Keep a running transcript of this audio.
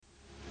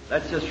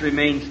Let's just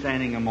remain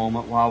standing a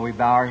moment while we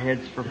bow our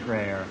heads for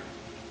prayer.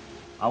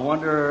 I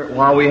wonder,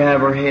 while we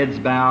have our heads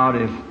bowed,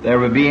 if there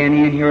would be any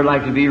in here who'd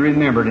like to be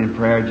remembered in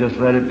prayer. Just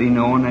let it be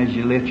known as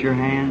you lift your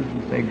hands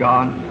and say,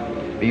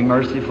 God, be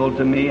merciful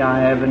to me. I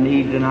have a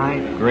need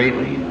tonight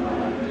greatly.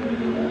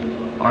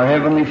 Our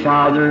Heavenly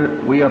Father,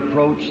 we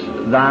approach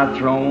Thy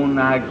throne,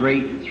 Thy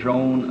great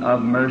throne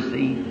of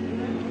mercy,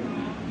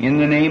 in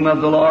the name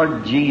of the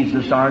Lord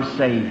Jesus, our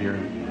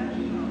Savior.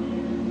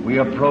 We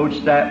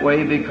approach that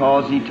way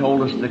because He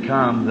told us to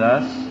come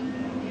thus,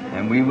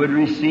 and we would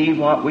receive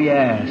what we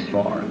ask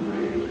for.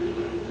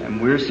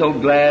 And we're so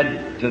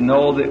glad to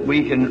know that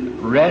we can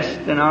rest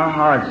in our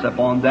hearts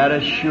upon that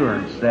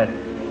assurance that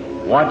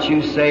what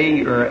you say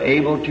you're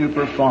able to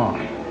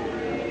perform.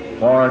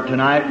 For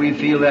tonight we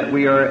feel that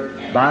we are,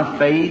 by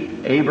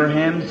faith,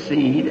 Abraham's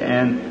seed,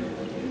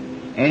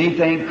 and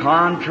anything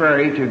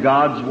contrary to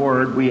God's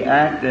Word, we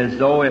act as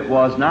though it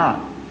was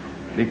not.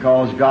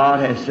 Because God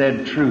has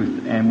said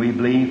truth, and we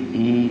believe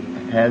He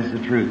has the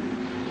truth.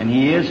 And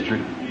He is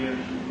truth.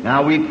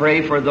 Now we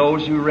pray for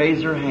those who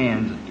raise their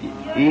hands.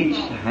 Each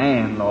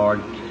hand,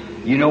 Lord,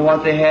 you know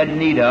what they had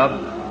need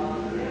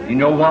of. You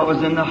know what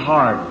was in the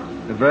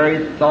heart, the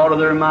very thought of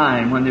their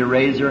mind when they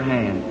raised their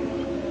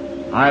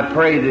hand. I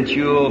pray that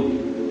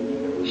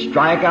you'll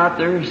strike out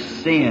their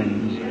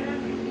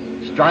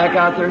sins, strike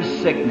out their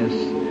sickness,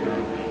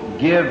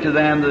 give to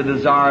them the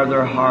desire of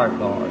their heart,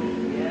 Lord.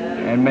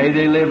 And may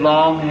they live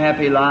long,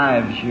 happy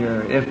lives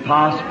here, if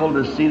possible,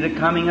 to see the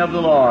coming of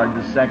the Lord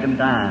the second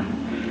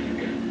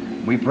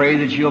time. We pray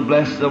that you'll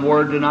bless the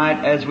Word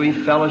tonight as we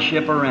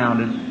fellowship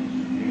around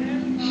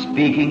it,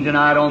 speaking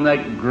tonight on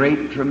that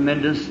great,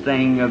 tremendous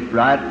thing of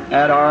right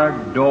at our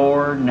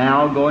door,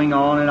 now going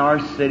on in our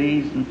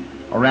cities and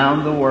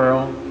around the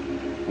world.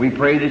 We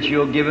pray that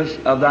you'll give us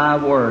of Thy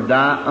Word,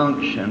 Thy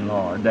unction,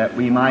 Lord, that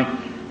we might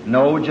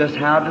know just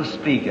how to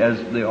speak as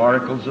the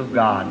oracles of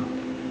God.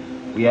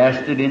 We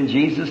ask it in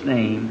Jesus'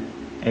 name.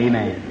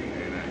 Amen.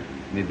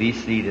 You may be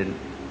seated.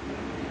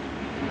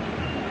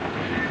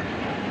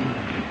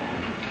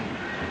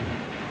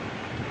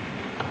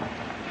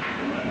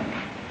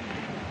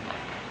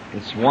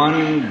 It's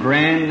one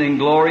grand and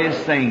glorious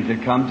thing to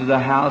come to the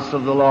house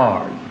of the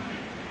Lord.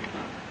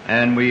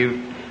 And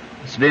we've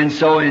been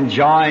so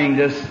enjoying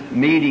this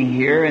meeting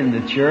here in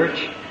the church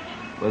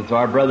with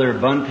our brother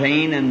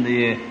Buntain and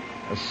the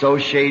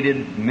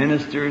associated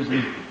ministers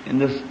in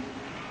this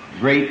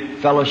great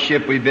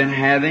fellowship we've been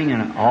having,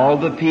 and all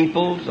the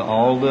peoples,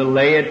 all the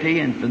laity,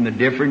 and from the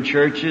different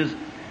churches,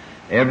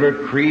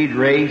 every creed,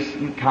 race,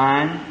 and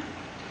kind.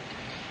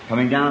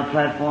 Coming down the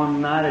platform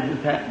tonight, I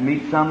just happened to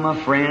meet some of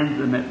my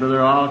friends. I met Brother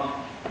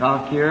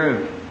Alcock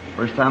here.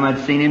 First time I'd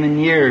seen him in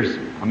years.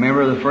 I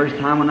remember the first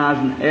time when I was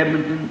in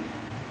Edmonton,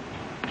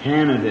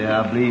 Canada.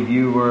 I believe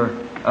you were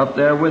up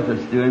there with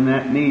us doing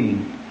that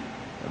meeting.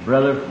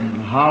 Brother from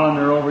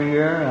Hollander over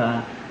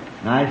here,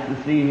 nice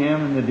to see him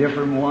and the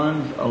different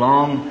ones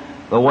along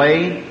the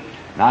way.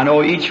 And I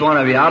know each one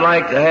of you, I'd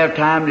like to have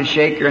time to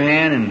shake your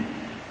hand and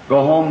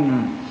go home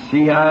and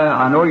see how,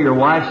 I know your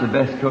wife's the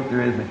best cook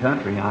there is in the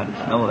country. I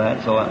just know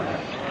that. So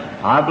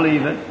I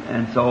believe it.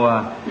 And so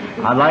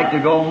I'd like to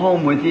go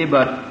home with you,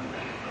 but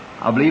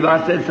I believe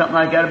I said something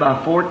like that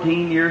about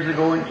 14 years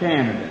ago in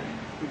Canada.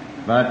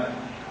 But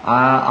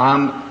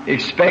I'm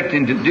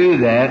expecting to do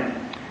that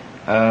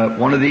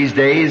one of these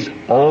days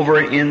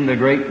over in the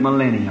great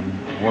millennium,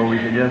 where we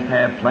can just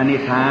have plenty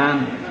of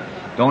time,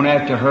 don't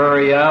have to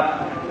hurry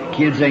up,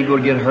 kids ain't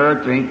going to get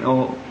hurt, there ain't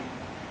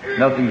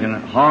nothing going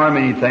to harm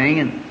anything.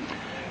 And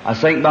I was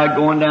thinking about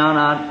going down,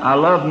 I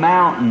love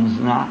mountains,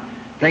 and I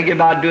thinking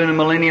about doing a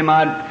millennium.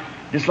 I'd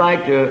just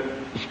like to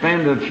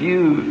spend a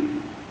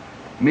few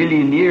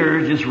million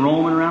years just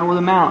roaming around with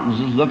the mountains,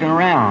 just looking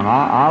around.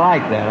 I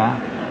like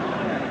that.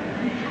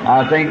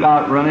 I think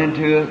about running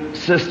into a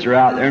sister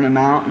out there in the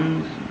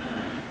mountains.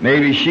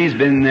 Maybe she's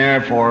been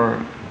there for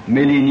a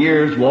million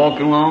years,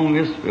 walking along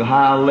this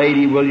high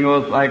lady, well, you know,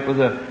 like with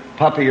a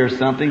puppy or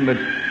something, but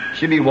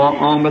she'd be walking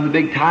along with a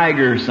big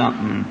tiger or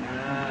something.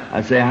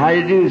 I'd say, how do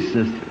you do,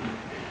 sister?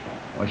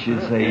 Well,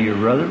 she'd say, you're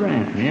Brother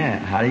Branham. Yeah,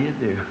 how do you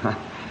do?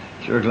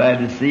 Sure glad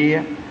to see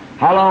you.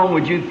 How long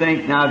would you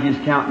think now, if you was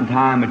counting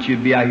time, that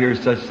you'd be out here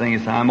such thing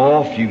as time?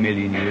 Oh, a few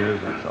million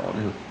years, that's all.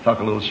 Just tuck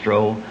a little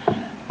stroll.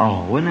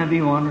 Oh, wouldn't that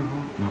be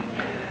wonderful? No.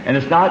 And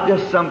it's not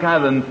just some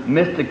kind of a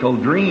mystical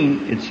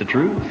dream. It's the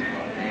truth.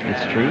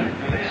 It's true.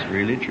 It's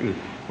really true.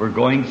 We're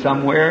going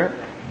somewhere,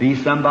 be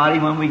somebody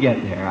when we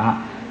get there.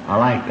 I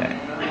like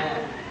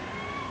that.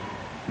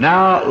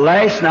 Now,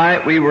 last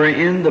night we were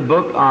in the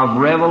book of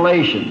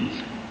Revelations,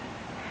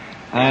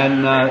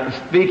 and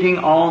speaking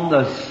on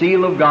the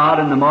seal of God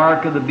and the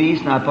mark of the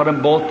beast, and I put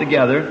them both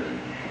together.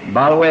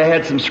 By the way, I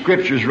had some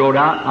scriptures wrote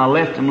out, and I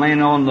left them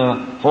laying on the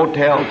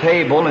hotel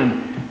table,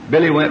 and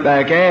Billy went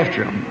back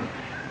after him.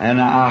 And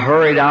I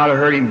hurried out. I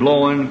heard him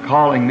blowing,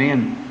 calling me.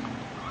 And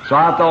so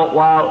I thought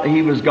while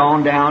he was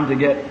gone down to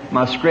get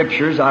my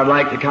scriptures, I'd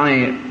like to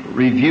kind of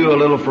review a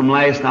little from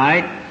last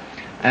night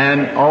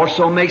and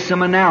also make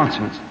some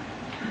announcements.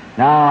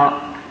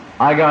 Now,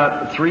 I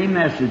got 3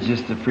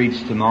 messages to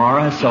preach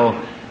tomorrow,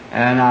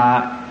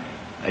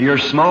 your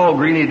smoke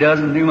really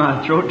doesn't do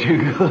my throat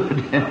too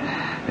good.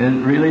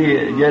 It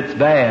really gets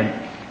bad.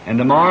 And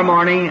tomorrow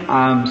morning,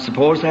 I'm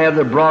supposed to have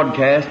the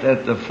broadcast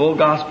at the Full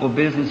Gospel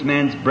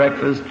Businessmen's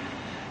Breakfast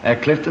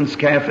at Clifton's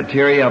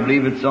Cafeteria. I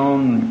believe it's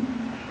on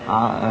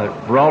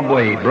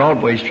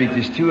Broadway Street.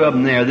 There's 2 of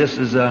them there. This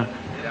is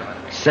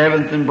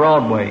 7th and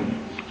Broadway,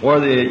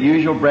 where the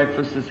usual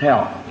breakfast is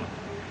held.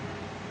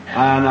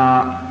 And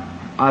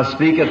I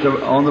speak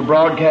on the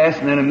broadcast,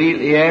 and then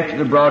immediately after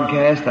the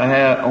broadcast,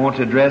 I want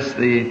to address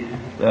the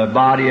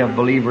body of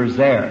believers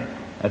there.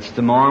 That's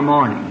tomorrow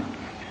morning.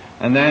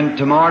 And then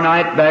tomorrow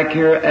night back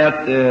here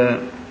at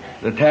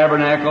the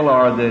tabernacle,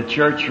 or the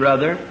church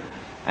rather.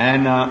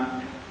 And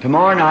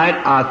tomorrow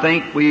night I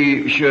think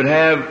we should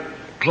have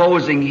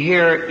closing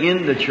here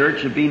in the church.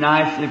 It'd be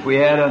nice if we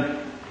had a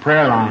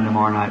prayer line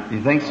tomorrow night. Do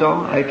you think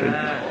so?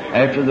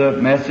 After the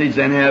message,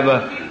 then have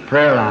a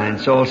prayer line.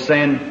 So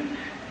send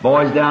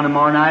boys down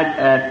tomorrow night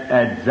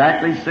at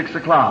exactly 6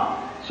 o'clock,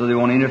 so they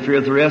won't interfere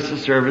with the rest of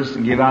the service,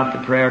 and give out the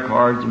prayer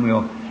cards, and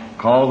we'll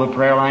call the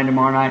prayer line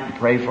tomorrow night and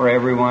pray for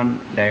everyone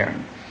there.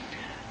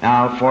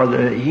 Now, for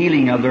the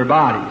healing of their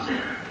bodies.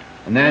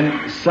 And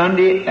then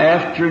Sunday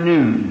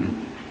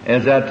afternoon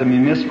is at the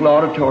Municipal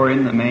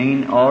Auditorium, the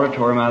main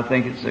auditorium. I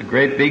think it's a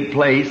great big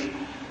place,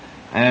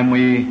 and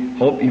we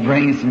hope you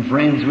bring some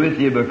friends with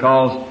you,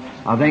 because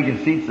I think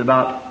it seats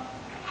about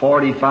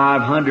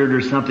 4,500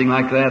 or something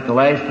like that. The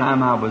last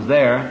time I was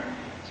there,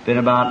 it's been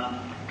about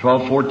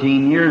 12,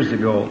 14 years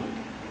ago.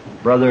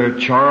 Brother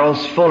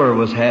Charles Fuller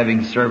was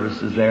having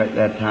services there at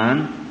that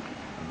time.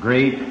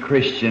 Great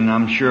Christian.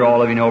 I'm sure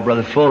all of you know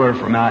Brother Fuller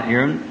from out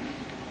here.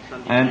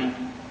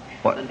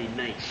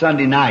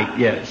 Sunday night,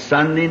 yes.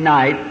 Sunday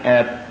night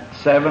at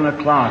 7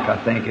 o'clock, I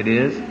think it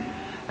is.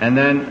 And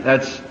then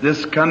that's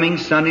this coming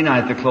Sunday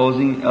night, the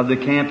closing of the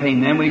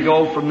campaign. Then we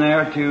go from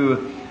there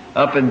to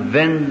up in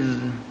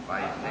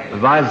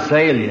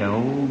Visalia.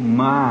 Oh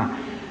my.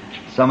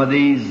 Some of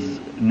these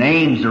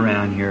names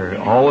around here,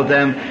 all of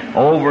them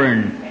over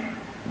in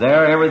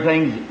there,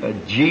 everything's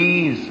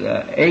G's,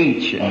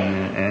 H,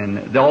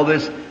 and all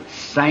this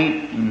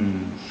saint,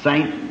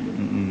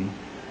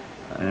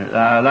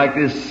 like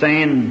this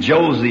saying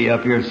Josie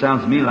up here. It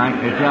sounds to me like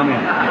they tell me.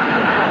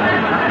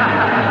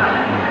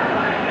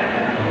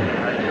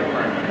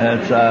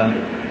 That's, I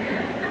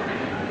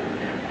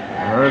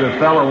heard a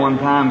fellow one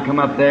time come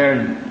up there,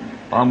 and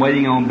while I'm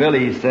waiting on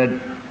Billy, he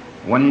said,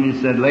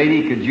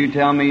 "Lady, could you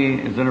tell me,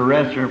 is there a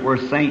restaurant where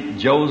Saint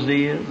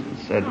Josie is?" I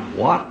said,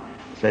 "What?" I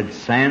said,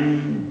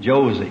 "San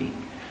Jose."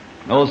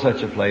 No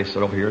such a place.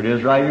 So here it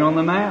is right here on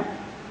the map.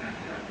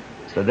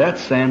 I said,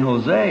 "That's San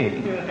Jose."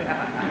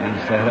 And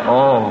he said,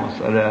 "Oh."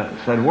 I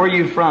said, "Where are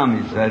you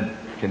from?" He said,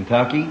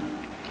 "Kentucky."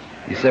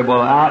 He said,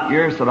 "Well, out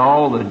here," said,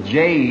 "all the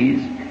J's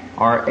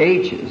are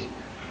H's."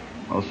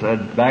 Well,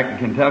 said, "Back in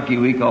Kentucky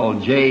we call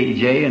J,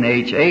 J, and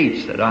H,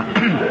 H." Said, I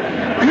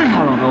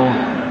don't know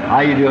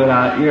how you do it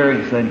out here.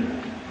 He said,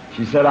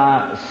 she said,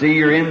 "I see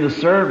you're in the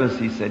service."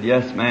 He said,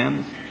 "Yes,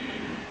 ma'am."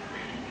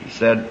 He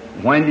said,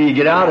 "When do you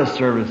get out of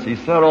service?" He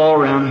said, "All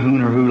around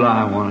Hooner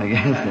July one, I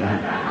guess."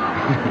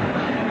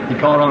 He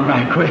caught on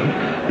right quick.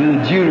 To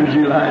the June or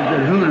July, he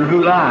said, "Hooner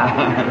July."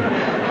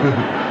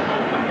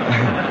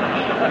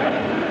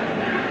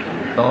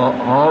 So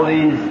all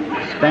these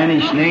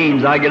Spanish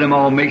names, I get them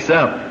all mixed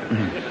up.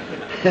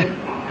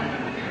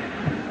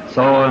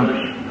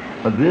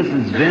 But this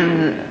has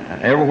been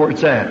everywhere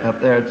it's at up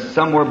there. It's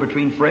somewhere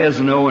between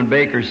Fresno and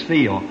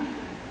Bakersfield.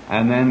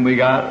 And then we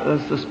got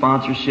the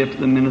sponsorship of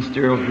the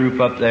ministerial group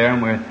up there,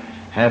 and we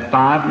have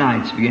 5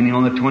 nights beginning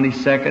on the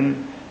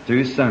 22nd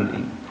through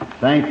Sunday.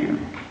 Thank you.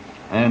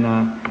 And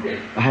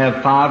I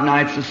have 5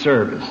 nights of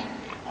service.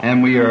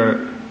 And we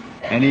are,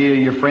 any of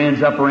your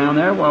friends up around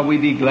there, well,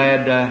 we'd be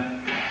glad to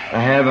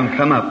have them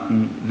come up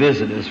and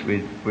visit us.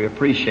 We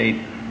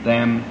appreciate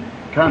them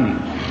coming.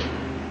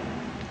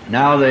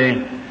 Now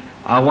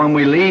when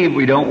we leave,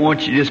 we don't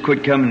want you to just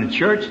quit coming to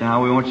church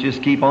now. We want you to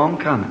just keep on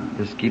coming.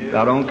 Just keep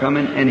right on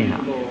coming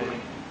anyhow.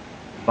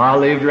 If I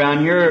lived around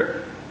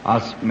here,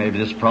 maybe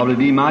this would probably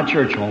be my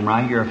church home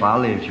right here if I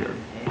lived here.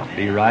 It'd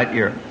be right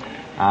here.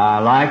 I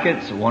like it.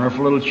 It's a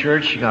wonderful little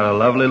church. You got a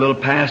lovely little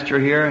pastor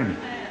here,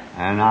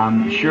 and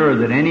I'm sure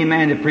that any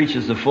man that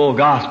preaches the full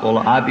gospel,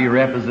 I'd be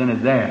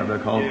represented there,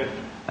 because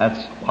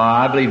that's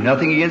why I believe.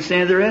 Nothing against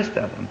any of the rest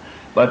of them,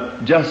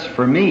 but just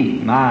for me,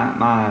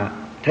 my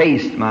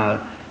taste, my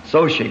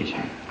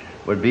association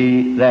would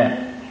be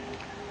that.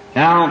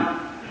 Now,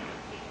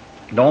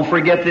 don't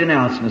forget the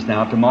announcements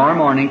now. Tomorrow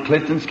morning,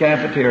 Clifton's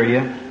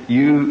Cafeteria,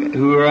 you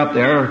who are up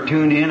there or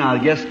tuned in, I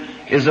guess,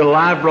 is it a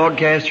live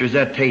broadcast or is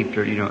that taped?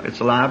 Or, it's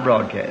a live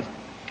broadcast.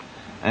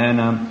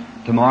 And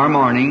tomorrow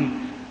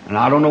morning, and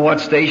I don't know what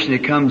station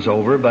it comes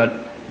over, but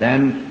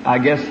then I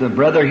guess the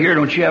brother here,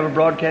 don't you have a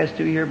broadcast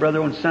too here,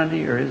 brother, on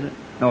Sunday, or is it?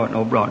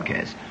 No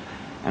broadcast.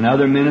 And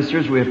other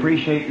ministers, we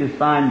appreciate this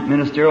fine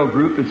ministerial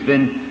group that's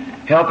been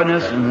helping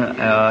us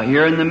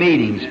here in the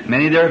meetings.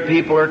 Many of their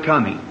people are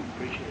coming.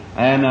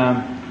 And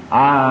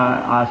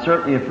I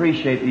certainly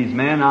appreciate these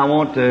men. I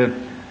want to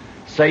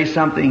say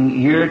something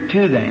here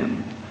to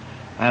them.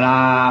 And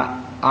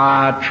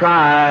I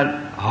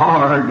tried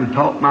hard to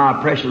talk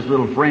my precious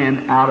little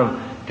friend out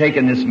of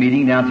taking this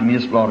meeting down to the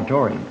Municipal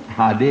Auditorium.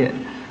 I did.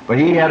 But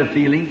he had a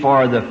feeling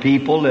for the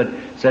people that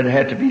said it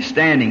had to be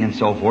standing and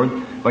so forth.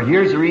 But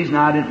here's the reason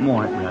I didn't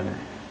want it, brother.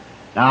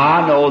 Now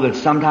I know that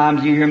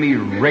sometimes you hear me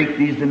rake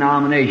these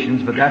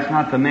denominations, but that's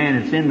not the man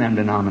that's in them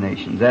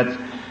denominations.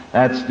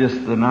 That's just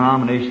the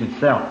denomination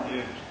itself.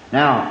 Yes.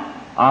 Now,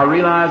 I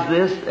realize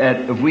this,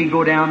 that if we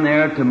go down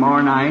there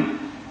tomorrow night,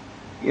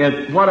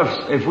 what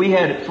if we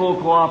had full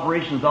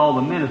cooperation with all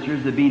the ministers,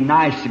 it'd be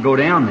nice to go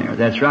down there.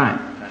 That's right.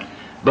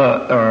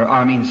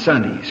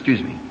 Sunday,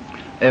 excuse me.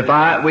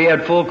 If we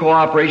had full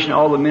cooperation,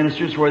 all the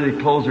ministers where they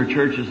close their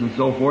churches and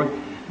so forth,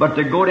 but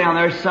to go down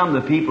there, some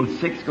of the people,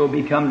 6 go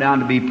be come down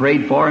to be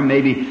prayed for, and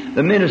maybe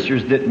the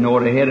ministers didn't know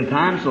it ahead of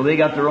time, so they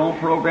got their own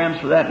programs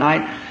for that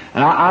night.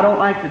 And I don't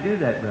like to do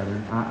that,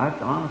 brother.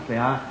 Honestly,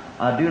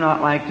 I do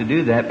not like to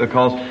do that,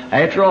 because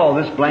after all,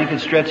 this blanket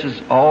stretches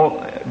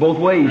both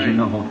ways, you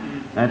know.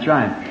 That's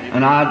right.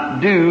 And I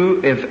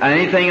do, if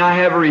anything I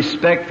have a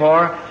respect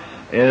for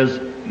is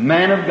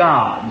men of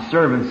God,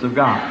 servants of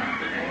God.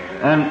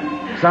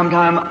 And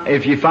sometimes,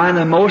 if you find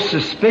the most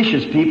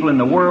suspicious people in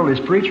the world is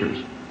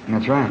preachers.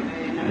 That's right.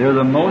 They're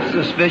the most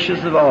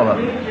suspicious of all of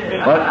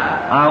them. But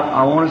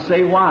I want to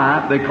say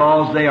why.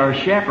 Because they are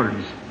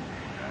shepherds.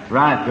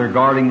 Right. They're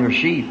guarding their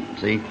sheep.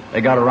 See,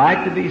 they got a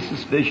right to be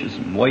suspicious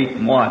and wait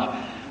and watch.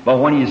 But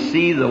when you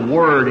see the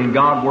Word and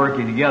God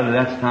working together,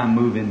 that's time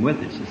to move in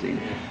with it, you see.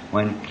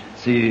 When you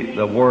see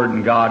the Word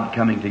and God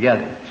coming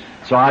together.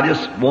 So I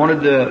just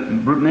wanted the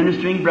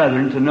ministering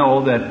brethren to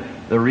know that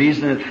the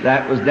reason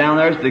that was down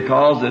there is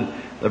because that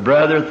the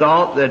brother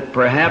thought that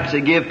perhaps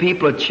to give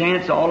people a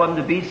chance, all of them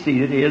to be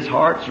seated. His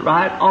heart's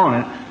right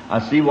on it. I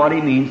see what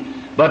he means.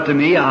 But to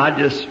me, I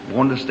just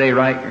wanted to stay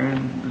right here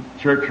in the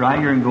church right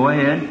here and go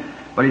ahead.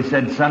 But he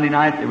said Sunday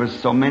night there was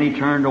so many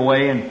turned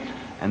away,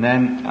 and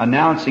then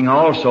announcing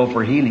also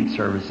for healing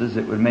services,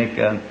 it would make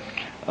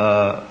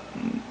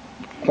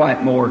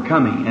quite more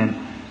coming. And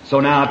so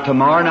now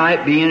tomorrow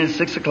night being at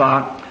 6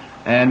 o'clock,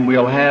 and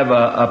we'll have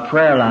a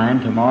prayer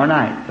line tomorrow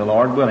night, the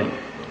Lord willing.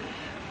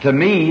 To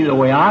me, the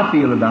way I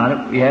feel about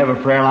it, we have a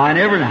prayer line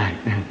every night.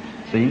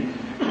 See?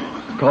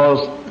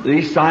 Because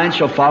these signs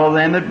shall follow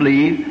them that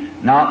believe.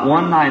 Not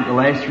one night, the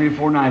last 3 or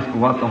 4 nights, but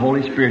what the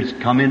Holy Spirit's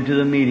come into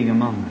the meeting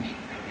among us.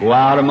 Go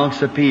out amongst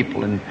the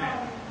people and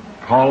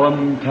call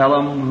them, tell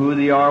them who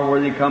they are,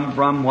 where they come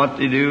from, what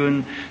they do,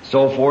 and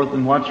so forth,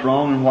 and what's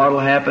wrong, and what'll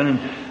happen,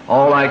 and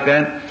all like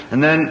that.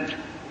 And then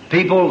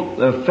people,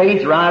 the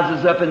faith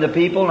rises up in the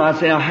people, and I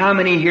say, now how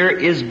many here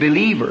is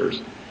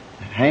believers?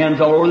 Hands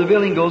all over the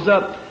building goes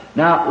up.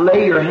 Now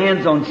lay your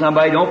hands on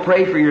somebody. Don't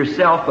pray for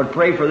yourself, but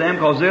pray for them,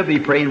 because they'll be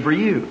praying for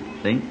you.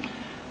 See?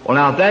 Well,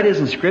 now if that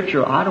isn't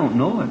scriptural, I don't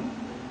know it.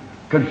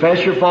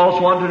 Confess your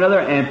faults one to another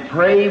and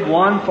pray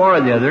one for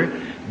the other.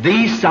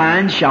 These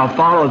signs shall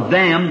follow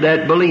them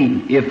that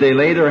believe. If they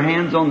lay their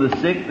hands on the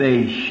sick,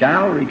 they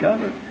shall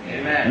recover.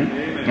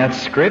 Amen.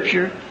 That's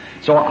scripture.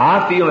 So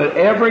I feel that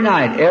every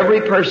night,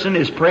 every person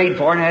is prayed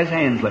for and has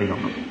hands laid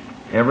on them.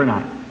 Every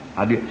night.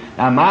 I do.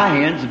 Now my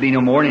hands would be no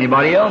more than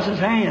anybody else's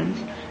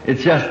hands.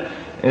 It's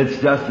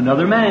just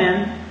another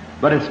man.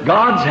 But it's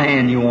God's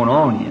hand you want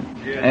on you.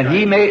 And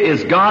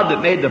it's God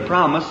that made the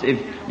promise.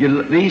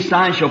 These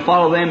signs shall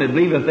follow them that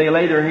believe. If they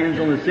lay their hands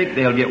on the sick,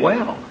 they'll get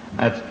well.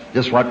 That's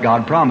just what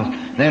God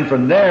promised. Then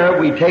from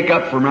there, we take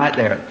up from right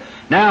there.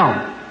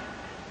 Now,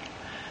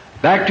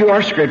 back to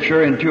our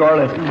scripture and to our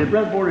lesson. Did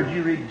Brother Board, did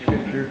you read the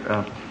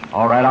scripture?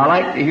 All right, I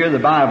like to hear the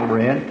Bible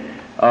read.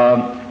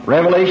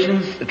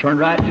 Revelations, turn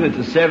right to it,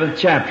 the 7th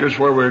chapter is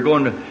where we're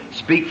going to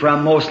speak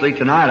from mostly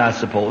tonight, I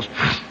suppose.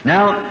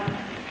 Now,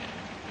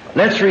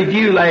 let's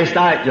review last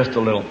night just a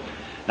little.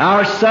 Now,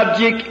 our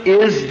subject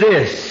is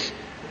this.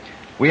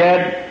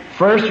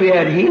 First we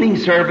had healing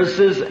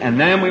services, and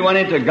then we went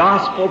into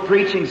gospel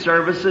preaching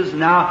services.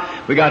 Now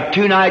we got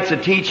 2 nights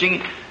of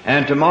teaching,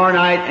 and tomorrow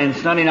night and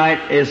Sunday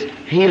night is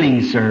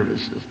healing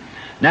services.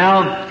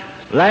 Now,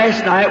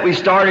 last night we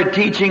started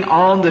teaching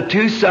on the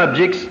 2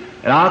 subjects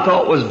that I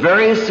thought was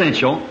very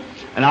essential,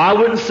 and I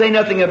wouldn't say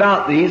nothing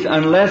about these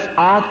unless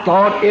I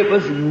thought it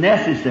was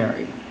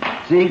necessary.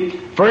 See,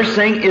 first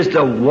thing is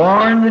to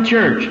warn the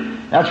church.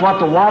 That's what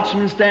the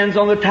watchman stands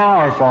on the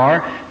tower for.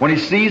 When he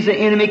sees the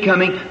enemy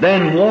coming,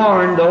 then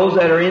warn those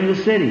that are in the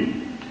city.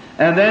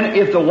 And then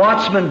if the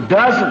watchman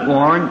doesn't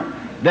warn,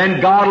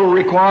 then God will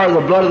require the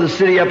blood of the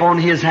city upon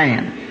his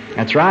hand.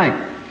 That's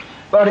right.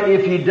 But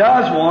if he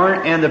does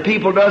warn and the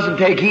people doesn't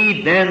take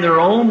heed, then their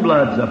own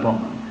blood's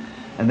upon them.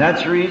 And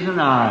that's the reason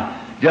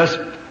I just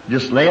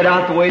lay it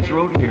out the way it's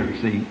wrote here,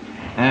 see.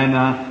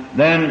 And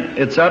then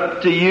it's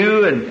up to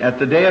you, and at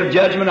the day of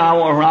judgment, when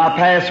I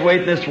pass away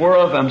from this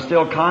world, if I'm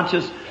still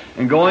conscious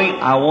and going,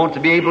 I want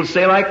to be able to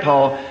say like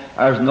Paul,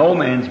 there's no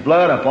man's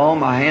blood upon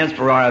my hands,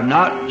 for I have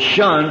not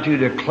shunned to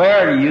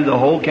declare to you the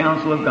whole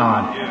counsel of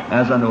God,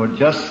 as I know it,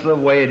 just the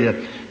way it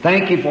is.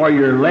 Thank you for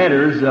your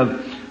letters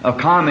of of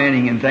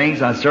commenting and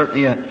things. I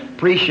certainly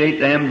appreciate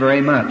them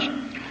very much.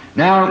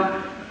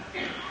 Now,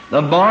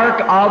 the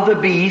mark of the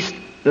beast,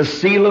 the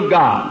seal of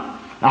God.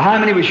 Now, how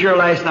many was here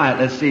last night?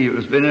 Let's see. It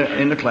was been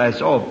in the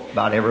class. Oh,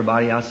 about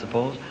everybody, I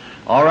suppose.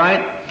 All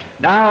right.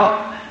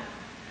 Now,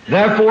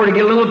 therefore, to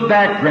get a little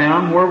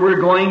background where we're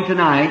going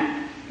tonight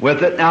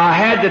with it. Now, I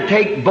had to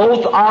take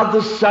both of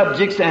the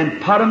subjects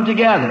and put them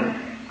together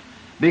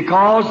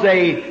because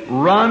they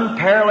run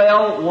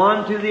parallel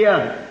one to the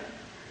other.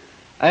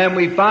 And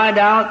we find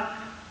out,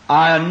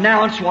 I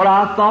announced what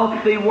I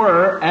thought they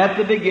were at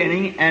the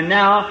beginning, and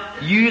now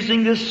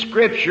using the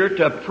Scripture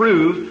to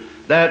prove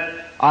that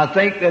I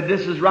think that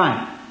this is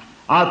right.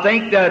 I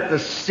think that the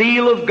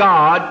seal of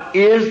God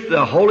is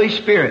the Holy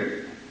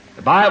Spirit.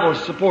 The Bible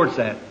supports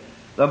that.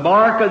 The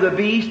mark of the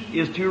beast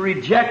is to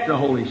reject the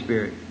Holy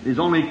Spirit. There's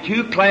only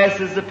two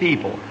classes of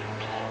people.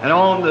 And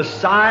on the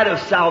side of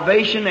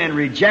salvation and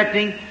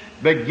rejecting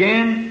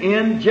begin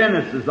in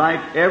Genesis,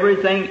 like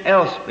everything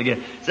else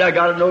began. So I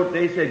got a note,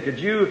 they said, could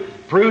you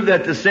prove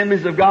that the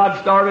Assemblies of God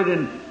started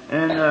in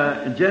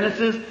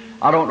Genesis?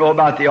 I don't know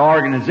about the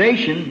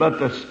organization, but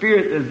the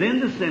Spirit that's in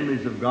the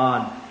Assemblies of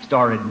God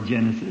started in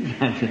Genesis.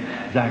 That's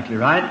exactly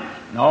right.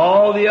 And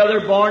all the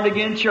other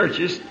born-again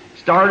churches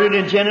started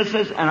in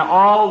Genesis, and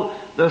all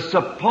the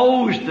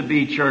supposed to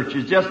be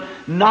churches, just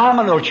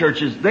nominal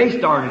churches, they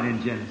started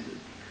in Genesis.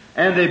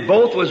 And they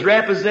both was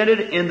represented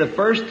in the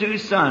first two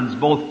sons,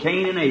 both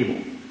Cain and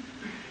Abel.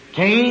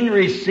 Cain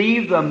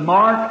received the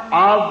mark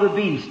of the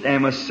beast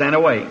and was sent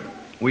away.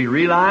 We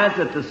realize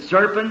that the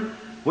serpent,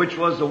 which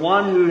was the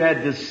one who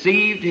had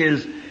deceived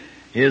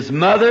his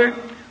mother,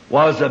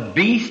 was a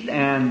beast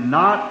and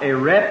not a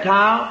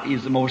reptile.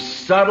 He's the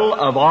most subtle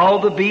of all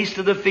the beasts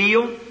of the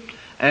field.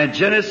 And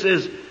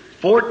Genesis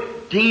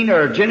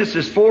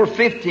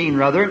 4:15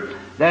 rather,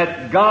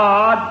 that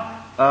God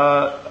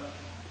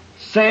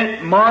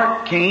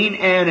marked Cain,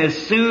 and as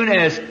soon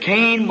as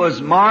Cain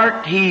was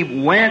marked,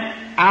 he went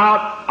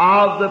out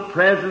of the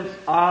presence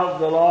of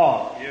the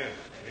Lord. Yes.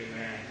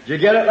 Amen. Did you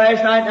get it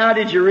last night now?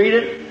 Did you read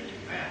it?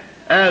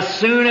 As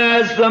soon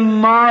as the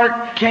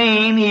mark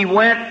came, he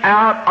went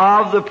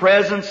out of the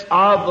presence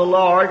of the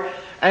Lord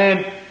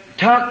and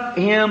took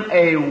him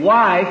a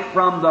wife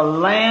from the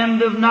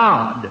land of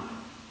Nod.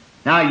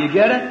 Now you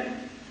get it?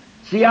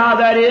 See how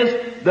that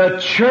is? The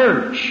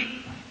church.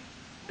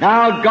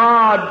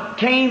 Now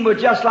Cain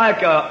was just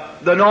like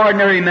an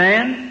ordinary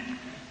man.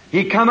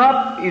 He come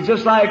up, he's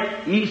just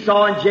like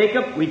Esau and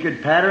Jacob. We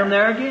could pattern him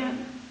there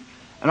again.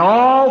 And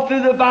all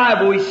through the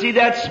Bible we see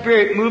that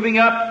spirit moving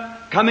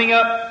up, coming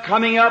up,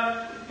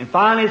 and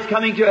finally it's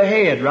coming to a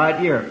head right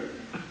here.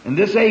 In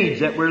this age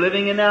that we're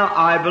living in now,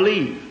 I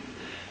believe.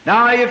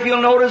 Now if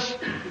you'll notice,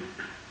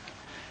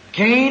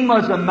 Cain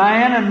was a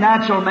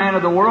natural man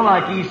of the world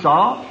like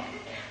Esau.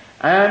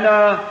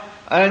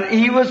 And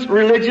he was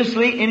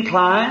religiously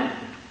inclined.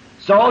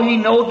 So he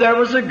knew there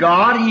was a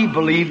God. He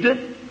believed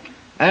it.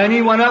 And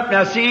he went up.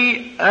 Now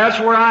see, that's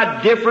where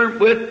I differ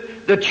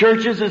with the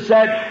churches that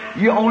said,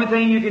 the only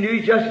thing you can do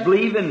is just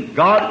believe and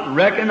God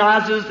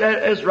recognizes that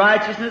as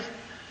righteousness.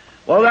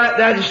 Well,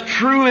 that is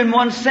true in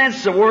one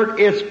sense of the word.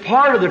 It's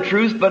part of the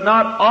truth, but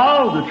not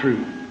all the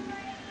truth.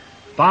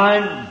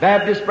 Fine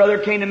Baptist brother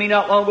came to me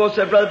not long ago and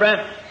said, Brother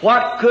Branham,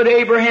 what could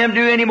Abraham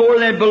do any more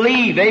than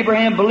believe?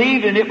 Abraham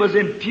believed and it was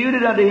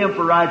imputed unto him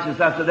for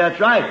righteousness. I said, that's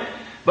right.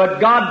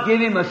 But God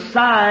gave him a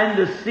sign,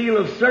 the seal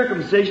of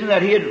circumcision,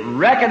 that he had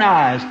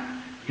recognized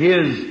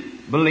his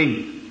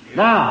belief.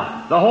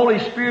 Now, the Holy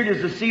Spirit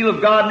is the seal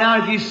of God.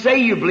 Now, if you say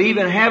you believe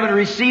and haven't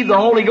received the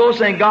Holy Ghost,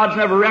 then God's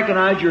never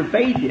recognized your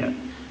faith yet.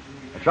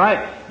 That's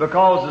right.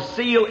 Because the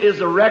seal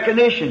is a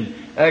recognition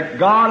that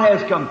God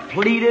has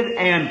completed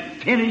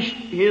and finished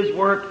His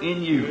work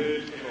in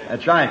you.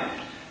 That's right.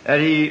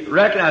 And He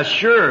recognized,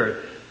 sure.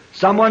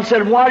 Someone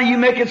said, why do you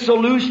make it so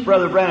loose,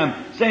 Brother Branham?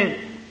 Saying,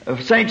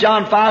 St.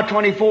 John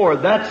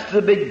 5:24, that's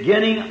the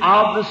beginning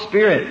of the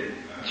Spirit.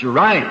 That's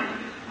right.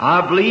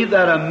 I believe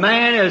that a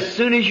man, as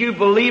soon as you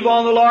believe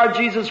on the Lord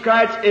Jesus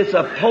Christ, it's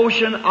a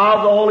portion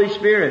of the Holy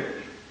Spirit.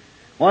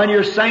 When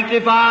you're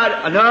sanctified,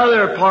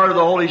 another part of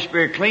the Holy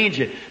Spirit cleans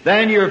you.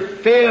 Then you're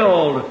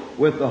filled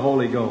with the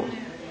Holy Ghost.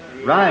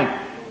 Right.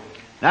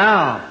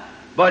 Now,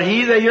 but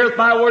he that heareth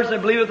my words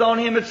and believeth on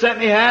him that sent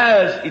me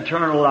has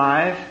eternal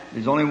life.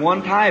 There's only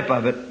one type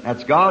of it.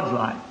 That's God's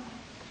life.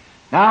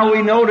 Now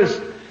we notice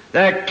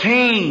that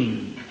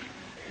Cain,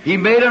 he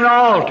made an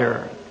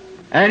altar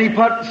and he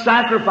put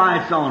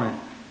sacrifice on it.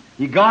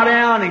 He got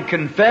down and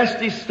confessed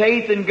his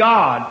faith in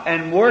God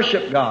and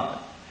worshiped God.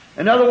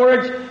 In other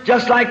words,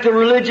 just like the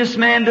religious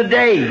man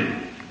today,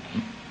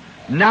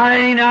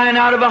 99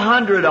 out of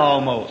 100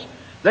 almost.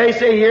 They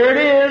say, here it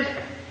is.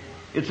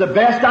 It's the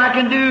best I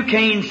can do,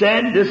 Cain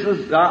said. This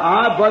is,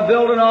 I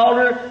built an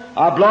altar.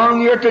 I belong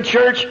here to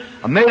church.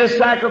 I made a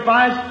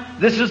sacrifice.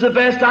 This is the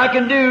best I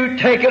can do.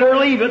 Take it or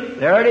leave it.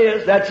 There it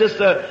is. That's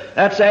the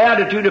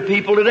attitude of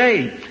people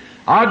today.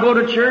 I go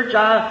to church,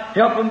 I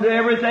help them do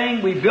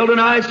everything. We build a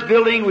nice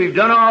building, we've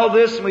done all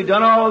this and we've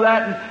done all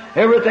that and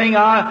everything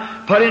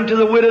I put into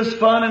the widow's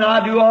fund and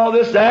I do all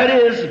this. That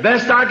is the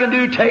best I can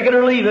do, take it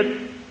or leave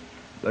it.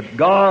 But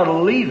God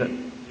will leave it.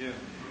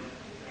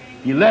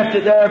 He left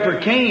it there for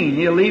Cain,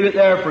 He'll leave it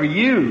there for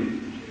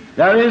you.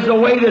 There is a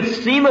way that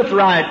seemeth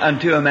right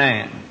unto a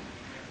man,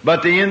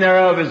 but the end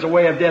thereof is the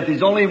way of death.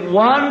 There's only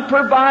one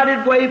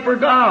provided way for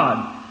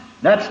God.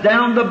 That's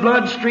down the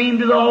bloodstream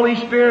to the Holy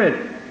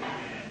Spirit.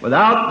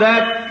 Without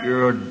that,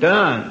 you're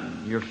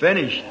done. You're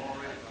finished.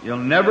 You'll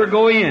never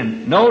go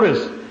in.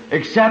 Notice,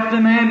 except a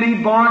man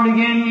be born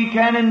again, ye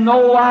can in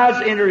no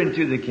wise enter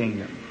into the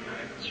kingdom.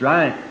 That's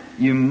right.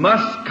 You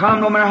must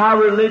come, no matter how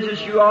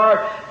religious you are,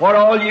 what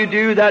all you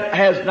do, that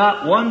has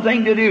not one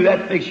thing to do.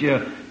 That makes you a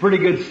pretty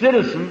good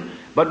citizen,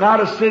 but not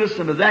a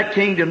citizen of that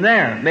kingdom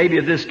there, maybe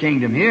of this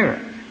kingdom here.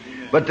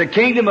 But the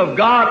kingdom of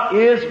God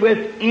is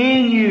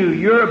within you.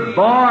 You're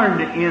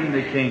born in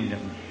the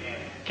kingdom.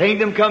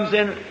 Kingdom comes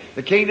in.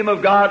 The kingdom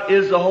of God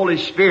is the Holy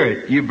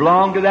Spirit. You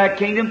belong to that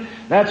kingdom.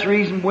 That's the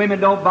reason women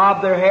don't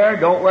bob their hair,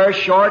 don't wear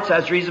shorts.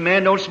 That's the reason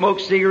men don't smoke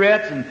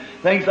cigarettes and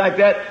things like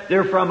that.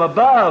 They're from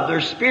above.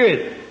 Their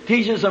spirit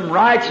teaches them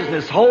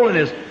righteousness,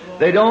 holiness.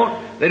 They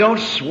don't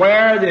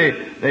swear.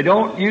 They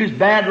don't use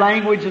bad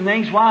language and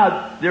things.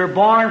 Why? They're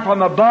born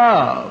from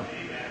above.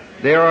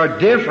 They are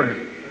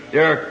different.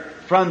 They're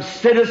from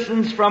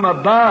citizens from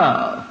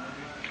above.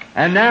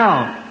 And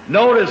now,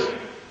 notice,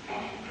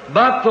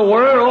 but the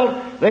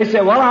world, they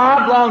say, well,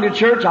 I belong to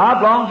church, I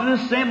belong to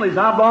the assemblies,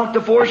 I belong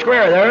to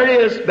Foursquare. There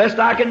it is, best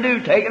I can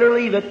do, take it or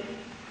leave it.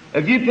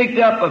 If you picked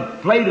up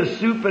a plate of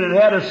soup and it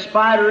had a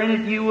spider in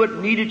it, you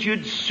wouldn't eat it,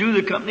 you'd sue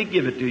the company,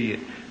 give it to you.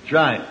 That's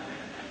right.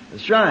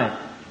 That's right.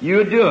 You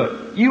would do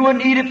it. You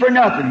wouldn't eat it for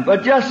nothing,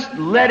 but just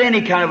let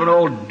any kind of an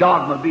old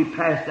dogma be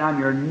passed down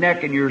your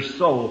neck and your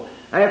soul.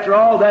 After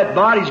all, that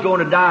body's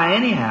going to die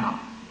anyhow.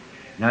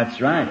 That's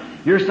right.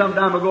 Here some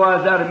time ago I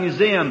was at a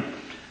museum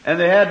and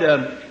they had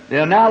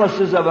the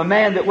analysis of a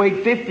man that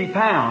weighed 50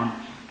 pounds,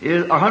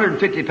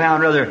 150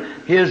 pounds rather.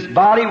 His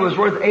body was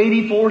worth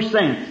 84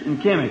 cents in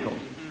chemicals.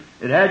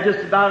 It had just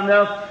about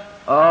enough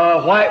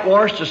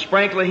whitewash to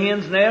sprinkle a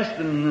hen's nest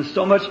and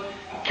so much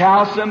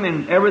calcium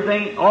and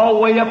everything. All the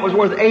way up was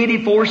worth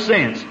 84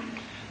 cents.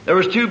 There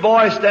was two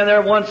boys standing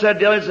there. One said to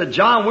the other, said,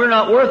 John, we're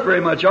not worth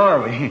very much,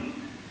 are we?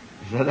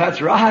 He said,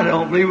 that's right, I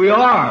don't believe we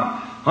are.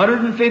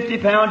 150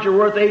 pounds, you're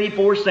worth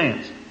 84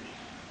 cents.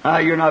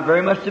 You're not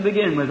very much to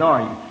begin with,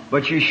 are you?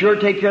 But you sure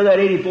take care of that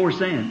 84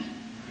 cents.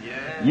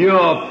 Yeah.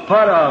 You'll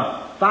put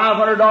a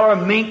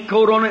 $500 mink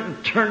coat on it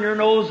and turn your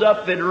nose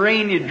up. If it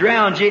rained, you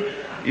drown you.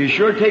 You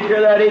sure take care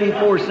of that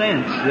 84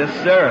 cents.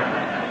 Yes,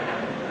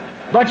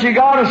 sir. But you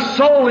got a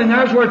soul in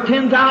there that's worth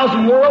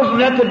 10,000 worlds and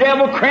let the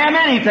devil cram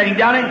anything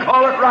down and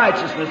call it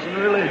righteousness and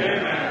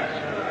religion.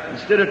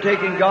 Instead of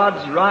taking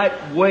God's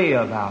right way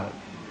about it.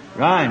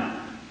 Right.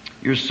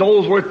 Your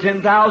soul's worth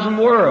 10,000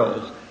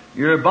 worlds.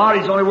 Your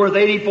body's only worth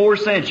 84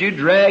 cents. You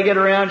drag it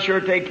around,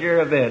 sure take care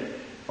of it.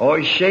 Or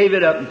you shave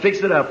it up and fix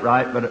it up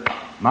right. But,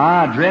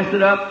 dress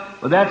it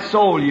up with that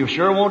soul. You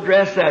sure won't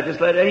dress that. Just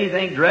let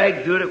anything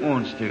drag through it it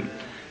wants to.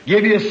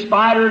 Give you a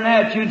spider in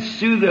that, you'd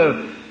sue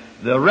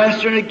the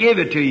restaurant to give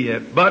it to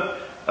you. But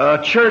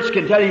a church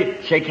can tell you,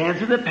 shake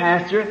hands with the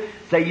pastor,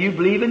 say you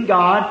believe in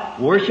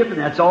God, worship, and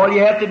that's all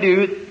you have to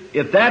do.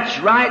 If that's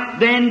right,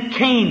 then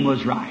Cain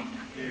was right.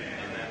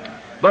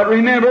 But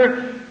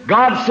remember,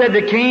 God said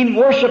to Cain,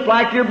 worship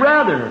like your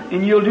brother,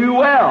 and you'll do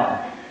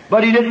well.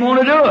 But he didn't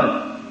want to do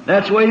it.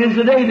 That's the way it is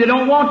today. They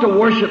don't want to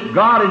worship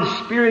God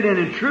in spirit and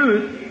in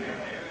truth.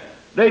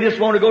 They just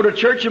want to go to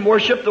church and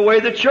worship the way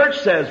the church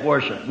says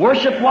worship.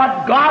 Worship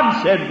what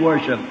God said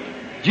worship.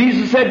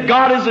 Jesus said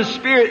God is a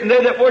spirit, and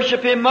they that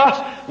worship Him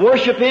must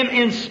worship Him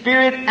in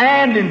spirit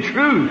and in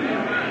truth.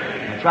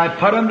 That's right.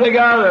 Put them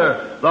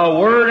together. The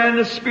Word and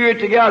the Spirit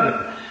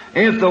together.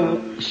 And if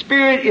the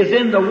Spirit is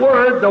in the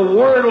Word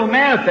will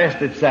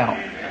manifest itself.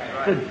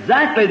 It's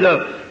exactly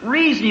the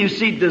reason you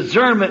see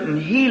discernment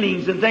and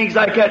healings and things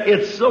like that.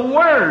 It's the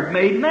Word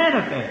made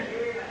manifest.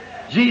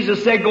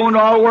 Jesus said, go into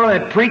all the world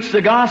and preach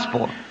the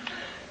gospel.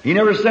 He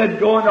never said,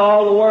 go into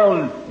all the world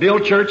and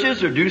build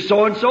churches or do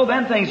so and so.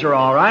 Then things are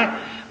all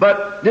right.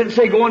 But didn't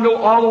say go into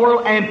all the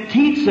world and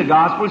teach the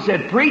gospel. He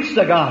said preach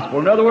the gospel.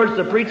 In other words,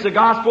 to preach the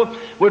gospel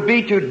would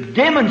be to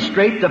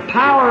demonstrate the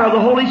power of the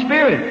Holy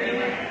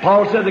Spirit.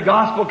 Paul said the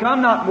gospel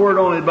come not in word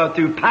only, but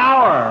through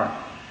power.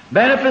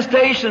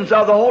 Manifestations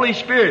of the Holy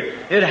Spirit.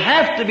 It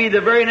has to be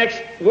the very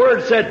next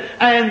word said,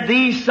 and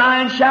these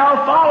signs shall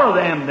follow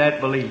them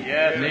that believe.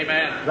 Yes,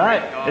 amen.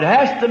 Right. It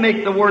has to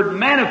make the word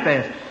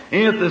manifest.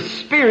 And if the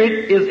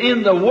Spirit is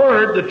in the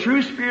Word, the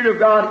true Spirit of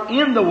God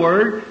in the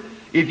Word,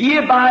 if ye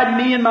abide in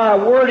me and my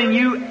word in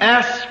you,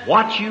 ask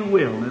what you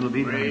will, and it'll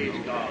be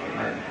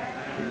done.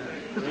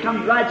 This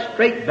comes right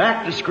straight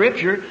back to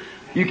Scripture.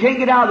 You can't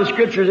get out of the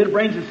Scriptures. It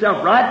brings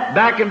itself right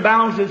back and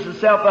balances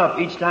itself up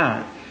each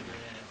time.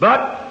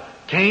 But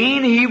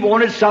Cain, he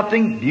wanted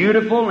something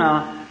beautiful.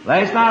 Now,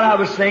 last night I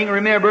was saying,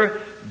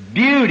 remember,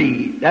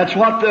 beauty. That's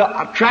what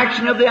the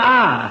attraction of the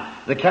eye.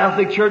 The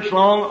Catholic Church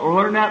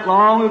learned that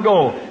long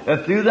ago,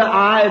 that through the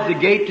eye is the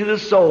gate to the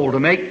soul, to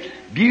make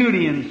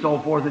beauty and so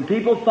forth, and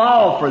people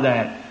fall for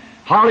that.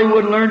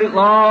 Hollywood learned it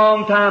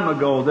long time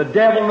ago. The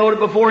devil knew it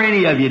before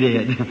any of you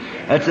did.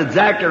 That's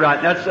exactly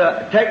right.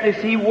 That's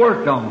techniques he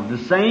worked on.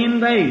 The same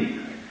thing.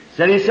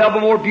 Set himself a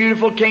more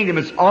beautiful kingdom.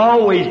 It's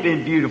always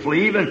been beautiful.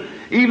 Even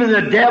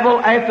the devil,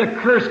 after the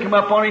curse come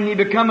up on him, he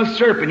become a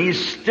serpent.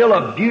 He's still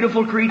a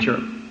beautiful creature.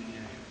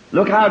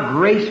 Look how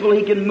graceful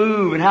he can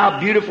move and how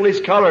beautiful his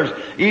colors.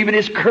 Even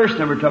his curse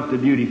never took the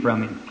beauty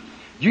from him.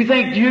 Do you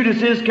think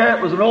Judas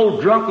Iscariot was an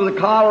old drunk with a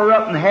collar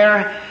up and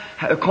hair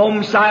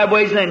combed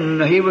sideways,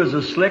 and he was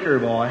a slicker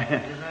boy?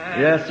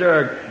 Yes,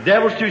 sir.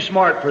 Devil's too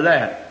smart for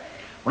that.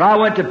 When I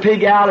went to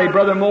Pig Alley,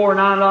 Brother Moore and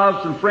I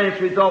and some friends,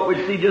 we thought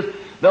we'd see just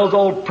those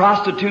old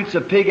prostitutes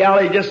of Pig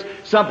Alley, just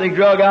something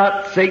drug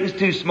out. Satan's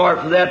too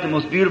smart for that. The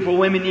most beautiful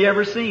women you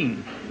ever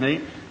seen.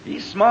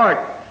 He's smart.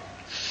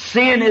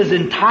 Sin is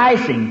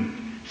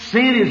enticing.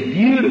 Sin is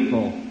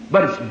beautiful.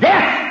 But it's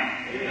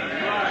death.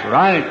 That's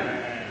right.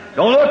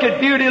 Don't look at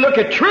beauty, look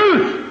at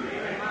truth.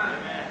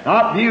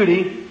 Not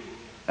beauty.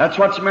 That's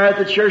what's the matter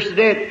at the church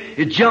today.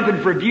 It's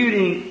jumping for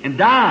beauty and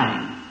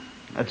dying.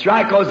 That's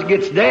right, because it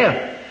gets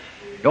death.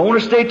 Don't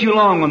want to stay too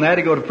long on that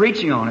to go to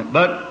preaching on it.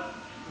 But,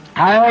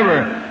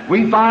 however,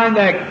 we find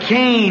that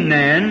Cain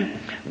then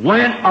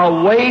went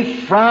away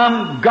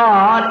from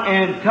God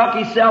and took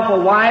himself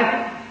a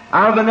wife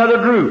out of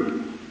another group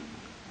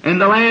in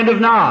the land of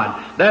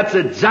Nod. That's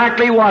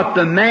exactly what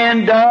the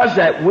man does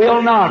that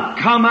will not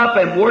come up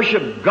and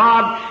worship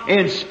God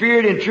in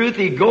spirit and truth.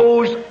 He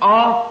goes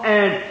off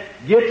and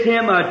gets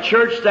him a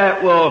church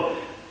that will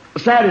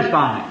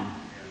satisfy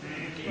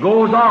him.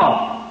 Goes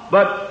off.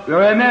 But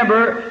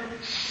remember,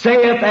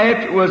 saith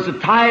after was the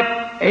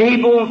type,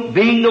 Abel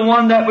being the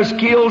one that was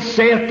killed,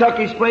 saith took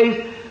his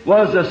place,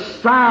 was a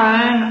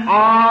sign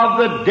of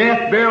the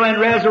death, burial, and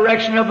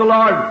resurrection of the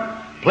Lord.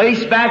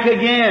 Placed back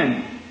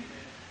again.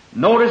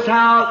 Notice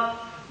how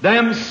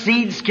them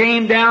seeds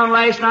came down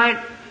last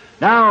night.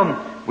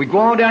 Now, we go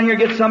on down here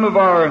and get some of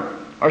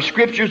our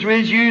scriptures we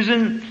was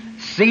using.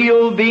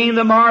 Seal being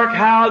the mark,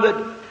 how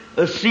that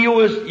the seal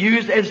was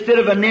used instead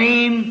of a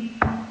name.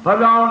 Put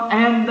it on,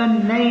 and the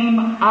name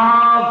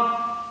of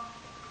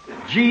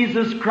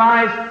Jesus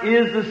Christ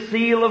is the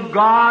seal of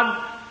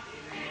God,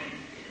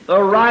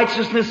 the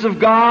righteousness of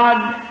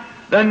God.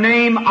 The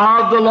name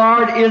of the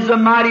Lord is a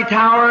mighty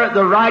tower.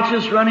 The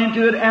righteous run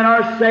into it and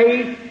are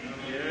saved.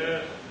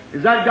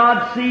 Is that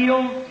God's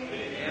seal?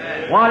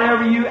 Yes.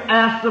 Whatever you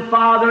ask the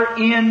Father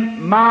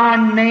in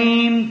my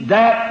name,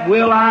 that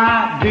will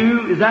I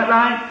do. Is that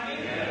right?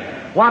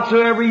 Yes.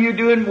 Whatsoever you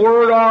do in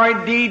word or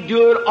in deed,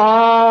 do it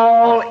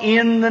all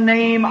in the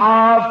name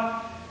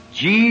of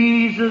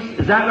Jesus.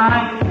 Is that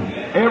right?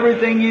 Yes.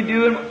 Everything you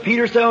do, and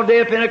Peter said on the day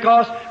of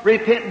Pentecost,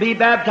 repent and be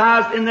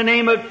baptized in the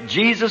name of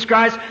Jesus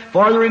Christ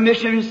for the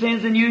remission of your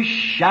sins, and you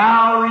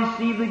shall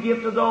receive the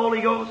gift of the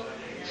Holy Ghost.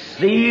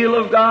 Seal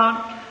of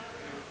God.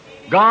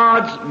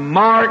 God's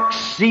mark,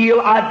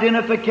 seal,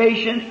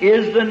 identification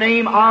is the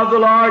name of the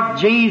Lord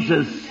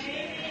Jesus.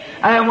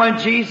 And when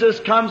Jesus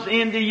comes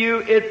into you,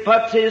 it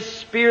puts His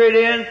Spirit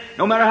in.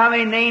 No matter how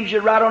many names you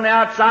write on the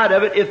outside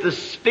of it, if the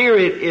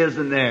Spirit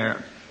isn't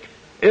there,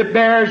 it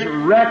bears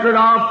record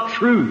of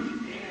truth.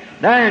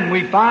 Then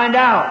we find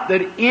out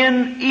that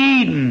in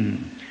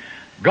Eden,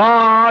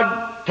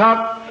 God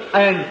took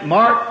and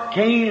marked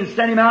Cain and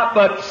sent him out,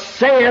 but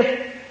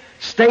Seth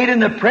stayed in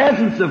the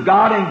presence of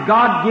God, and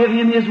God gave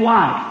him his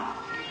wife.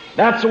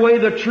 That's the way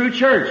the true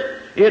church.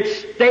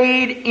 It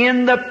stayed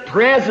in the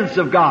presence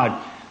of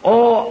God.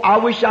 Oh, I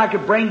wish I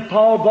could bring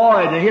Paul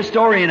Boyd, the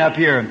historian, up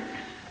here.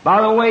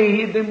 By the way,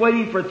 he'd been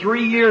waiting for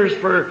 3 years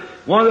for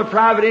one of the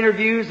private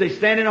interviews. They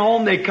stand in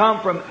home. They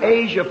come from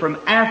Asia, from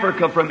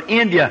Africa, from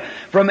India,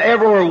 from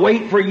everywhere,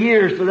 wait for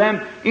years for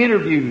them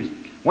interviews.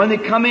 When they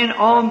come in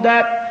on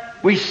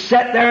that, we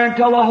sit there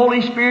until the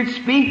Holy Spirit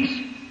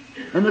speaks.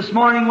 And this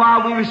morning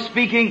while we were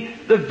speaking,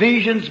 the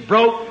visions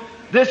broke.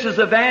 This is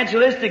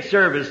evangelistic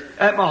service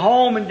at my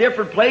home and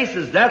different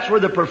places. That's where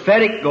the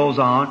prophetic goes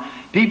on.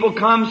 People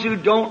comes who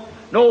don't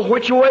know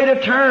which way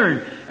to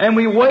turn. And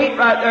we wait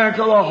right there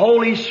until the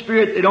Holy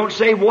Spirit, they don't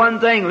say one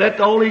thing, let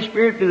the Holy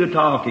Spirit do the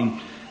talking.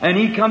 And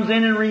He comes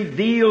in and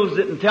reveals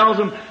it and tells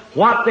them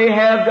what they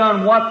have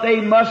done, what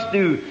they must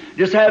do.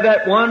 Just have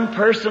that one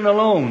person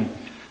alone.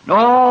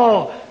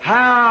 Oh,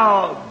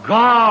 how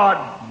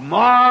God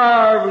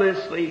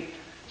marvelously,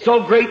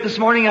 so great this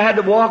morning I had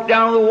to walk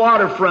down the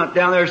waterfront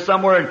down there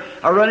somewhere, and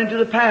I run into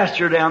the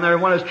pasture down there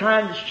when I was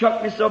trying to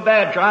shock me so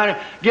bad, trying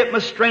to get my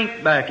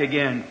strength back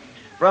again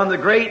from the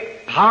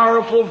great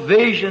powerful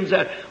visions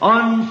that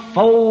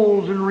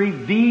unfolds and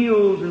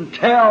reveals and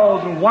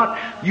tells and what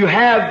you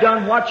have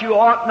done, what you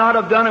ought not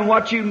have done, and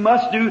what you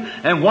must do,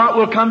 and what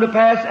will come to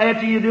pass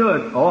after you do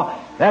it. Oh,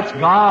 that's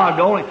God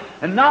only.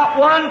 And not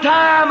one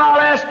time I'll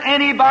ask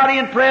anybody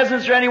in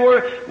presence or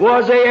anywhere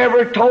was they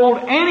ever told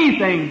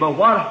anything but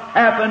what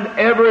happened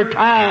every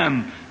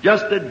time.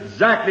 Just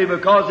exactly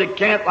because it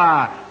can't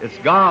lie. It's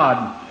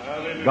God.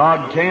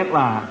 God can't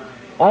lie.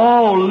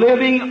 all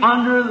living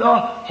under the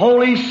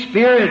Holy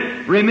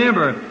Spirit.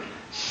 Remember,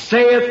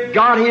 saith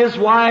God his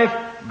wife,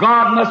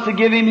 God must have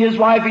given him his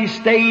wife, he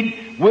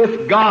stayed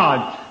with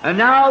God. And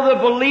now the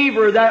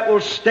believer that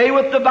will stay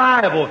with the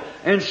Bible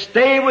and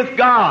stay with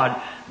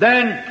God,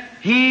 then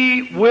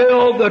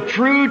the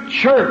true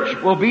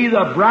church will be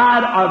the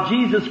bride of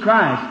Jesus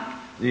Christ.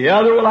 The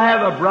other will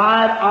have a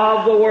bride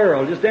of the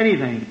world, just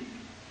anything.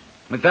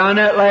 We found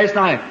that last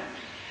night.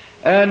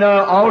 And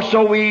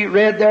also we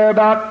read there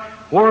about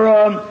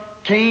where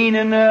Cain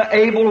and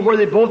Abel, where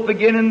they both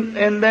begin,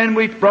 and then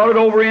we brought it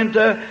over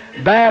into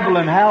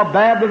Babylon, how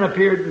Babylon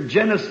appeared in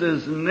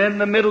Genesis, and then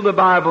the middle of the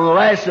Bible, the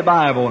last of the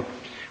Bible.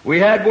 We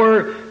had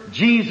where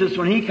Jesus,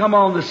 when he come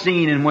on the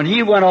scene, and when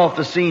he went off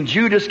the scene,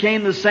 Judas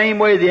came the same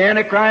way, the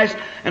Antichrist,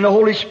 and the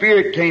Holy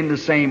Spirit came the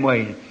same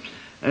way.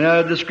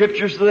 The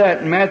scriptures to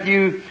that in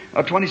Matthew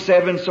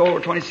 27,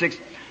 26.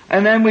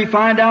 And then we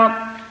find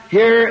out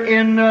here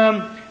in,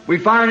 we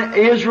find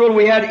Israel,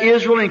 we had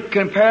Israel and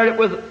compared it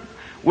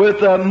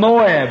with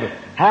Moab.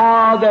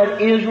 How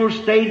that Israel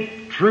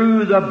stayed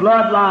true, the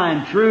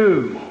bloodline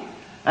true.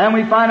 And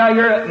we find out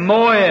here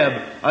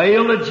Moab,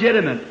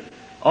 illegitimate.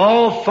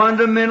 All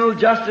fundamental,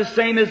 just the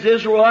same as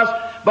Israel was.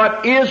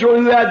 But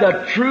Israel, who had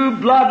the true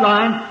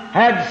bloodline,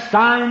 had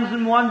signs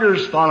and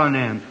wonders following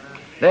them.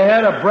 They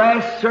had a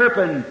brass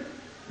serpent,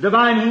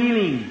 divine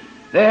healing.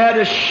 They had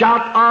a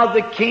shout of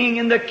the king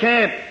in the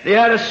camp. They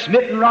had a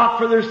smitten rock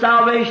for their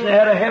salvation. They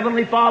had a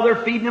heavenly Father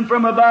feeding them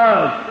from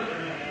above.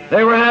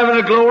 They were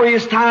having a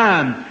glorious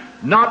time.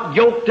 Not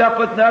yoked up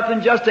with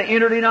nothing, just an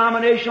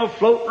interdenominational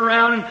floating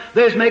around, and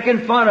they was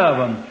making fun of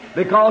them.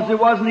 Because it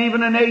wasn't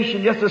even a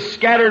nation, just a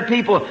scattered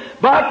people.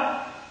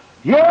 But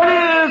here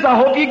it is, I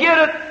hope you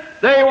get it.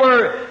 They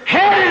were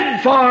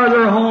headed for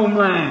their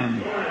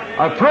homeland.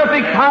 A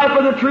perfect type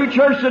of the true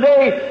church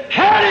today,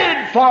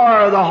 headed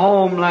for the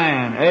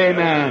homeland.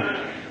 Amen.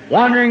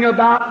 Wandering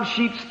about in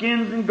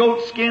sheepskins and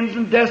goatskins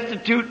and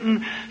destitute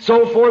and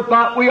so forth,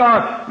 but we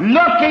are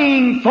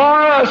looking for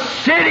a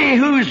city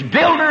whose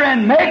builder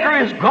and maker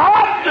is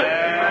God.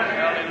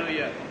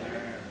 Hallelujah.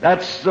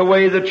 That's the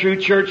way the true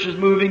church is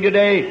moving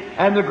today.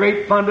 And the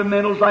great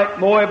fundamentals like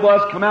Moab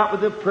was come out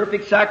with a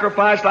perfect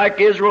sacrifice like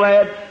Israel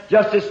had,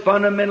 just as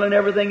fundamental in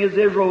everything as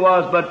Israel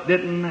was, but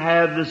didn't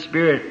have the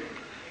Spirit.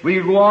 We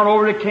go on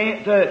over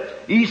to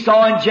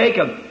Esau and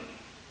Jacob.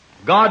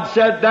 God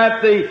said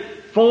that the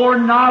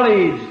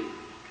foreknowledge,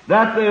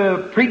 that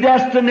the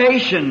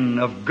predestination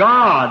of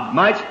God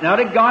might, not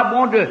that God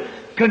wanted to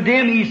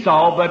condemn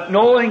Esau, but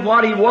knowing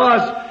what he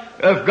was,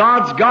 if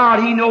God's God,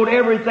 he knowed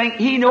everything.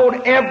 He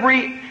knowed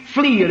every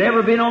flea had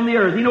ever been on the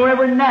earth. He knowed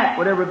every gnat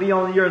would ever be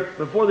on the earth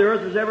before the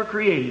earth was ever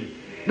created.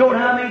 He knowed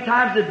how many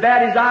times he'd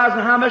bat his eyes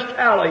and how much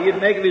tallow he'd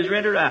make if he's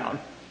rendered out.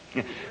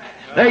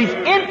 He's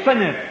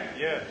infinite.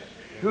 Yes.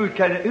 Who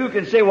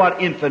can say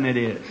what infinite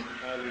is?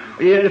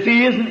 If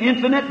he isn't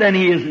infinite, then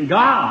he isn't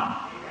God.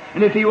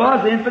 And if he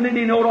was infinite,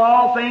 he knowed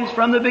all things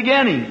from the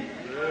beginning.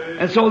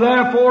 And so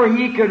therefore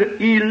he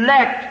could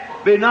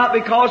elect, but not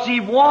because he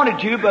wanted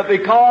to, but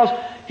because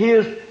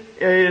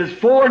his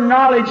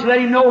foreknowledge let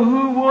him know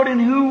who would and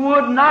who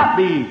would not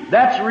be.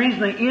 That's the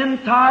reason the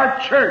entire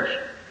church,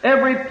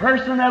 every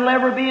person that'll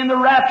ever be in the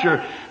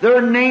rapture,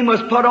 their name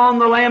was put on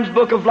the Lamb's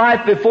Book of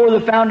Life before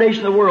the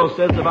foundation of the world,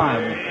 says the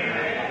Bible.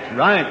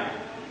 Right.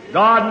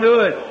 God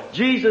knew it.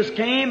 Jesus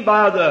came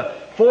by the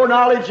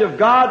foreknowledge of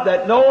God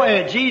that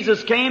and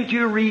Jesus came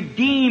to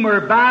redeem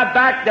or buy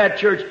back that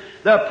church.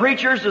 The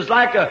preachers is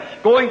like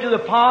going to the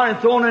pond and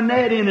throwing a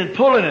net in and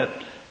pulling it.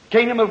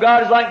 Kingdom of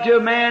God is like to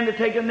a man to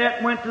take a net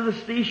and went to the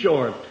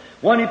seashore.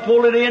 When he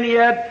pulled it in, he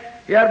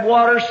had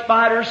water,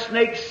 spiders,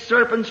 snakes,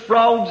 serpents,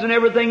 frogs, and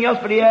everything else,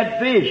 but he had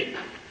fish.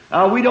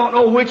 We don't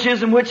know which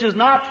is and which is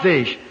not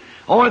fish.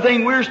 Only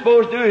thing we're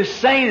supposed to do is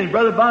seining.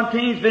 Brother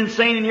Buntain's been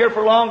seining here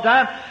for a long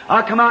time.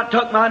 I come out and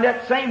tuck my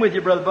net, seine with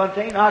you, Brother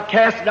Buntain. I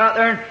cast it out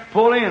there and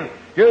pull in.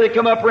 Here they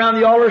come up around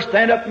the altar,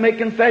 stand up and make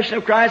confession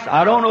of Christ.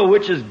 I don't know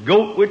which is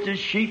goat, which is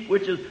sheep,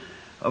 which is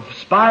a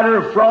spider,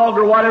 a frog,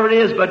 or whatever it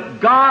is, but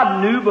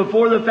God knew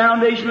before the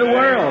foundation of the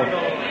world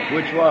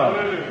which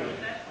was.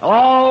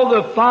 All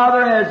the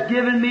Father has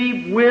given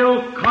me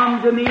will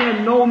come to me,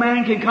 and no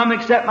man can come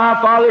except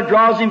my Father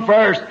draws him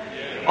first.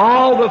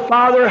 All the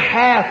Father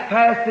hath,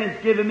 past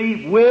tense, given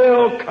me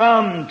will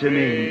come to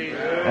me.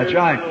 That's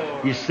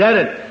right. He said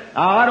it.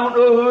 Now, I don't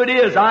know who it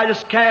is. I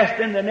just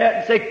cast in the net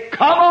and say,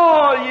 come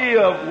all ye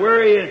of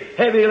weary and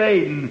heavy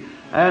laden.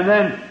 And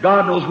then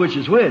God knows which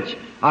is which.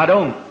 I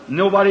don't.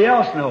 Nobody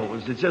else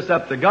knows. It's just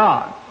up to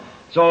God.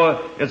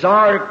 So it's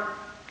our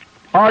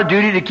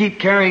duty to keep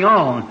carrying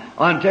on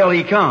until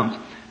He comes.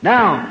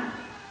 Now,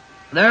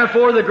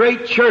 therefore the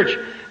great church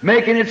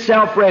making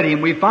itself ready.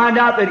 And we find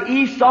out that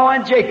Esau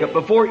and Jacob,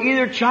 before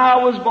either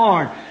child was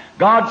born,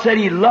 God said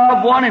He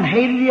loved one and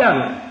hated the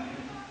other.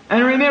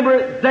 And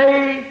remember,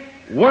 they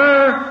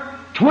were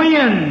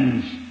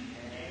twins.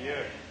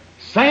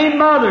 Same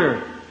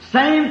mother,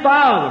 same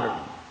father.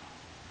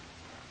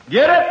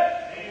 Get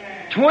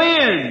it?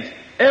 Twins.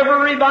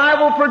 Every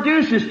revival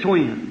produces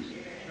twins.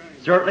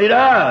 Certainly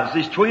does.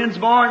 These twins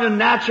born, the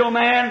natural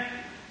man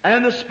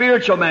and the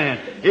spiritual man.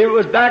 It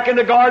was back in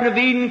the Garden of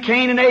Eden,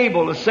 Cain and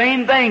Abel. The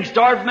same thing.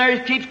 Started from there,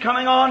 it keeps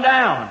coming on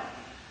down.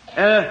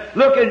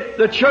 Look at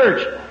the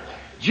church.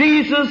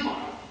 Jesus,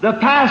 the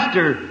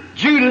pastor.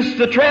 Judas,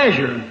 the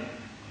treasurer.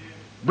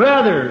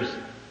 Brothers.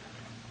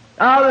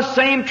 Out of the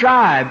same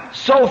tribe.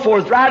 So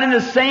forth. Right in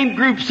the same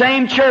group,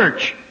 same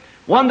church.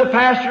 One the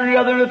pastor, the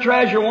other the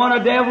treasurer. One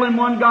a devil and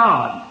one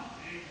God.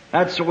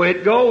 That's the way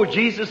it goes.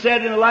 Jesus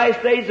said in the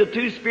last days the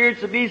two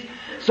spirits would be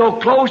so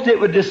close it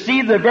would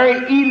deceive the very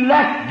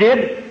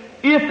elected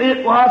if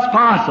it was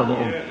possible.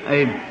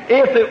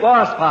 If it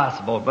was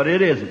possible. But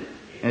it isn't.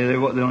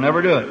 They'll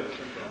never do it.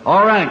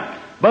 All right.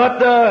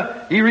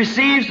 But he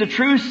receives the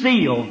true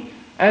seal.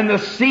 And the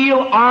seal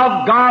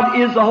of God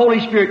is the Holy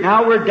Spirit.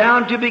 Now we're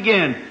down to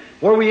begin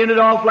where we ended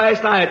off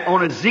last night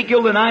on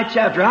Ezekiel, the 9th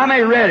chapter. How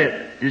many read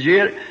it? Did you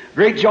get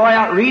great joy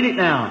out? Read it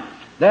now.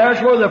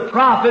 There's where the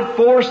prophet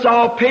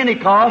foresaw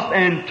Pentecost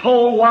and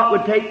told what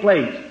would take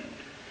place.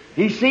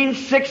 He seen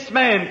 6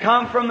 men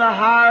come from the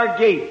higher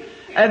gate,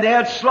 and they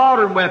had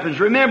slaughter weapons.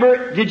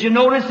 Remember, did you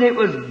notice it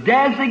was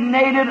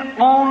designated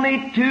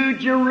only to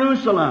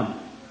Jerusalem?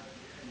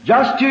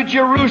 Just to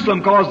Jerusalem,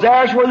 because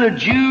there's where the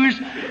Jews,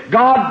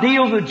 God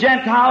deals with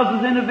Gentiles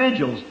as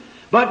individuals.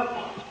 But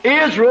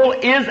Israel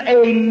is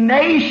a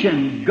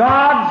nation,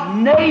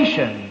 God's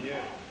nation.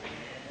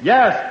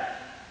 Yes.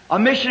 A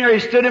missionary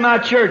stood in my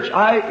church.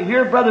 I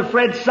hear Brother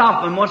Fred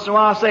Softman once in a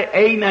while say,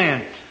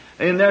 Amen.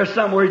 And there's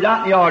somewhere he's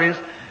out in the audience.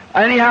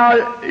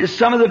 Anyhow,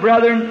 some of the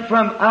brethren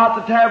from out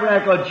the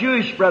tabernacle, a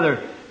Jewish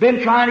brother,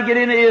 been trying to get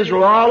into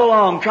Israel all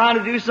along, trying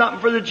to do something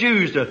for the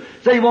Jews to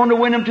say he wanted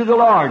to win them to the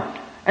Lord.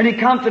 And he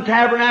come to the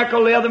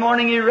tabernacle the other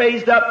morning, he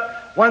raised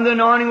up when the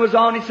anointing was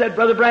on, he said,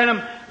 Brother Branham,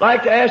 I'd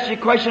like to ask you a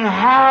question.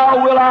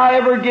 How will I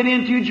ever get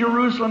into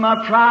Jerusalem?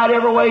 I've tried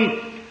every way.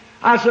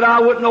 I said, I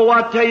wouldn't know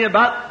what to tell you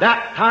about.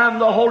 That time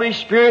the Holy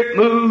Spirit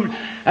moved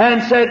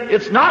and said,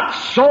 it's not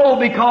so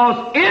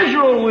because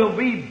Israel will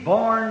be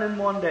born in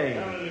one day.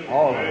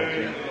 All of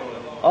it.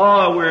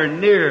 Oh, we're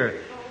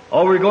near.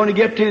 Oh, we're going to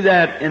get to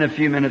that in a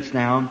few minutes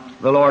now,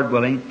 the Lord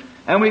willing.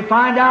 And we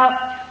find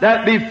out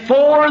that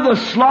before the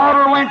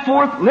slaughter went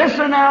forth,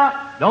 listen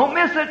now, don't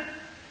miss it.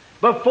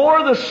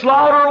 Before the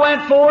slaughter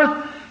went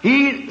forth,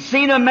 he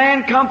seen a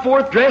man come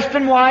forth dressed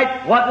in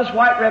white. What does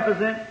white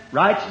represent?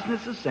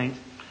 Righteousness of saints.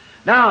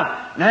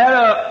 Now, he had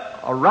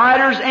a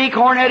rider's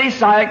inkhorn at his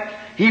side.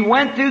 He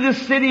went through the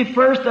city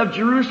first of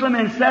Jerusalem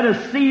and set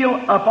a seal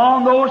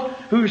upon those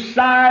who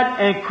sighed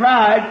and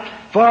cried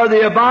for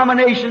the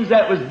abominations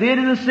that was did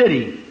in the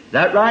city. Is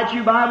that right,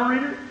 you Bible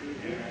reader?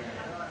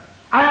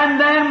 And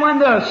then when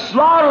the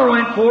slaughter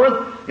went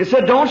forth, it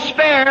said, don't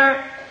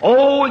spare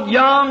old,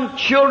 young,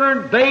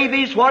 children,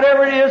 babies,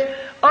 whatever it is,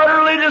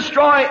 utterly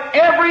destroy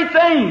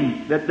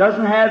everything that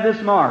doesn't have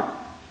this mark.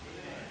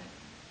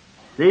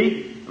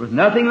 See? There was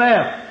nothing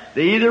left.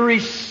 They either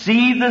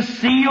received the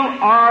seal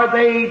or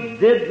they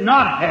did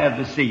not have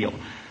the seal.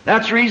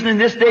 That's the reason in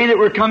this day that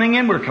we're coming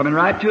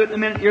right to it in a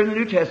minute here in the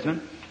New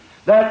Testament,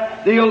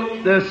 that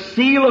the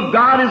seal of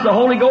God is the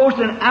Holy Ghost,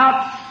 and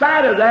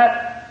outside of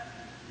that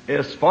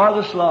is for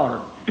the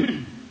slaughter.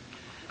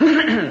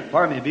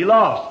 Pardon me, be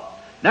lost.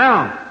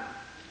 Now,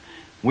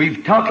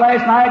 we've talked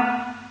last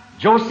night,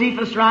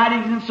 Josephus'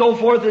 writings and so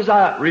forth, as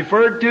I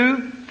referred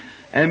to,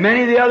 and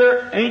many of the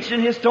other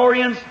ancient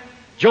historians.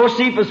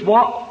 Josephus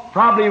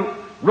probably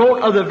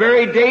wrote of the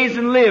very days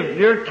and lived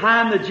near the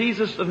time that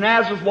Jesus of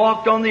Nazareth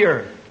walked on the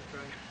earth.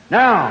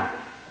 Now,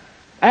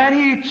 and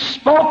he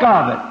spoke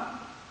of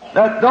it,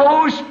 that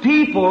those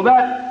people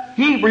that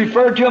he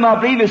referred to them, I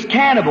believe, as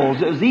cannibals,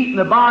 that was eating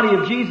the body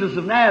of Jesus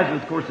of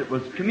Nazareth. Of course, it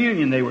was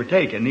communion they were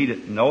taking. He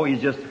didn't know.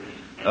 He's just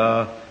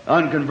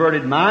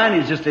unconverted mind.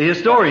 He's just a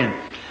historian.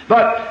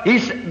 But they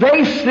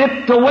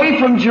slipped away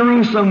from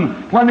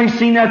Jerusalem when they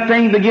seen that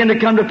thing begin to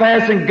come to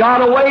pass, and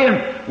got away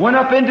and went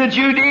up into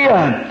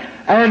Judea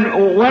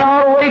and went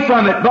all away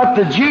from it. But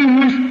the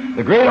Jews,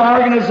 the great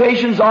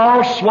organizations,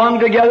 all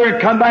swung together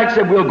and come back and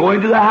said, we'll go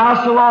into the house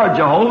of the Lord.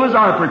 Jehovah's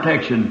our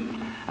protection.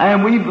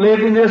 And we've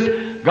lived in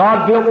this.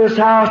 God built this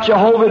house.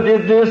 Jehovah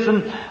did this.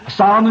 And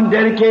Solomon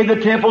dedicated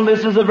the temple.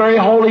 This is a very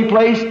holy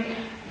place.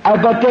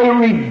 But they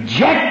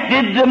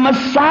rejected the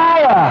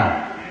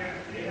Messiah.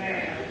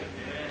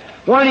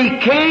 When he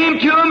came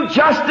to them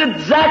just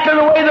exactly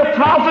the way the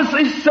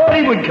prophecy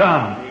said he would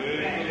come.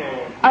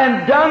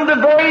 And done the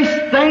very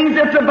things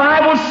that the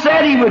Bible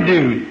said he would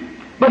do.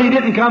 But he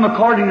didn't come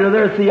according to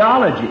their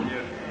theology.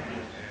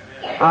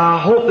 I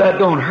hope that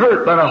don't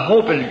hurt, but I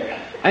hope it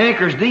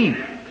anchors deep.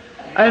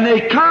 And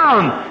they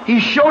come. He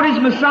showed his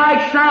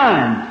Messiah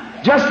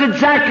sign. Just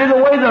exactly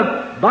the way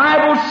the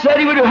Bible said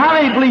he would do. How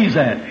many believes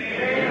that?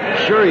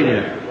 Sure he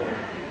did.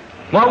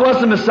 What was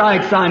the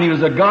Messiah sign? He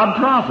was a God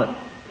prophet.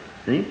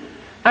 See?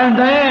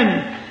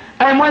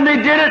 And when they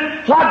did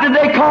it, what did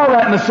they call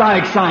that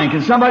Messiah sign?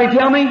 Can somebody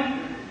tell me?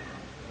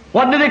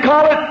 What did they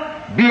call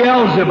it?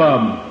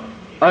 Beelzebub,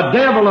 a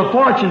devil, a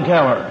fortune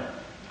teller.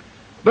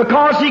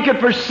 Because he could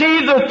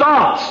perceive their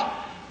thoughts,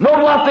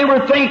 know what they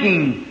were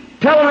thinking,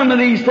 telling them of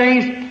these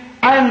things,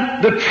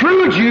 And the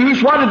true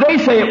Jews, what did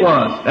they say it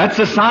was? That's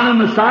the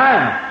Son of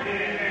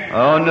Messiah.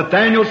 Oh,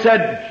 Nathanael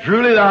said,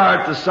 truly thou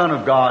art the Son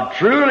of God.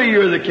 Truly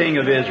you're the King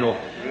of Israel.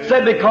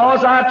 Said,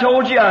 because I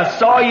told you, I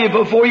saw you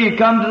before you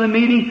come to the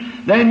meeting,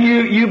 then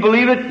you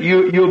believe it,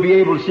 you'll be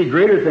able to see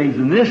greater things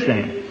than this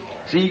thing.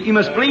 See, you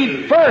must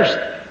believe first.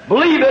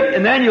 Believe it,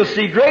 and then you'll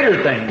see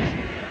greater things.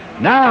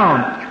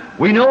 Now,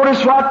 we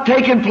notice what's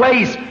taking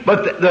place,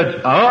 but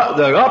the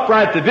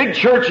upright, the big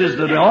churches,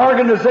 the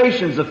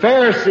organizations, the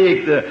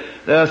Pharisees,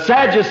 the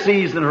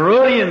Sadducees and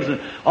Herodians,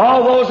 and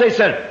all those, they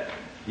said,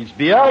 he's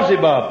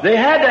Beelzebub. They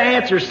had to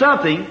answer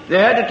something. They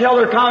had to tell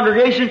their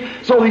congregation,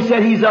 so he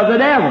said he's of the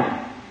devil.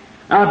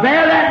 Now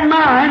bear that in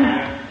mind,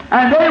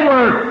 and they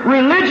were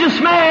religious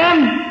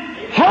man,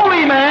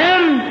 holy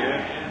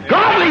man,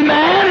 godly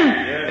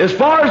man. As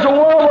far as the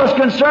world was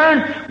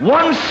concerned,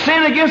 one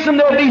sin against them,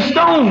 they'd be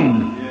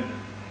stoned.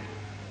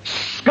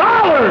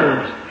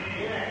 Scholars,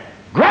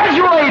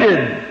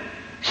 graduated,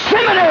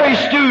 seminary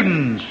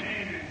students,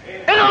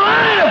 in a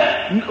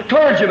line of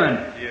clergymen,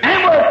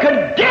 and were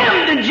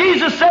condemned, and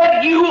Jesus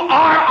said, you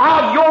are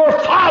of your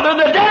father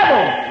the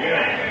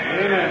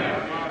devil.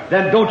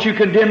 Then don't you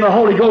condemn the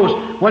Holy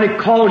Ghost when it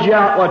calls you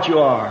out what you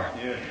are.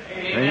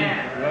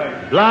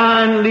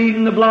 Blind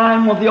leading the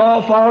blind, won't they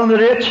all fall in the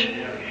ditch?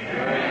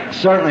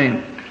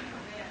 Certainly.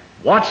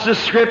 Watch the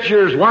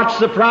Scriptures, watch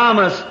the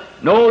promise,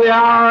 know the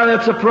hour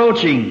that's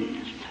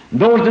approaching.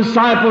 Those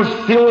disciples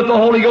filled with the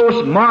Holy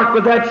Ghost, marked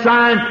with that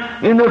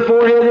sign in their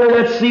forehead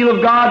there, that seal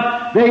of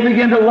God, they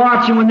began to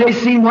watch, and when they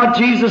seen what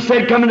Jesus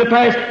said coming to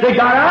pass, they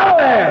got out of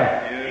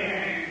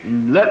there.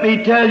 And let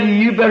me tell you,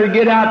 you better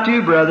get out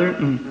too,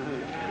 brother.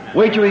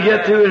 Wait till we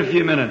get through in a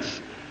few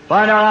minutes.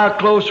 Find out how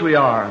close we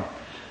are.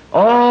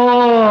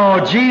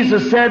 Oh,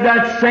 Jesus said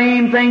that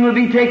same thing would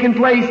be taking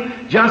place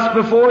just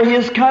before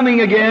His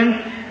coming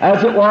again.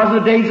 As it was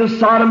in the days of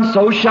Sodom,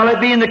 so shall it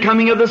be in the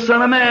coming of the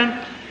Son of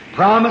Man.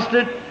 Promised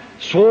it,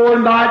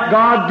 sworn by it,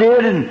 God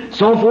did, and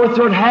so forth,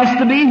 so it has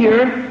to be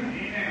here.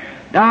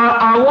 Now,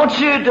 I want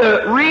you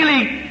to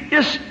really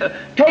just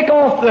take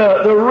off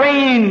the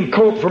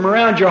raincoat from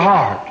around your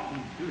heart.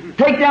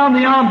 Take down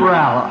the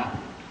umbrella.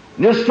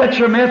 Just set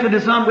your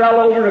Methodist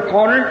umbrella over in a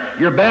corner,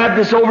 your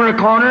Baptist over in a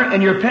corner,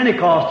 and your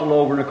Pentecostal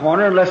over in a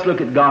corner, and let's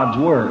look at God's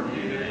Word.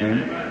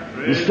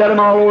 You set them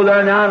all over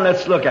there now, and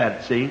let's look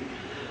at it, see?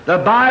 The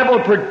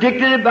Bible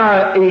predicted it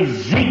by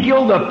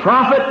Ezekiel the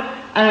prophet,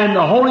 and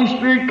the Holy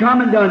Spirit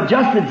come and done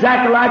just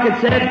exactly like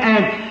it said,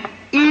 and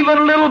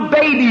even little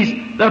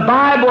babies, the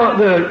Bible,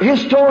 the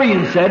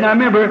historian said, now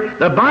remember,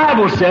 the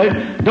Bible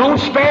said, don't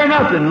spare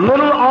nothing,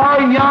 little or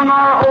young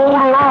or old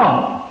or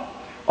all.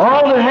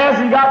 All that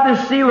hasn't got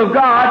this seal of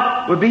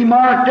God would be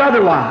marked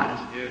otherwise.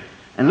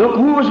 And look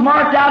who was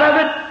marked out of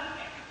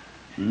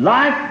it.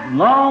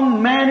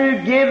 Lifelong men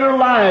who gave their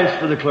lives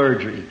for the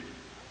clergy.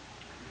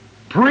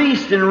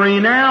 Priest and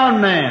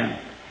renowned man.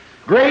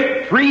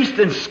 Great priest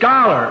and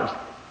scholars.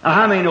 Now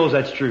how many knows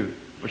that's true?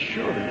 For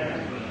sure.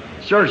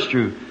 Sure it's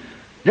true.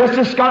 Just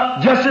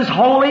as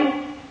holy,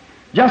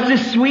 just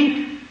as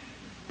sweet,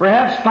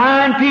 perhaps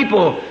fine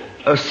people,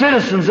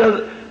 citizens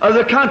of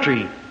the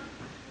country.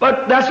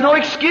 But that's no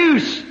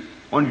excuse.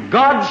 When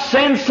God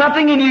sends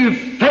something and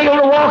you fail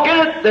to walk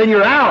in it, then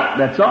you're out.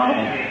 That's all.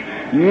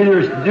 You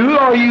either do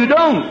or you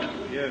don't.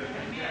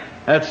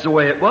 That's the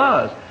way it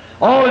was.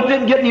 All that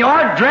didn't get in the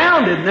ark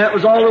drowned it, and that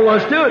was all there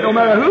was to it, no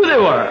matter who they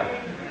were.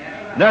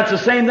 That's the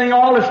same thing.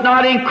 All that's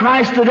not in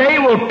Christ today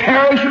will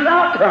perish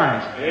without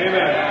Christ.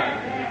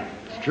 Amen.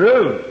 It's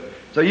true.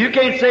 So you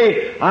can't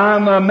say,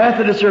 I'm a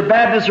Methodist or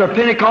Baptist or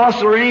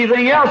Pentecostal or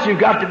anything else. You've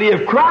got to be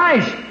of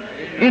Christ.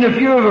 And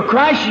if you're of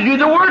Christ, you do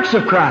the works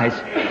of Christ.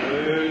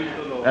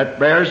 That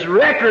bears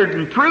record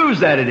and proves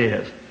that it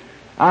is.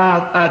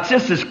 It's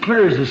just as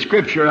clear as the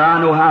Scripture.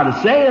 I know how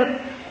to say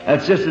it.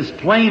 It's just as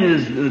plain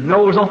as the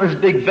nose on this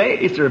big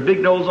face, or a big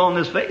nose on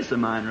this face of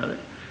mine, rather.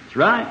 That's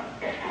right.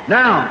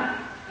 Now,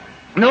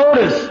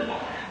 notice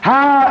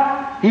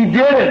how He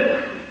did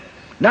it.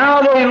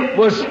 Now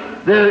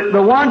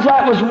the ones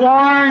that was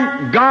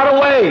warned got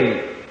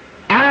away.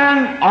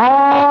 And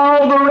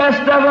all the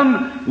rest of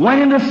them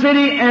went in the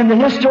city, and the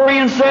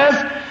historian says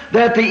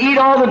that they eat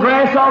all the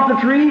grass off the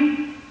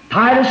tree.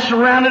 Titus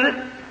surrounded it,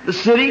 the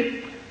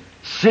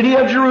city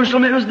of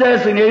Jerusalem, it was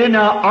designated.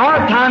 Now,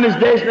 our time is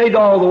designated to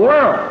all the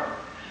world.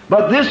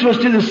 But this was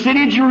to the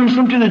city of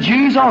Jerusalem, to the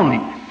Jews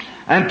only.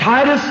 And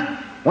Titus,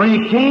 when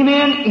he came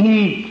in,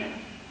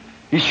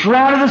 he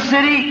surrounded the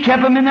city,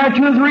 kept them in there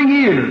 2 or 3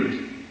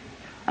 years.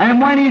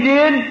 And when he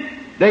did,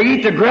 they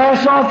eat the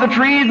grass off the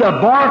tree, the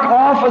bark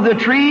off of the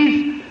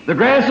trees, the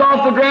grass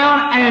off the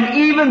ground, and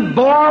even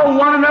borrow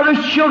one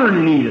another's children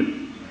and eat it.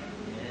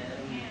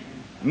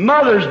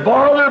 Mothers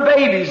borrow their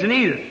babies and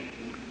eat it.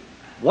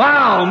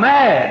 Wow,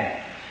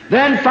 mad.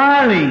 Then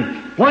finally,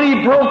 when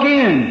he broke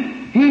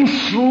in, he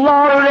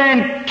slaughtered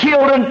and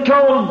killed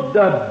until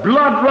the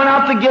blood run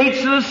out the gates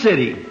of the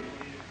city.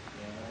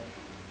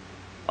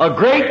 A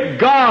great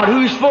God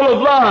who's full of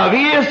love.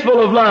 He is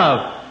full of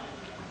love.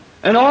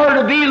 In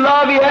order to be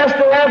love, He has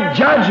to have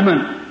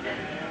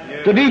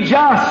judgment. To be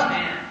just.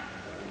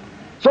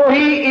 So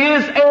He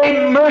is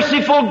a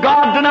merciful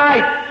God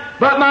tonight.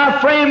 But my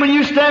friend, when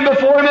you stand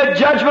before Him at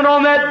judgment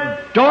on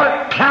that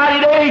dark, cloudy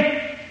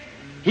day,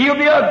 He'll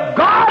be a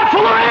God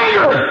full of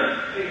anger.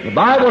 The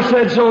Bible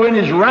said so in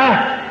His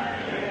wrath.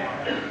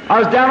 I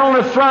was down on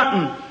the front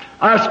and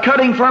I was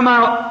cutting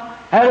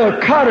had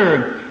a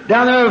cutter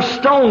down there of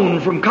stone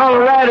from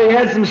Colorado. He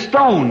had some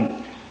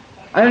stone.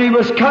 And he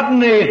was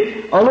cutting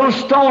a little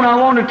stone I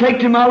wanted to take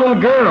to my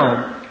little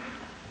girl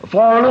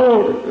for a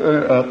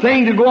little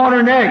thing to go on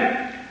her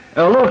neck,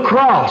 a little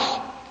cross.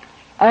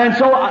 And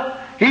so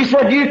he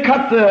said, "You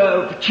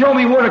show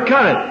me where to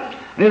cut it."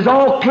 And it was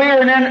all clear,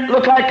 and then it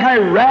looked like kind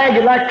of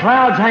ragged, like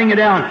clouds hanging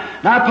down.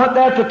 And I put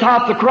that at the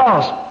top of the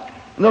cross.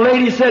 And the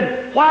lady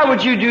said, "Why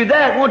would you do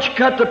that? Won't you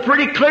cut the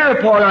pretty clear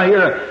part out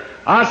here?"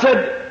 I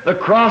said, "The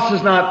cross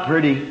is not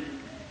pretty.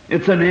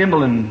 It's an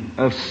emblem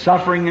of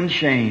suffering and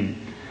shame."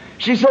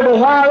 She said, "Well,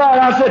 why that?"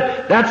 I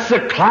said, "That's the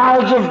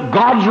clouds of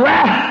God's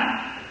wrath.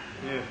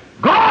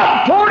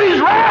 God poured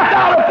His wrath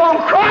out upon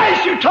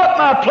Christ who took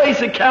my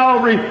place at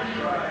Calvary.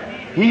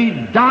 He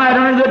died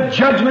under the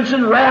judgments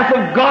and wrath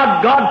of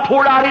God. God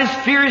poured out His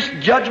fierce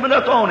judgment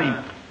upon Him.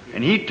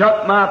 And He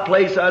took my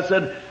place." I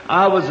said,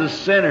 "I was a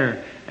sinner,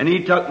 and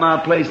He took my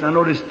place." And I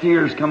noticed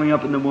tears coming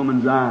up in the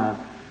woman's eyes.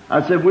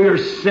 I said, "We are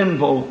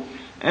sinful,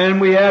 and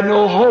we had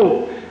no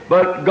hope.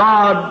 But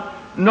God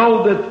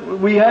know that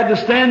we had to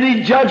stand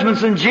these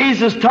judgments, and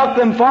Jesus took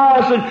them for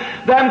us, and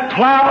them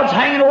clouds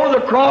hanging over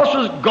the cross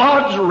was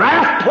God's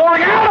wrath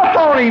pouring out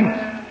upon Him.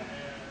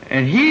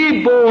 And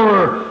He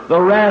bore the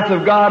wrath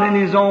of God in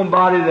His own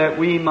body that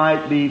we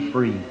might be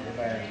free."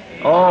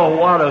 Oh,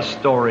 what a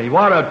story.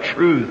 What a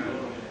truth.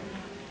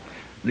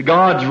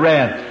 God's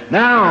wrath.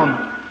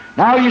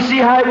 Now you see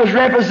how it was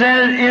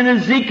represented in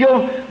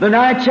Ezekiel, the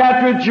 9th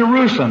chapter of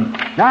Jerusalem.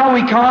 Now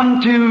we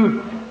come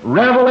to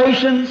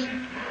Revelations.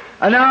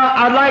 And now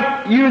I'd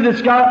like you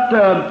that's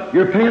got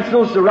your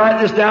pencils to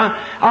write this down.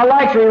 I'd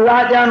like for you to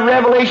write down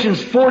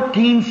Revelations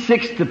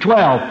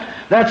 14:6-12.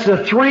 That's the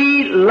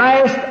three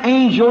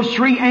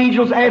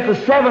angels after the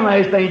seven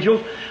last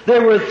angels.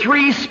 There were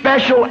three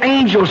special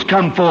angels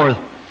come forth.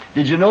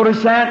 Did you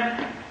notice that?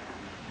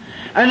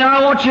 And now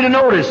I want you to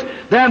notice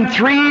them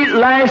three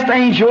last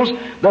angels.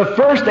 The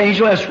first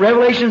angel, that's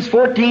Revelations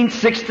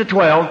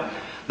 14:6-12.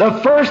 The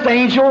first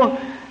angel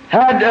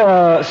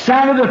had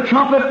sounded the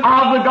trumpet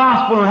of the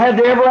gospel and had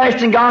the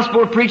everlasting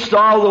gospel preached to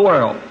all the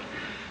world.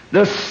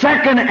 The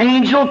second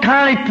angel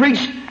kind of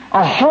preached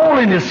a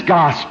holiness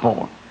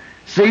gospel.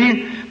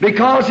 See?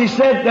 Because he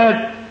said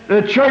that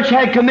the church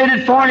had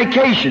committed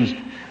fornications.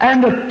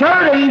 And the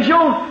third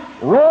angel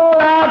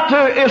rolled out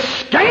to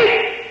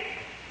escape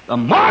the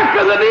mark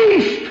of the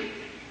beast.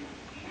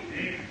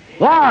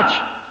 Watch.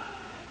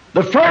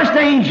 The first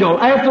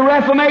angel after the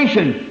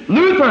Reformation,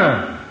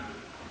 Luther,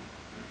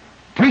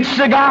 preached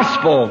the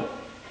gospel.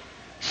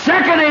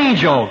 Second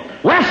angel,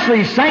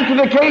 Wesley,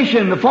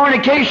 sanctification, the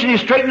fornication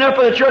is straightened up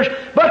by the church.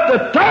 But the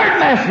third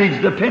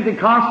message, the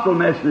Pentecostal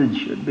message,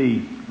 should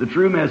be the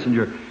true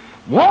messenger,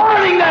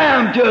 warning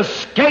them to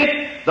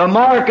escape the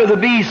mark of the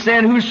beast.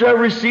 And whosoever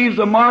receives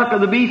the mark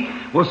of the beast,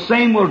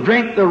 same will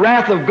drink the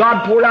wrath of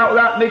God poured out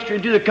without mixture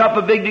into the cup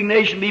of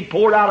indignation be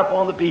poured out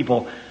upon the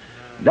people.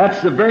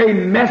 That's the very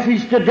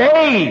message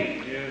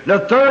today. The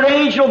third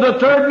angel, the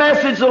third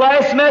message, the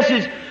last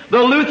message,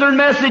 the Lutheran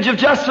message of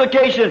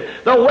justification,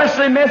 the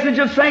Wesleyan message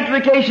of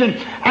sanctification,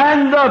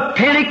 and the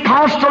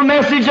Pentecostal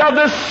message of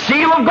the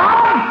seal of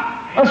God.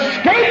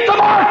 Escape the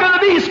mark of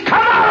the beast.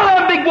 Come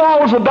out of them big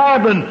walls of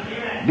Babylon.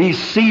 Be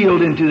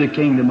sealed into the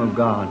kingdom of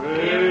God.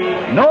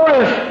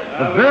 Notice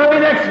the very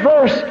next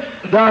verse,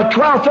 the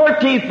 12th,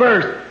 13th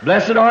verse.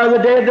 Blessed are the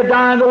dead that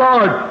die in the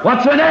Lord.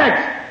 What's the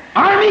next?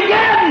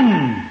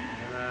 Armageddon.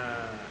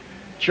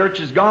 Church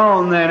is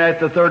gone then at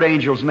the third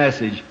angel's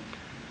message.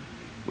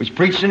 We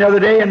preached the other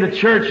day in the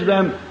church of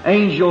them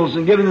angels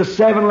and given the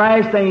seven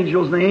last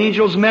angels and the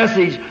angel's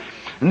message.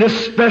 And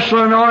this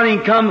special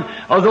anointing come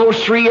of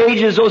those three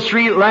ages, those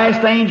three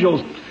last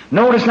angels.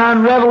 Notice now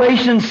in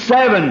Revelation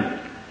 7,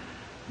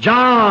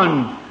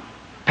 John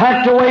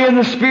packed away in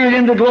the Spirit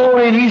into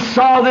glory, and he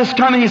saw this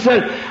coming. He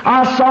said,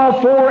 "I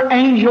saw four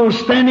angels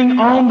standing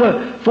on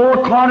the four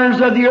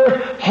corners of the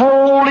earth,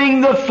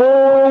 holding the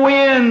four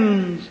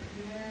winds."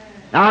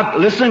 Now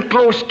listen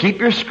close. Keep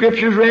your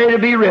scriptures ready to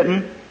be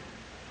written.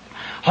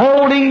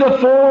 Holding the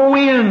four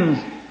winds,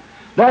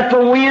 that the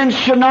winds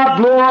should not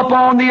blow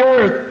upon the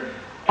earth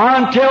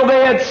until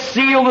they had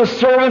sealed the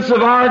servants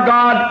of our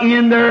God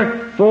in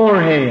their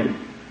forehead.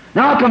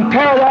 Now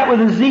compare that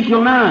with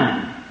Ezekiel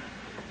 9.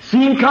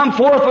 See him come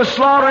forth with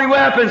slaughtering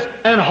weapons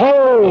and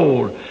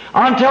hold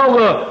until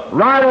the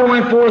rider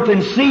went forth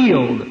and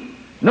sealed.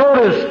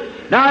 Notice,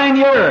 now in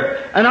here,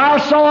 and I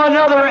saw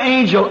another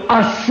angel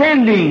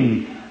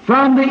ascending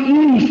from the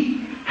east,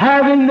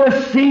 having the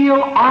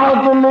seal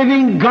of the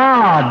living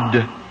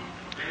God,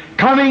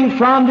 coming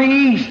from the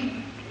east.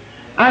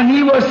 And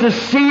he was to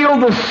seal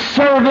the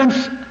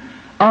servants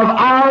of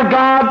our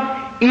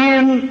God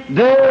in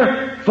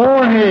their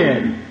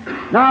forehead.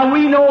 Now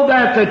we know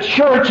that the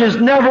church is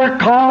never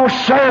called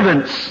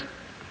servants.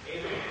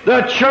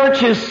 The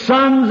church is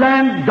sons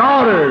and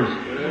daughters.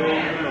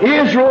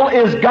 Israel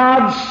is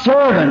God's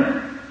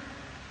servant.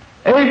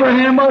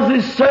 Abraham was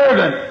His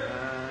servant.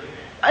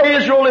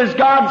 Israel is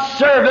God's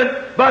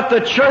servant, but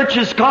the church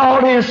is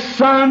called His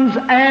sons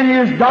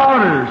and His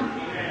daughters.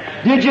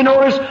 Did you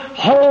notice?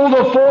 Hold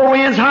the four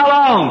winds how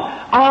long?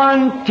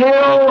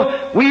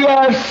 Until we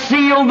have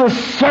sealed the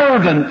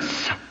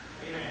servants,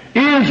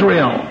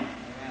 Israel,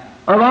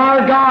 of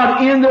our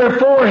God in their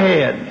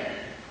forehead.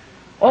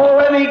 Oh,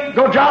 let me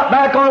go drop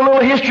back on a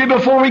little history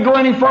before we go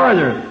any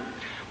farther.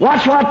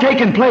 Watch what's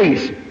taking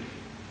place.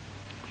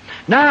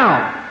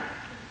 Now,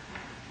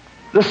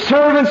 the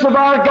servants of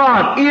our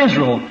God,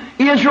 Israel.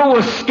 Israel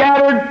was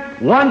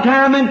scattered one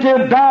time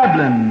into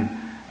Babylon,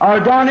 or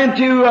down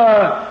into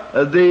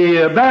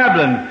the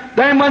Babylon.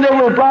 Then when they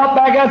were brought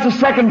back, that's the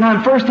second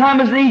time. First time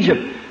was in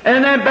Egypt.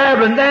 And then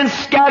Babylon. Then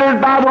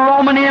scattered by the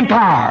Roman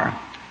Empire.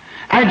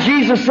 And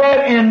Jesus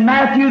said in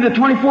Matthew, the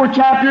 24th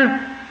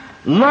chapter,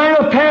 learn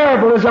a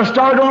parable, as I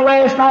started on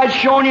last night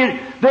showing you.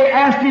 They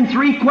asked Him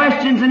 3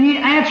 questions and He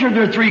answered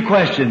their 3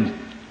 questions.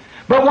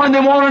 But when they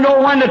want to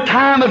know when the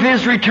time of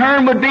His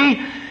return would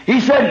be, He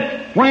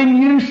said,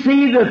 when you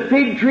see the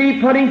fig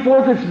tree putting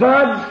forth its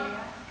buds,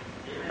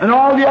 and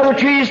all the other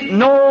trees,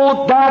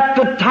 know that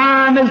the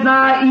time is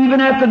nigh, even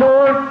at the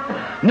door.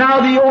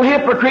 Now the old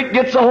hypocrite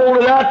gets a hold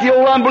of that. The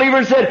old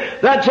unbeliever said,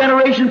 that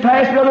generation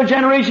passed, the other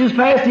generations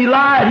passed. He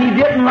lied.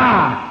 He didn't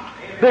lie.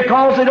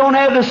 Because they don't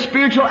have the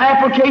spiritual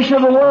application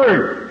of the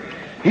Word.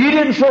 He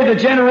didn't say the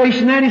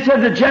generation then. He said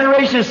the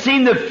generation has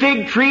seen the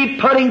fig tree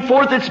putting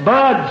forth its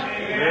buds.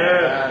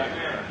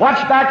 Yes.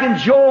 Watch back in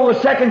Joel, the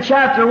 2nd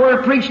chapter, where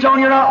it preached on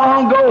here not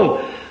long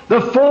ago.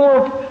 The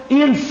 4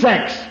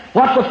 insects.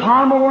 What the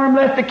palmer worm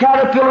left the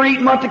caterpillar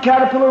eating, what the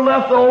caterpillar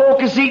left the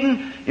locust eating.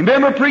 You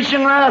remember preaching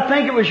that? I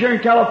think it was here in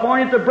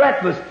California at the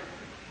breakfast.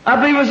 I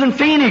believe it was in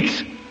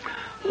Phoenix.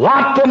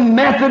 What the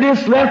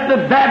Methodists left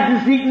the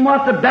Baptists eating,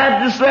 what the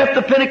Baptists left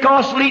the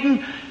Pentecostal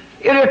eating,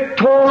 it had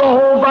tore the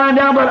whole vine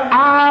down, but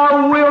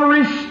I will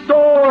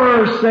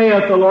restore,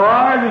 saith the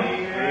Lord.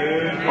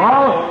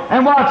 Oh,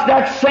 and watch,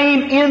 that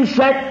same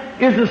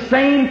insect is the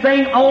same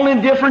thing, only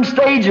in different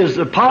stages.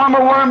 The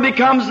palmer worm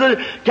becomes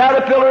the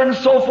caterpillar and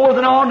so forth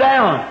and on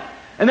down.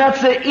 And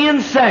that's the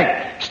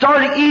insect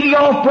starting eating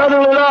off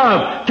brotherly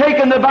love,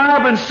 taking the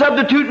Bible and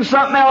substituting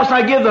something else.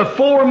 I give the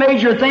 4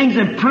 major things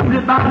and proved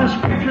it by the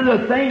Scripture,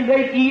 the thing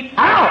they eat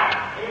out.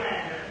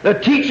 The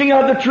teaching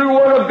of the true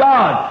Word of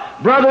God.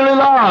 Brotherly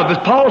love, as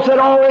Paul said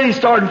already,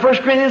 starting 1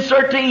 Corinthians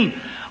 13.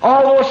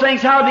 All those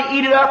things, how they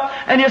eat it up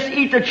and just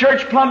eat the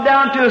church plumb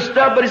down to a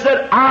stub. But he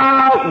said,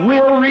 I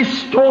will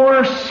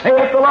restore,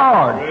 saith the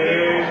Lord.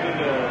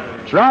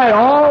 That's right,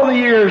 all the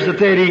years that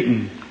they'd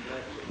eaten.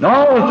 And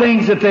all the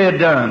things that they had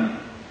done.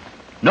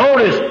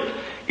 Notice,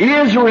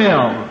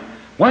 Israel,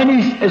 when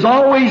he has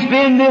always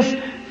been this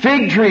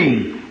fig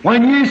tree,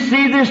 when you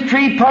see this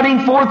tree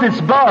putting forth its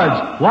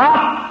buds,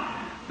 what?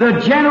 The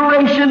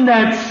generation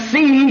that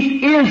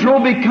sees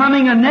Israel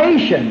becoming a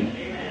nation,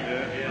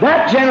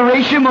 that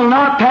generation will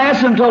not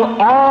pass until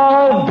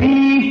all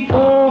be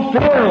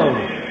fulfilled.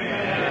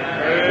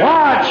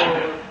 Watch.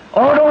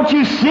 Oh, don't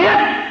you see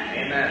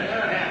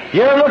it?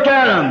 Here, look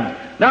at them.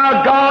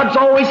 Now, God's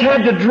always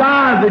had to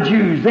drive the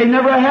Jews. They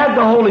never had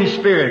the Holy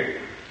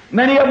Spirit.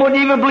 Many of them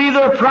wouldn't even believe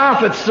they're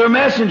prophets, they're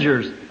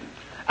messengers.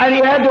 And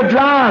He had to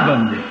drive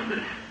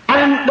them.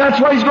 And that's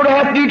what He's going to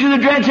have to do to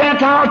the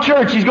Gentile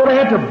church. He's going to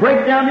have to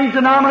break down these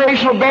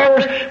denominational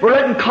barriers. We're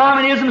letting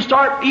communism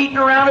start eating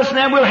around us, and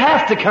then we'll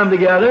have to come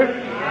together.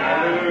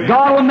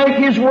 God will make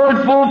His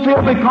Word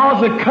fulfilled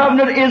because the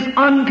covenant is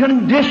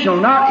unconditional.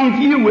 Not if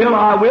you will,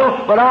 I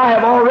will, but I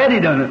have already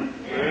done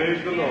it.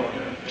 Praise the Lord.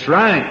 That's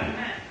right.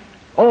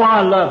 Oh,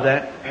 I love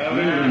that.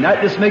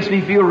 That just makes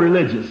me feel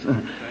religious.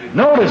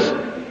 Notice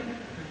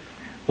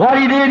what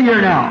He did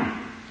here now.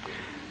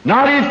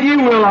 Not if you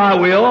will, I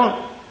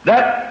will.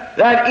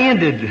 That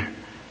ended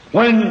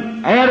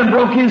when Adam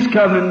broke his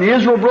covenant and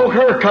Israel broke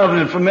her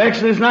covenant from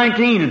Exodus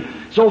 19 and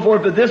so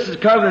forth. But this is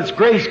covenant's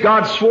grace.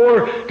 God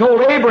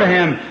told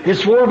Abraham, He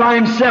swore by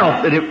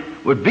Himself that it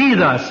would be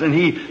thus, and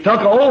He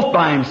took an oath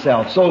by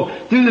Himself. So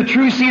through the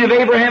true seed of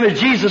Abraham is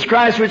Jesus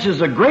Christ, which is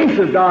the grace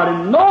of God,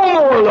 and no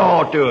more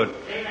law to it.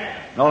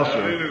 No,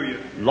 sir.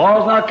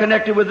 Law's not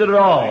connected with it at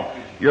all.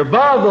 You're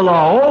above the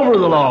law, over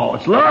the law.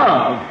 It's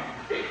love.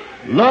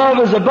 Love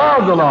is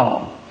above the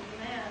law.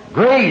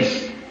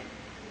 Grace.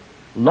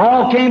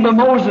 Law came by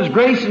Moses.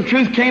 Grace and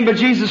truth came by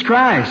Jesus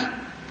Christ.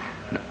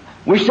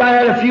 Wish I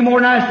had a few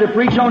more nights to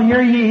preach on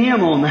Hear Ye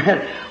Him on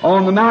that.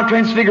 On the Mount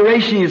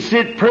Transfiguration, you'd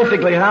sit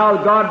perfectly how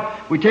God,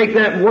 we take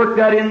that and work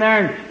that in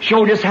there and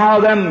show just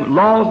how them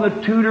laws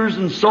and the tutors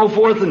and so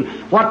forth and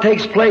what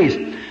takes place.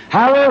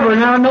 However,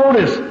 now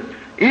notice,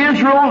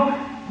 Israel,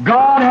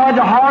 God had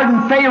to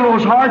harden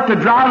Pharaoh's heart to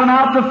drive him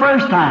out the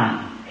first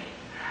time.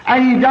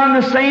 And He done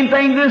the same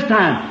thing this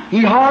time.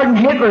 He hardened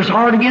Hitler's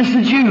heart against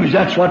the Jews.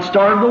 That's what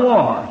started the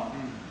war.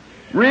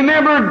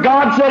 Remember,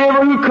 God said,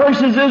 "Ever who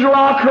curses Israel,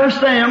 I'll curse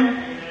them.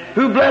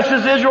 Who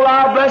blesses Israel,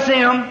 I'll bless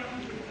him."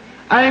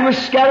 And he was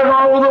scattered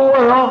all over the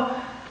world.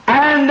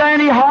 And And then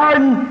He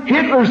hardened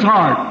Hitler's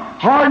heart,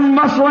 hardened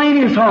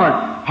Mussolini's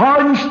heart,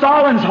 hardened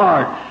Stalin's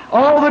heart,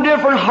 all the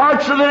different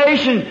hearts of the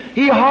nation.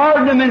 He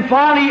hardened them and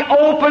finally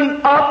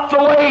opened up the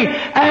way.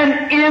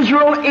 And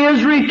Israel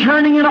is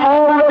returning and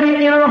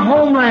already in her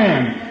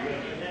homeland.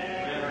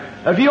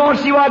 If you want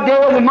to see what day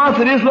of the month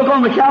it is, look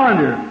on the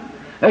calendar.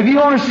 If you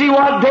want to see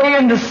what day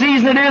and the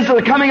season it is of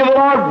the coming of the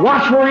Lord,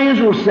 watch where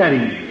Israel's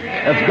setting.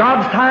 It's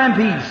God's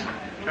timepiece.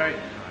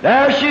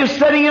 There she is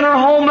sitting in her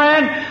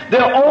homeland,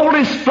 the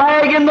oldest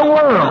flag in the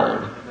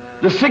world,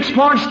 the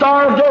 6-point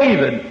Star of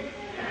David.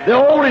 The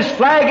oldest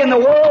flag in the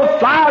world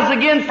flies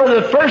again for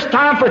the first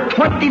time for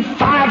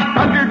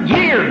 2,500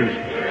 years.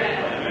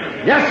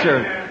 Yes,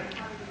 sir.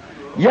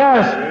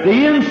 Yes, the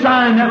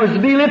ensign that was to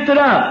be lifted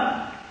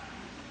up.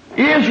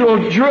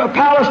 Israel,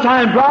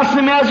 Palestine,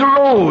 blossom as a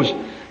rose.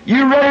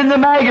 You read in the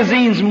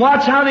magazines and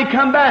watch how they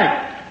come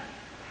back.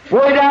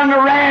 Way down to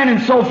Iran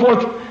and so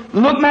forth.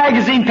 Look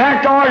magazine,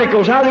 packed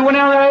articles, how they went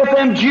out there with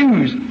them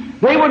Jews.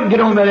 They wouldn't get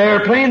on that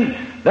airplane.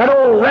 That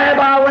old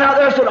rabbi went out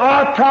there and said,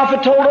 our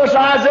prophet told us,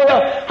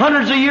 Isaiah,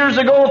 hundreds of years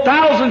ago,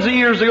 thousands of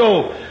years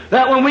ago,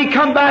 that when we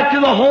come back to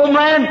the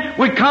homeland,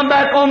 we come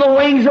back on the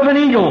wings of an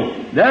eagle.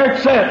 There it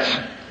sits.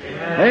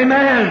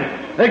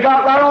 Amen. They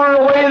got right on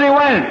the way they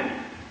went.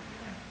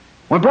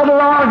 When Brother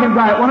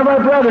Argenbright, one of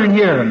our brethren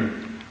here,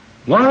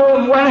 one of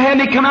them went ahead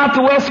and he come out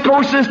the West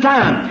Coast this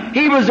time.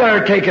 He was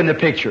there taking the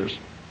pictures.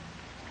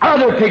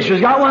 Other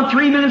pictures. Got one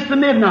 3 minutes to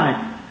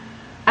midnight.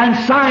 And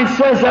science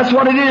says that's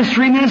what it is,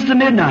 3 minutes to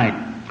midnight.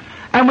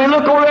 And we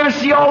look over there and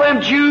see all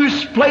them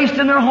Jews placed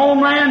in their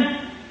homeland.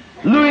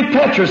 Louis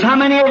Petrus, how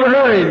many ever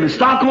heard of him? The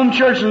Stockholm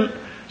Church in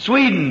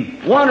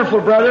Sweden.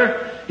 Wonderful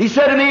brother. He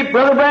said to me,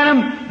 Brother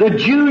Branham, the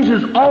Jews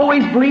has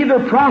always believed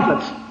their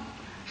prophets.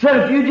 He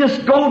said, if you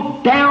just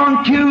go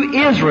down to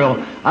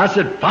Israel. I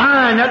said,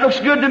 fine, that looks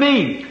good to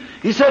me.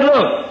 He said,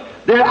 look,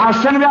 I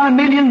sent them down 1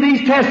 million of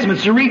these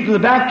testaments to read from the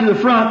back to the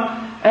front.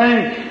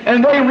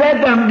 And they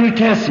read them New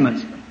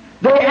Testaments.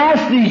 They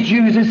asked these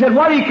Jews, they said,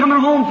 what are you coming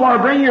home for?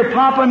 Bring your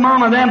papa and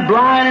mama, them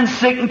blind and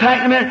sick and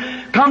packing them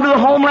in. Come to the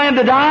homeland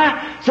to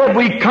die? Said,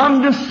 we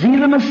come to see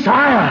the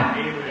Messiah.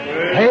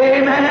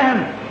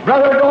 Amen.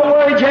 Brother, don't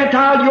worry,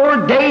 Gentile,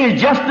 your day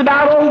is just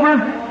about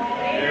over.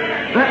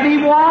 Let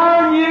me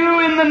warn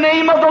you in the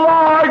name of the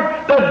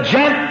Lord, the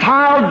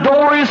Gentile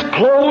door is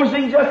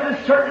closing just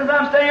as certain as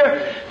I'm staying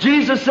here.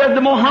 Jesus said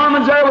the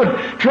Mohammedans there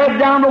would tread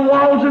down the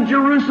walls of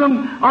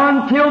Jerusalem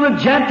until the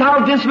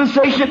Gentile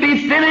dispensation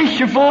be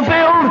finished and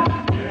fulfilled.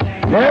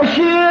 There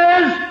she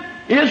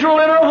is, Israel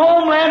in her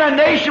homeland, a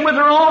nation with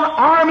her own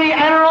army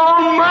and her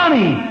own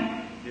money.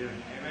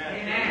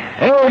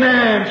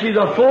 Amen. She's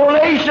a full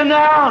nation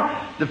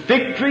now. The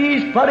fig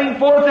tree's putting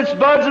forth its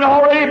buds and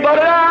already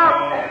budded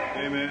out.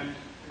 Amen.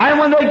 And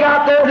when they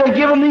got there, they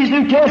give them these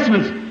New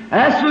Testaments. And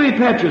that's Louis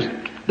Petrus.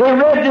 They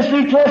read this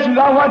New Testament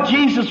about what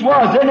Jesus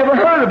was. They never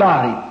heard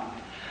about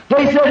Him.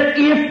 They said,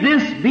 if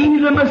this be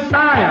the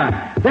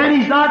Messiah, then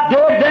He's not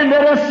dead, then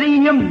let us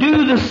see Him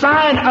do the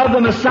sign of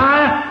the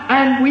Messiah,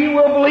 and we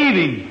will believe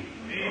Him.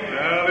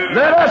 Amen.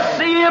 Let us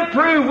see Him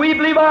prove we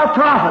believe our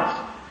prophets.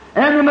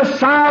 And the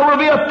Messiah will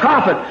be a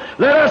prophet.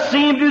 Let us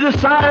see Him do the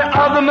sign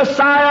of the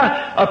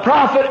Messiah, a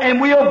prophet,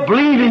 and we'll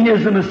believe He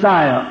is the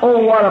Messiah.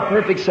 Oh, what a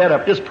perfect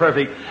setup. Just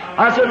perfect.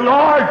 I said,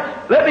 Lord,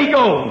 let me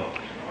go.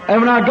 And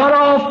when I got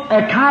off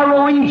at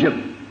Cairo, Egypt,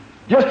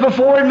 just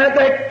before we met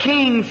that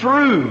king,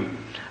 Farouk,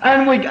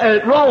 and we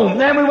at Rome,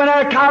 then we went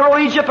out of Cairo,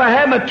 Egypt, I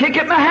had my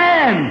ticket in my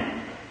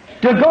hand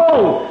to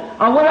go.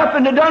 I went up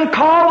and they done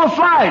call the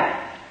flight.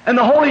 And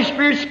the Holy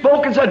Spirit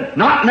spoke and said,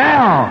 not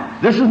now.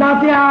 This is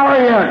not the hour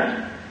yet.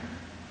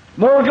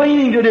 More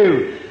gleaning to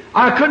do.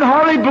 I couldn't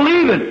hardly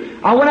believe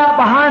it. I went out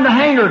behind the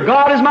hangar.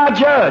 God is my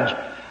judge.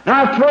 And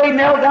I prayed,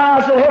 knelt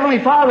down. I said, Heavenly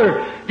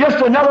Father, just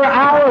another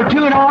hour or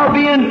two and I'll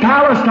be in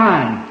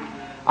Palestine.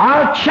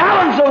 I'll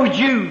challenge those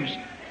Jews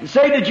and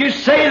say, did you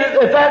say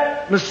that if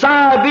that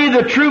Messiah be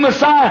the true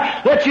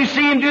Messiah, let you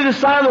see Him do the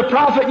sign of the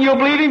prophet and you'll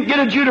believe Him? Get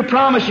a Jew to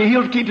promise you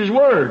He'll keep His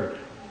word.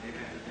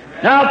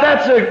 Now if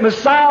that's the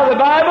Messiah of the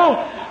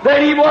Bible,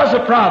 then He was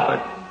a prophet.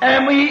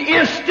 And He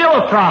is still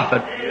a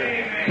prophet.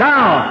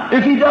 Now,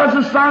 if He does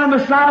the sign of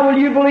Messiah, will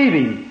you believe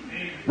Him?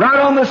 Right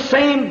on the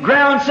same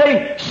ground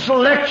saying,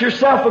 select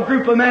yourself a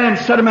group of men and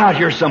set them out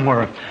here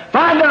somewhere.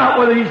 Find out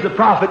whether He's the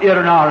prophet yet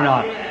or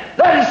not.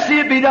 Let us see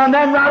it be done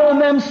then right on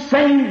them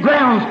same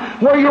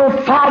grounds where your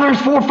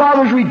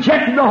forefathers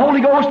rejected the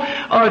Holy Ghost.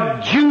 A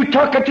Jew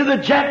took it to the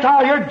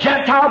Gentile. Your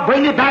Gentile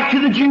bring it back to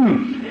the Jew.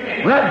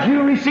 When that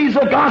Jew receives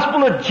the gospel,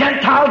 the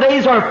Gentile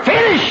days are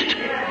finished.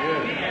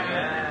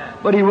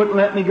 But He wouldn't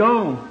let me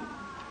go.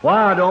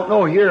 Why, I don't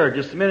know. Here,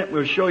 just a minute,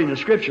 we'll show you in the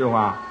Scripture a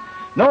while.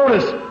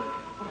 Notice,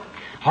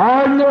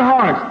 harden their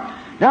hearts.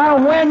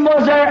 Now, when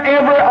was there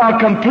ever a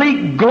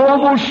complete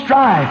global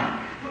strife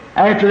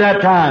after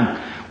that time?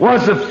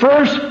 Was the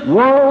First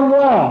World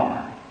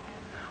War.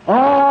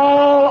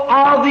 All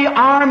of the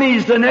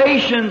armies, the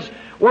nations,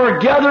 were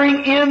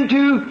gathering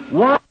into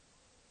one.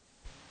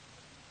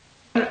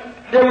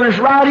 They were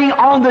riding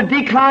on the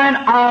decline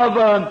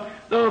of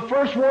the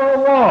First World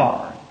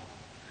War.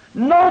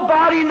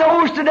 Nobody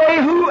knows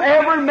today who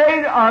ever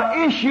made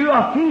an issue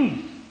of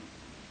peace.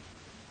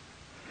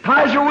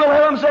 Kaiser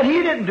Wilhelm said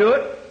he didn't do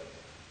it.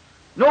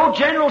 No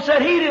general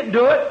said he didn't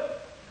do it.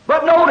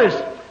 But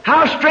notice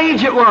how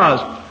strange it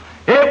was.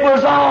 It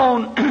was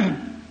on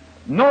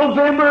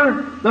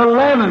November the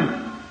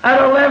 11th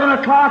at 11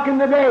 o'clock in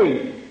the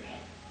day.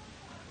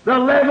 The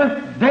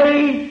 11th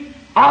day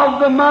of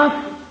the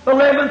month, the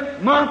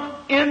 11th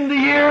month in the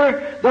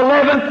year, the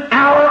 11th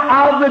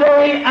hour of the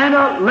day, and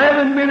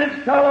 11 minutes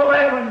till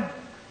 11.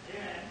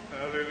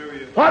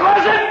 Hallelujah. What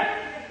was it?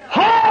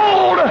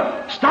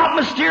 Hold! Stop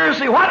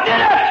mysteriously. What did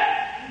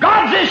it?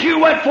 God's issue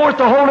went forth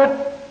to hold it.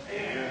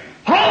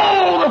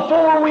 Hold the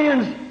four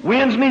winds.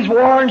 Winds means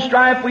war and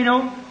strife, we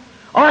know.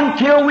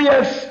 Until we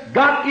have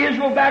got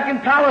Israel back in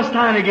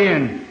Palestine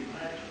again.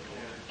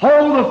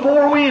 Hold the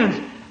four winds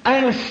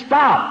and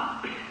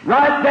stop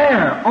right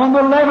there on the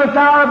 11th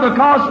hour,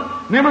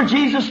 because remember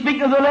Jesus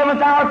speaking of the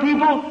 11th hour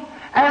people?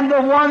 And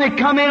the one that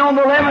come in on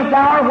the 11th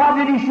hour, what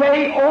did he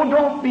say? Oh,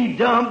 don't be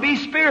dumb, be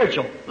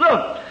spiritual.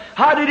 Look,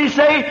 how did he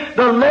say?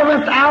 The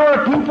 11th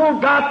hour people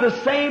got the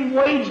same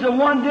wage the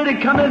one did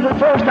that come in the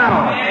first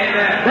hour.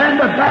 Amen. Then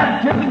the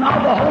baptism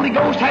of the Holy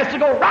Ghost has to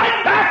go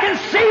right back and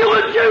seal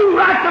the Jew,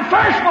 like the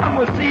first one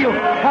was sealed.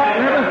 That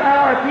 11th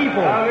hour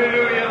people.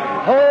 Hallelujah.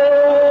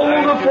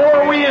 Hold the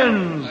four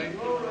winds.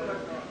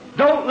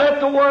 Don't let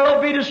the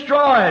world be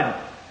destroyed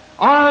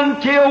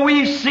until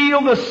we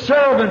seal the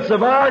servants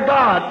of our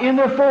God in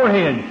their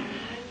forehead.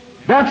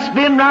 That's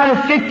been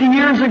right 50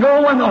 years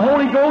ago when the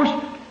Holy Ghost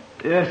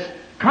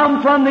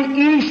come from the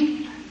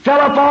east,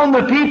 fell upon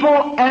the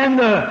people, and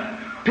the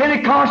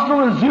Pentecostal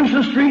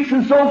Azusa streets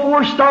and so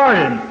forth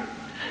started.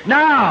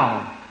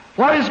 Now,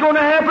 what is going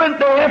to happen?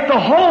 They have to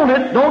hold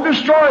it. Don't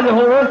destroy the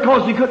whole earth,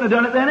 because they couldn't have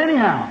done it then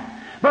anyhow.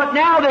 But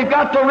now they've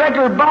got the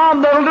record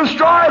bomb that'll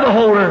destroy the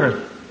whole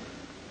earth.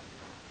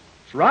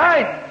 That's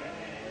right.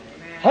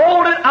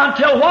 Hold it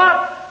until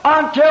what?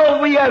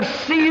 Until we have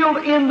sealed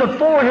in the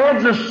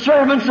foreheads the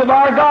servants of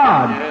our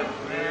God.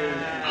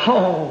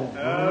 Oh,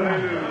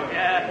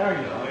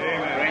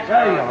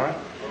 there you are.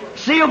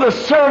 Seal the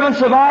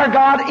servants of our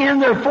God in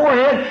their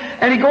forehead.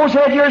 And he goes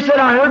ahead here and said,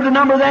 I heard the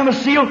number of them was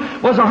sealed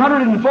was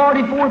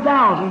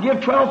 144,000.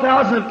 Give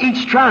 12,000 of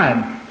each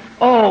tribe.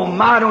 Oh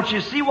my, don't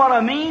you see what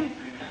I mean?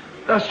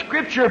 The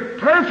Scripture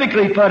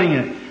perfectly putting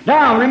it.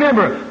 Now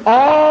remember,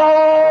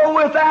 all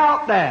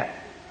without that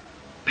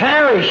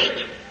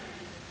perished.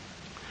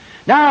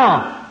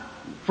 Now,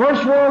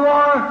 First World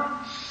War,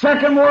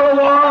 Second World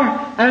War,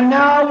 and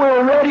now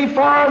we're ready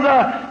for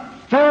the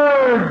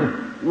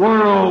Third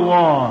World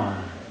War.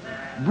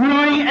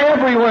 Brewing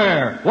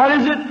everywhere. What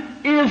is it?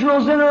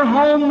 Israel's in her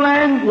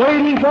homeland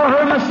waiting for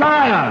her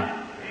Messiah.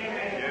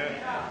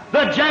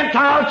 The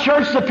Gentile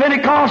church, the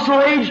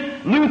Pentecostal age,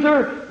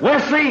 Luther,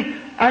 Wesley,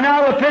 and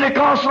now the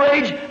Pentecostal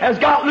age has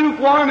got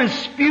lukewarm and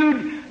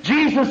spewed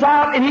Jesus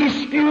out, and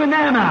he's spewing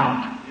them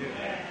out.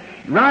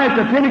 Right,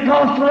 the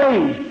Pentecostal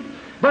age.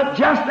 But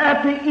just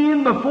at the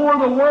end, before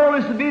the world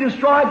is to be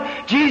destroyed,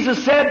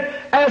 Jesus said,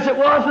 as it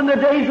was in the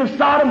days of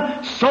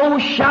Sodom, so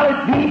shall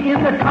it be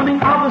in the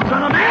coming of the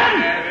Son of Man.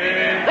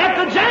 Amen.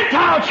 That the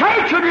Gentile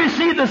church would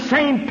receive the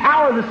same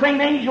power, the same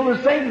angel,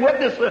 the same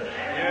witness.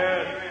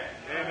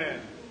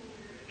 Amen.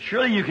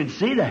 Surely you can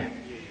see that.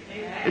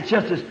 It's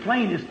just as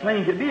plain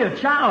could be. A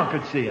child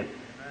could see it.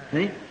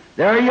 See?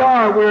 There you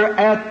are. We're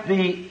at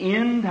the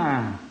end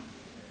time.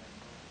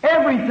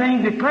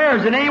 Everything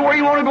declares it. Anywhere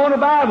you want to go in the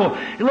Bible.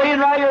 You're laying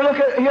right here, look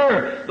at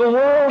here. The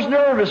world's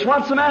nervous.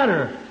 What's the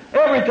matter?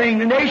 Everything.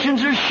 The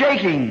nations are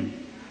shaking.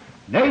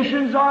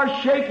 Nations are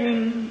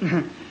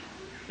shaking.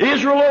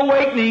 Israel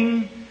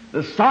awakening.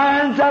 The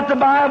signs that the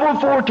Bible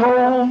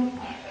foretold.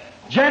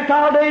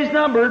 Gentile days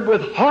numbered,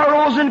 with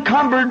horrors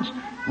encumbered.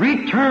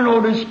 Return,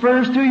 O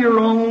dispersed to your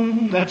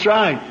own. That's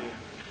right.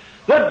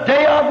 The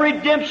day of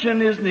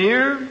redemption is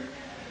near.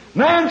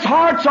 Man's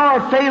hearts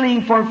are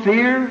failing for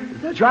fear.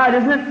 That's right,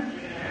 isn't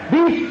it?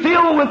 Be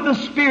filled with the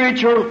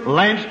Spirit, your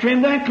lamps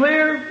trimmed and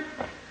clear.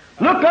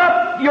 Look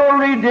up, your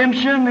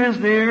redemption is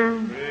near.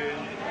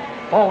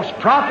 False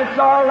prophets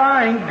are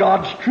lying,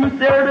 God's truth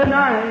they're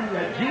denying,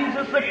 that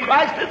Jesus the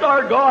Christ is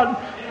our God.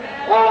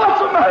 Oh, what's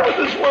the matter with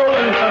this world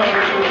anyhow?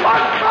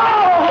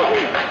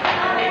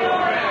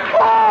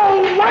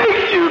 Oh,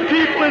 wake you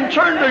people and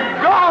turn to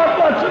God.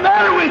 What's the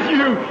matter with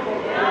you?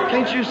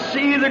 Can't you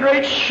see the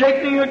great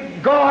shaking of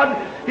God?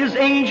 His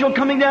angel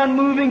coming down,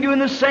 moving, doing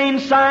the same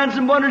signs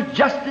and wonders,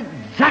 just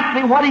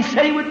exactly what He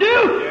said He would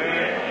do.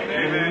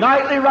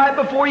 Nightly right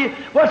before you.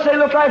 What's they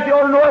look like? The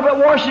order north at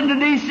Washington,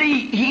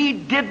 D.C. He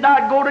did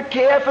not go to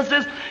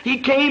Ephesus. He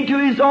came to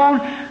His own.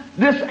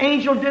 This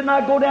angel did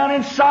not go down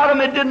in Sodom.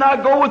 It did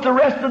not go with the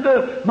rest of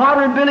the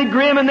modern Billy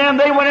Graham and them.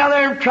 They went out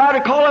there and tried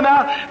to call him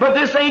out. But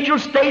this angel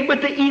stayed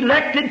with the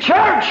elected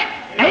church.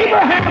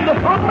 Abraham, the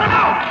pull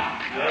out.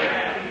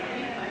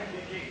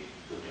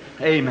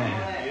 Amen.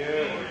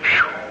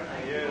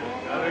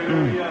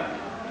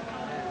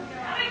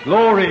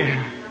 Glory.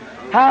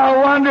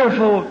 How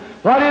wonderful.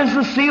 What is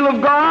the seal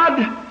of God?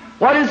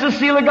 What is the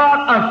seal of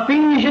God?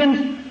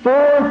 Ephesians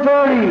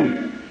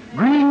 4:30.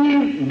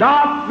 grieve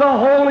not the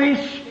Holy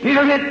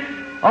Spirit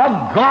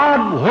of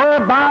God,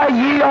 whereby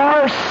ye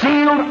are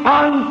sealed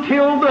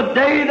until the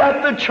day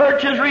that the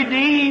church is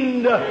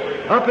redeemed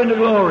up into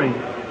glory.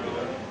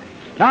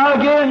 Now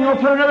again, you'll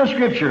put another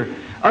scripture.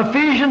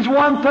 Ephesians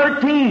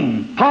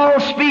 1:13, Paul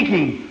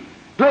speaking.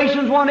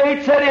 Galatians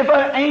 1:8 said, if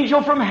an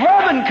angel from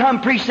heaven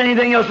come preach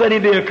anything else, let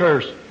him be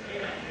accursed.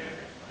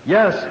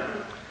 Yes.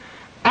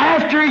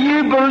 After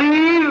you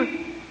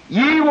believe,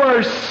 ye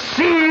were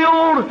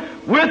sealed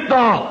with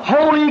the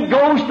Holy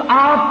Ghost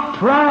of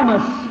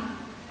promise.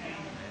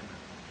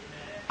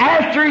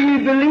 After you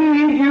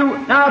believe, you,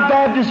 now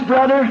Baptist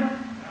brother,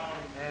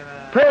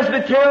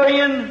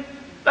 Presbyterian,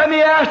 let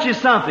me ask you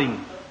something.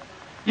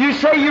 You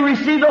say you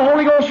received the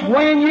Holy Ghost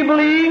when you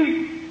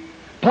believe?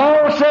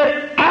 Paul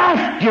said,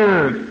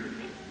 after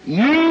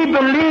ye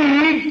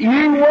believed,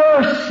 you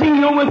were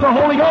sealed with the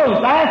Holy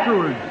Ghost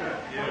afterwards.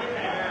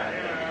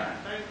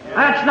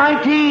 Acts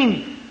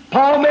 19,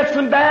 Paul met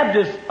some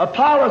Baptists,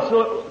 Apollos,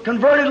 a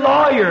converted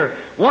lawyer,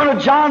 one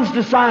of John's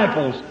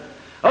disciples,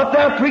 up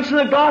there preaching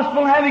the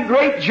gospel, having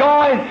great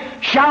joy,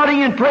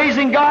 shouting and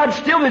praising God.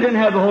 Still they didn't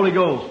have the Holy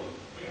Ghost.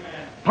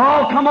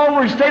 Paul come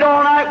over and stayed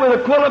all night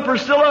with Aquila and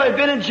Priscilla. Had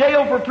been in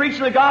jail for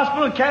preaching the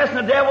gospel and casting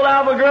the devil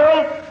out of a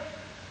girl.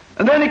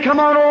 And then he come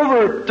on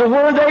over to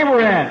where they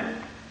were at.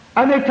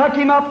 And they took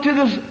him up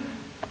because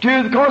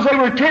they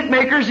were tent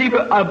makers, he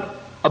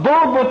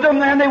abode with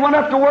them, and they went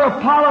up to where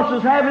Apollos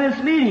was having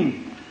his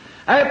meeting.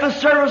 After the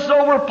service was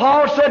over,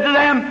 Paul said to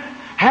them,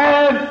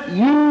 have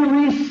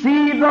ye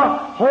received the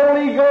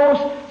Holy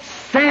Ghost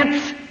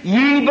since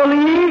ye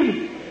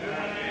believed?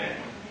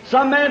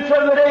 Some man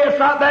said today it's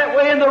not that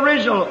way in the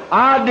original.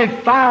 I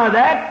defy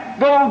that.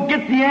 Go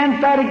get the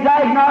emphatic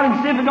diagnose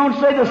and see if it don't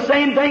say the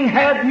same thing.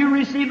 Have you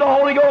received the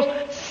Holy Ghost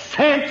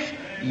since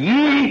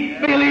ye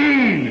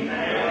believed?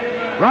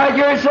 Right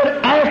here it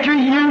said, after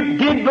you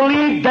did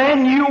believe,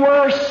 then you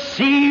were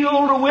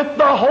sealed with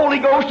the Holy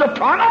Ghost of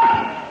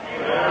promise.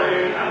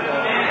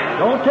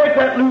 Don't take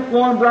that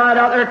lukewarm bride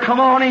out there.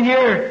 Come on in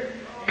here.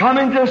 Come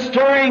into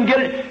stirring.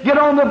 Get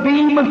on the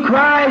beam of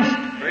Christ.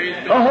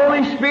 The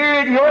Holy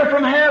Spirit here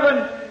from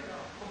heaven.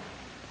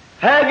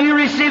 Have you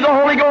received the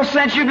Holy Ghost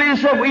since you've been?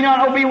 Said, we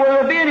not know where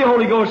there be any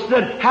Holy Ghost.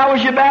 Said, how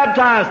was you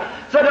baptized?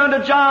 Said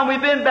unto John,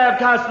 we've been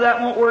baptized, so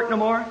that won't work no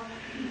more.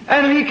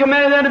 And he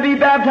commanded them to be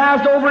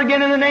baptized over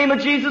again in the name of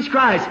Jesus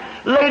Christ.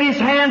 Laid his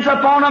hands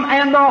upon them,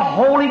 and the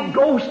Holy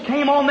Ghost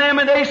came on them,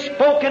 and they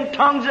spoke in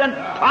tongues and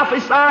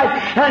prophesied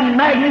and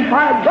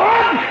magnified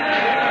God.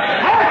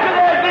 After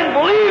they had been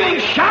believing,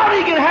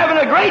 shouting, and having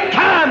a great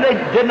time, they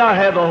did not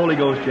have the Holy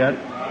Ghost yet.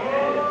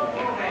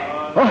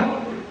 Oh.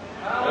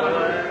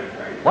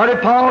 What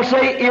did Paul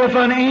say? If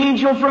an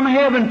angel from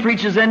heaven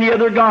preaches any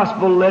other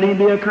gospel, let him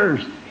be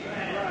accursed.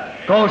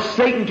 Because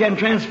Satan can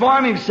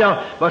transform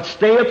himself, but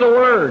stay at the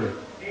Word.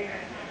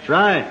 That's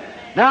right.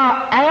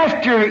 Now,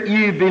 after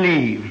you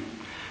believe,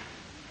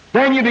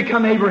 then you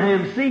become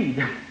Abraham's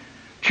seed.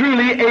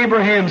 Truly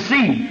Abraham's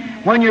seed.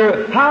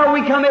 How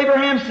we become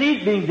Abraham's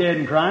seed? Being dead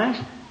in Christ.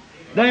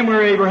 Then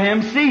we're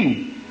Abraham's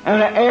seed.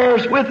 And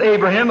heirs with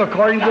Abraham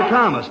according to the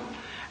promise.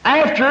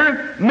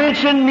 After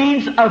mention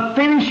means a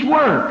finished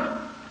work.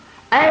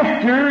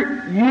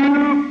 After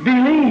you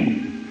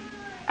believe.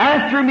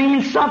 After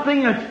means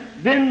something that's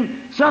been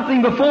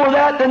something before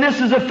that, then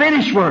this is a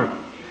finished work.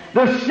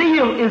 The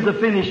seal is the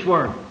finished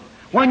work.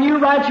 When you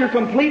write your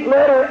complete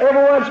letter,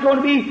 everywhere it's going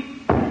to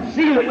be,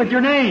 seal it with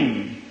your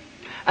name.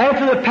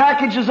 After the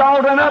package is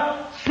all done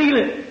up, seal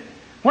it.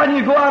 When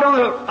you go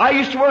out I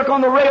used to work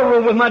on the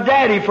railroad with my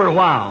daddy for a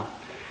while.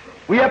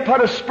 We had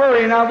put a spur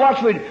in, I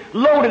watched we'd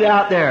load it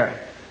out there.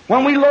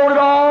 When we loaded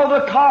all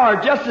the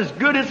car, just as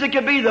good as it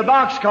could be, the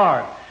box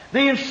car,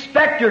 the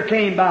inspector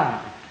came by,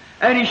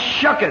 and he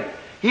shook it.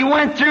 He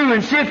went through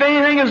and see if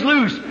anything is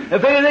loose.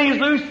 If anything is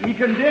loose, he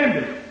condemned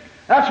it.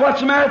 That's what's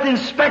the matter with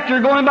the inspector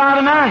going by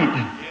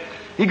tonight.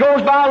 He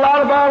goes by a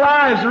lot of our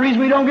lives, the reason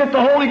we don't get the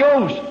Holy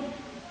Ghost.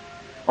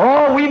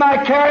 Oh, we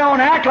might carry on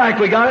and act like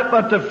we got it,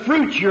 but the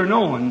fruit you're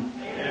knowing.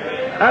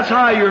 That's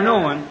how you're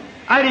knowing.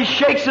 And he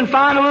shakes and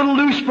finds a little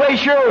loose place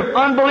here of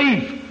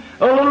unbelief.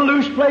 A little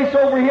loose place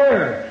over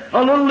here.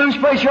 A little loose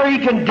place here. He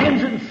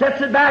condemns it and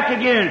sets it back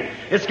again.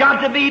 It's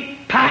got to be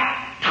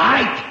packed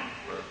tight.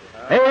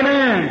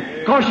 Amen.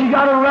 Because you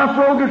got a rough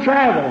road to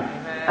travel.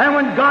 And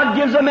when God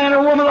gives a man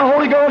or woman the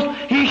Holy Ghost,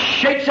 He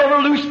shakes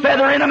every loose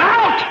feather in them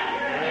out.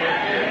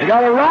 You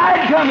got a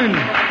ride coming.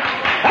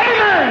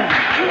 Amen.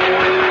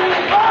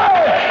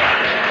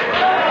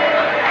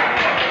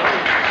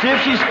 See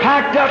if she's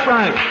packed up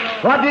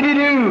right. What did He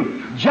do?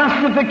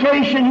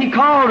 Justification, He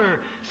called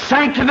her.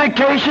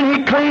 Sanctification,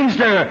 He cleansed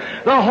her.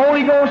 The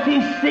Holy Ghost,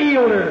 He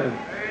sealed her.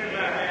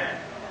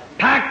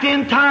 Packed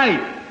in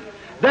tight.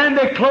 Then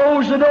they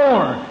close the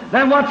door.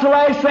 Then what's the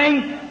last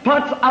thing?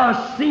 Puts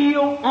a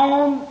seal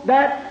on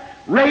that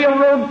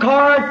railroad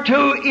car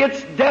to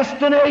its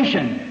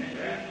destination.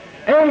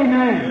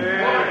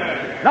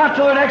 Amen. Not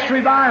to the next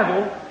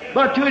revival,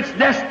 but to its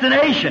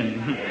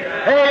destination.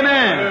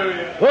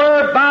 Amen.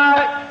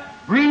 Whereby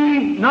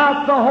Grieve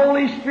not the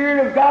Holy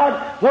Spirit of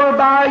God,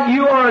 whereby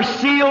you are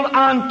sealed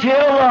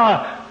until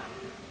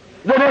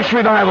the next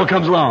revival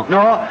comes along.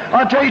 No,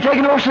 until you take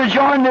an oath to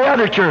join the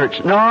other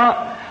church.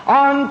 No,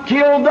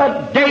 until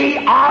the day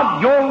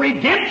of your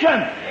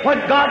redemption, when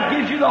God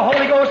gives you the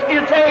Holy Ghost,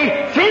 it's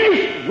a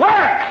finished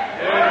work.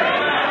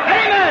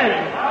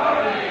 Amen.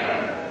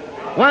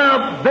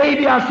 Well,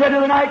 baby, I said,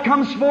 the night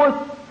comes forth.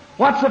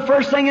 What's the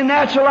first thing in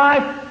natural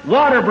life?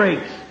 Water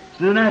breaks. It's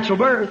the natural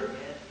birth.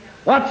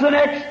 What's the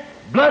next?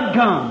 Blood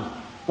comes.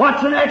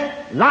 What's the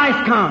next?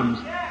 Life comes.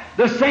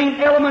 The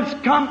same elements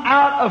come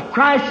out of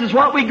Christ is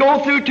what we go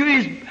through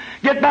to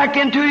get back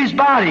into His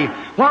body.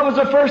 What was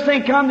the first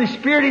thing come? The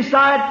Spirit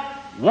side.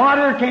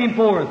 Water came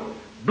forth.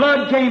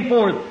 Blood came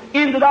forth.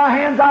 Into thy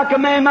hands I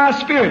command my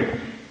Spirit.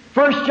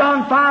 1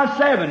 John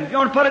 5:7. If you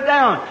want to put it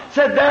down,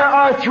 said there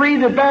are three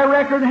that bear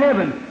record in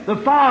heaven: the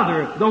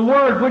Father, the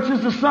Word, which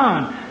is the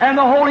Son, and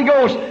the Holy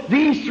Ghost.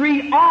 These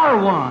three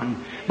are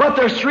one. But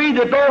there's three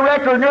that bear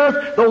record on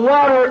earth: the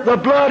water, the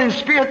blood, and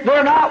Spirit.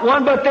 They're not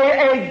one, but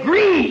they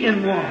agree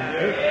in one.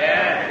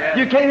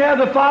 You can't have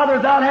the Father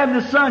without having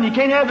the Son. You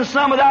can't have the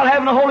Son without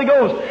having the Holy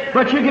Ghost.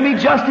 But you can be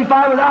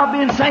justified without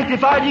being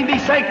sanctified. You can be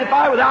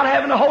sanctified without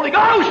having the Holy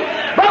Ghost.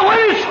 But when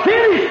it's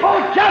finished,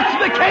 both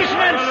justification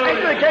and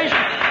sanctification,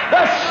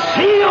 the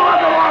seal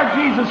of the Lord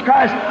Jesus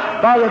Christ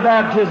by the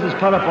baptism is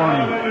put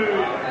upon Him.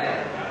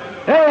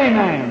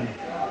 Amen.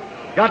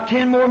 Got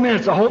 10 more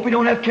minutes. I hope we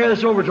don't have to carry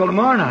this over till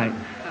tomorrow night.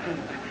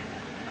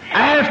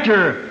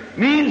 After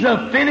means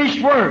of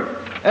finished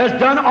work has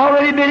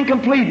already been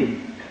completed.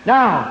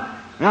 Now,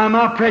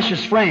 my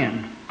precious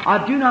friend,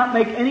 I do not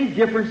make any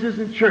differences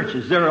in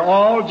churches. They're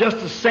all just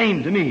the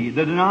same to me,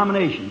 the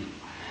denominations.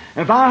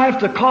 If I have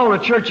to call a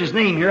church's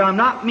name here, I'm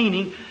not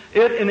meaning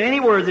it in any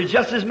word. There's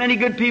just as many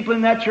good people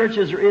in that church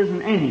as there is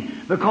in any,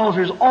 because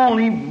there's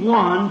only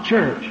one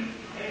church.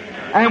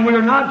 And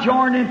we're not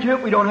joined into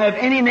it. We don't have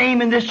any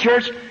name in this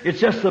church. It's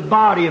just the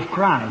body of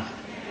Christ,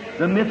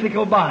 the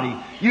mythical body.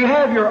 You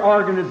have your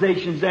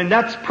organizations, and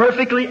that's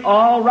perfectly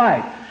all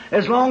right.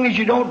 As long as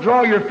you don't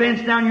draw your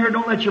fence down here,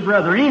 don't let your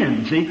brother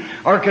in, see,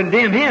 or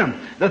condemn him.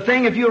 The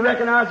thing, if you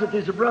recognize that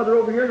there's a brother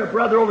over here and a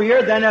brother over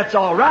here, then that's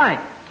all right.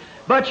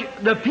 But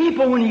the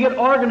people, when you get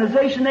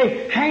organization,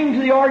 they hang to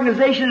the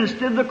organization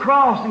instead of the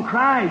cross and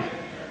Christ.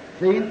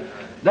 See?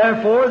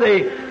 Therefore,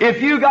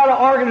 if you got an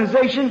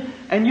organization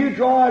and you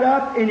draw it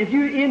up, and if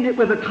you end it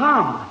with a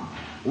comma,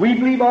 we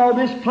believe all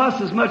this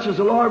plus as much as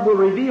the Lord will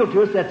reveal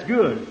to us, that's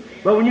good.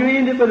 But when you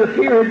end it with a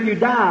period, you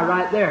die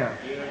right there.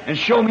 And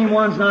show me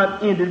one's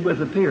not ended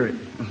with a period.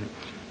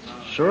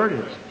 Sure it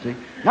is. See?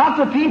 Not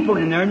the people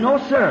in there, no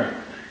sir.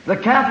 The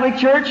Catholic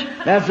Church,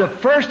 that's the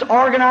first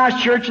organized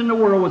church in the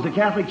world, was the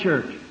Catholic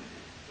Church.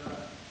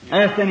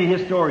 Ask any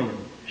historian.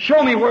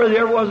 Show me where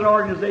there was an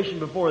organization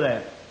before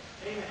that.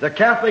 The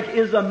Catholic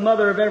is the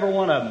mother of every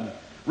one of them.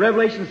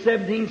 Revelation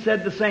 17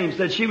 said the same.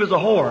 Said she was a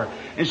whore,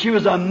 and she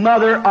was a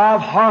mother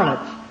of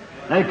harlots.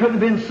 They couldn't have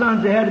been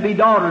sons, they had to be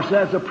daughters. So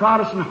that's the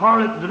Protestant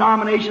harlot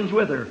denominations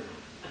with her.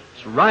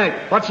 That's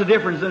right. What's the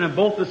difference? They're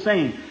both the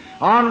same. An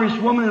honorous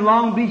woman in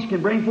Long Beach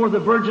can bring forth a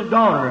virgin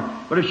daughter,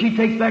 but if she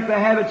takes back the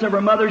habits of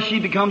her mother, she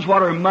becomes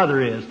what her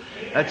mother is.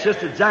 That's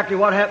just exactly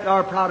what happened to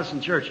our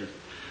Protestant churches.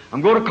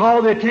 I'm going to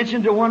call the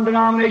attention to one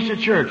denomination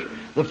church.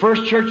 The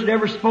first church that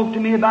ever spoke to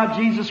me about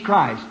Jesus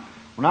Christ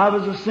when I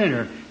was a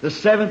sinner, the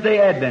Seventh-day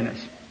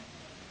Adventists.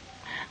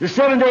 The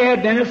Seventh-day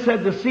Adventists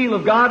said the seal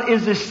of God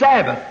is the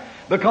Sabbath,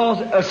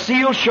 because a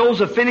seal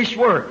shows a finished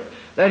work,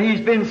 that He's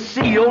been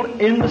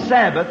sealed in the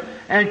Sabbath,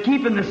 and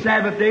keeping the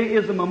Sabbath day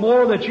is a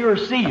memorial that you're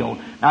sealed.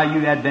 Now,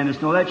 you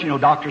Adventists know that. You know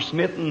Dr.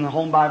 Smith and the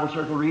Home Bible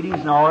Circle readings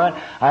and all that.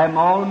 I have them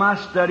all in my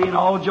study, and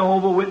all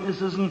Jehovah's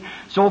Witnesses and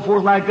so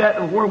forth like that.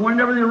 And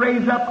whenever they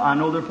raise up, I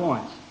know their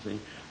points. See,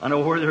 I know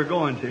where they're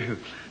going to.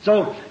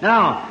 So,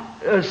 now,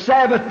 a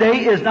Sabbath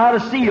day is not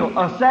a seal.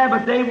 A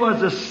Sabbath day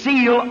was a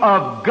seal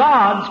of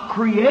God's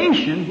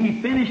creation.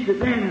 He finished it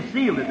then and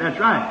sealed it. That's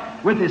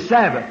right, with His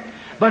Sabbath.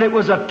 But it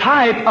was a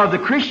type of the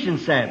Christian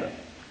Sabbath.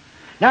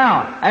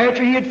 Now,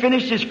 after He had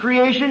finished His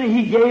creation,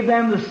 He gave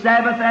them the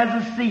Sabbath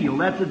as a seal.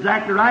 That's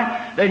exactly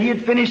right, that He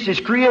had finished His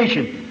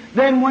creation.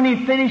 Then when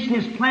He finished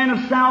His plan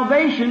of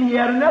salvation, He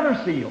had another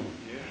seal.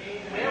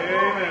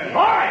 Amen.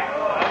 All right.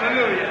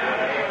 Hallelujah.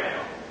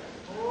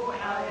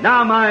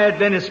 Now, my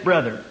Adventist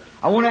brother,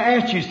 I want to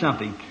ask you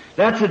something.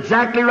 That's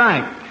exactly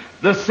right.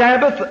 The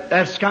Sabbath,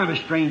 that's kind of a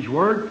strange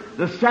word.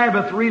 The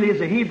Sabbath really is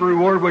a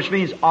Hebrew word which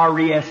means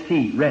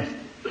R-E-S-T, rest.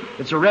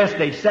 It's a rest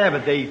day,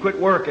 Sabbath day. You quit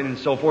working and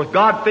so forth.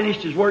 God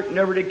finished His work and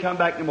never did come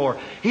back anymore.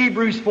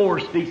 Hebrews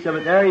 4 speaks of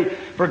it there.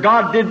 For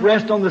God did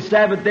rest on the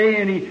Sabbath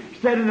day, and He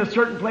said in a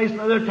certain place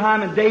another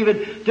time, and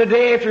David,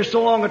 today after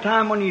so long a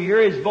time when you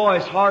hear His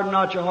voice, harden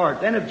not your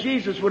heart. Then if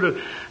Jesus would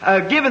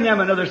have given them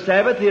another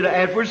Sabbath, He'd have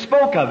afterwards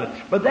spoke of it.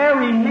 But there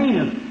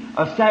remaineth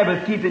a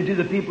Sabbath keeping to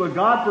the people of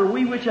God, for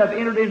we which have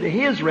entered into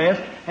His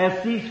rest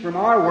have ceased from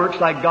our works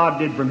like God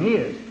did from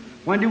His.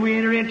 When do we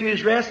enter into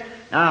His rest?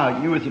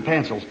 Now, you with the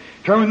pencils.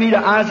 Turn with me to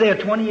Isaiah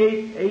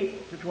 28,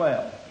 8 to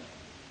 12.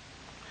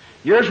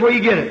 Here's where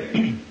you get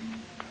it.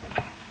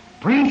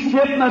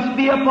 Precept must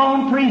be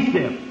upon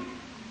precept.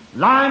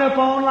 Line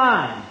upon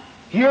line.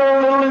 Here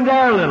a little and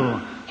there a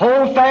little.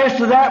 Hold fast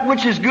to that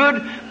which is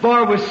good,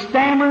 for with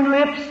stammering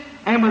lips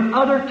and with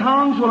other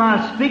tongues will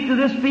I speak to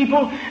this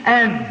people,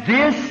 and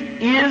this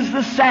is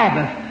the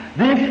Sabbath.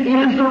 This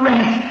is the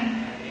rest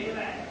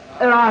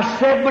that I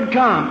said would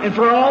come. And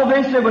for all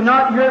this they would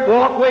not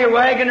walk away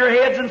wagging their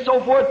heads and so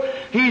forth.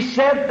 He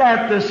said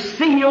that the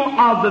seal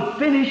of the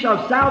finish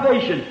of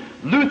salvation,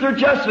 Luther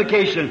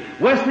justification,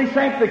 Wesley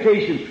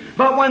sanctification.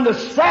 But when the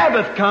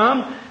Sabbath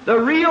come, the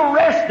real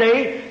rest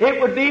day,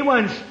 it would be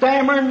when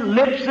stammering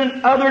lips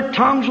and other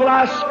tongues will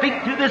I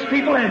speak to this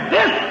people, and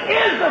this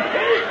is the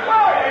finished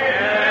work.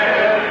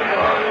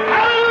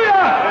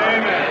 Hallelujah!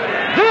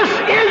 This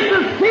is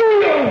the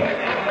seal.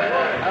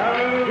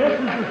 This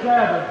is the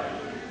Sabbath.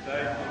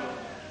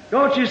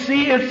 Don't you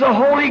see? It's the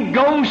Holy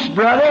Ghost,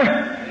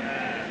 brother.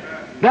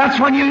 That's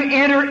when you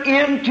enter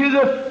into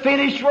the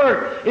finished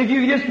work. If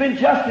you've just been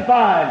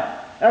justified,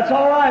 that's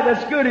all right.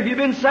 That's good. If you've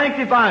been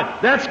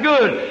sanctified, that's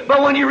good.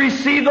 But when you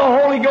receive the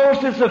Holy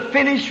Ghost, it's a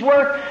finished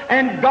work,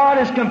 and God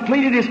has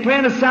completed His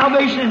plan of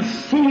salvation and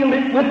sealed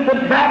it with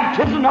the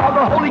baptism of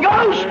the Holy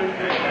Ghost.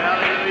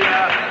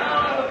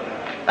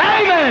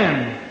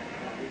 Amen.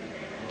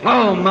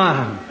 Oh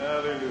my!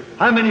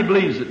 How many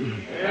believes it?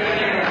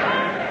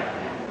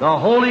 The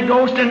Holy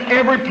Ghost in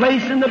every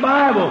place in the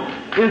Bible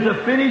is a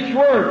finished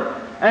work.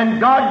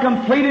 And God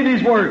completed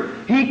His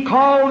work. He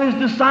called His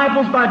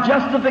disciples by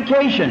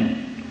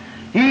justification.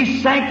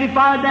 He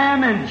sanctified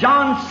them, and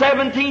John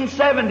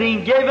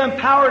 17:17 gave them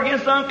power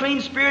against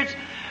unclean spirits.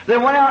 They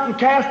went out and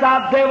cast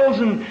out devils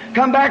and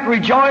come back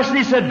rejoicing.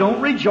 He said,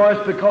 don't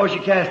rejoice because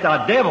you cast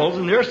out devils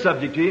and they're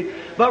subject to you,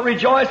 but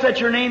rejoice that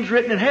your name's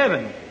written in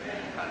heaven.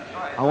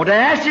 I want to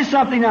ask you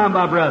something now,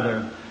 my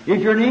brother.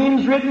 If your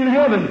name's written in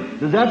heaven,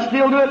 does that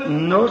still do it?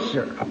 No,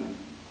 sir.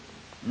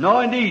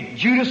 No, indeed.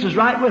 Judas is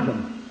right with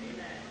them.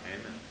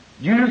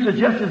 Judas was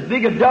just as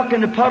big a duck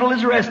in the puddle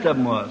as the rest of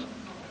them was.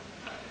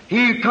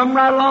 He come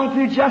right along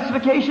through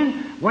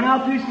justification, went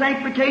out through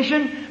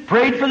sanctification,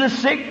 prayed for the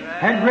sick,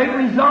 had great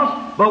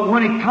results, but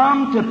when it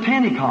come to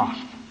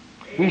Pentecost,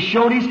 he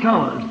showed his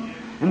colors.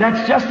 And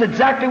that's just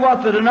exactly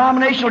what the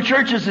denominational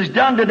churches has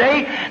done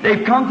today.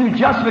 They've come through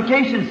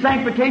justification and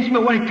sanctification,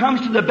 but when it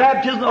comes to the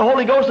baptism of the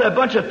Holy Ghost, they have a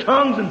bunch of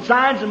tongues and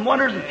signs and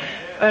wonders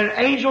and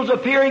angels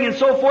appearing and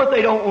so forth.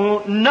 They don't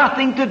want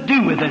nothing to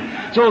do with it.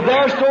 So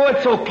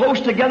it's so close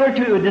together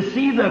to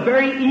deceive the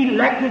very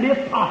elected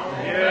if possible.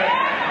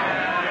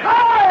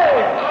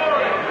 Hey!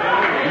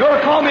 You're going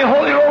to call me a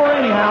holy roller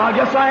anyhow. I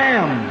guess I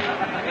am.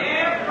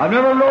 I've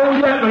never rolled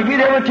yet, but if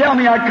you'd ever tell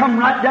me, I'd come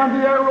right down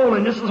through there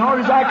rolling just as hard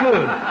as I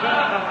could.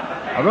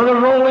 I'd rather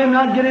roll in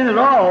than not get in at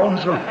all.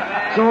 So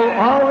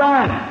all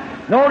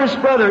right. Notice,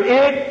 brother,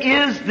 it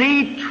is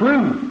the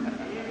truth.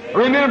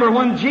 Remember,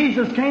 when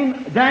Jesus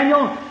came,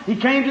 Daniel, he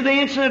came to the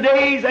Ancient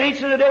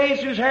of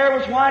Days, whose hair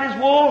was white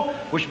as wool,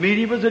 which means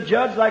he was a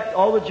judge, like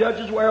all the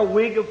judges wear a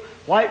wig of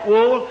white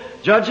wool.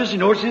 Judges, you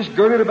notice he's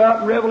girded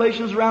about in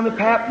Revelations around the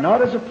pap,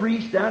 not as a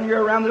priest down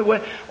here around the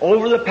way,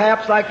 over the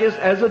paps like this,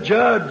 as a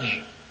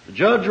judge. The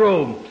judge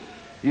robe.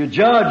 You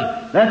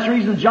judge. That's the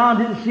reason John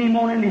didn't see him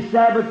on any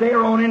Sabbath day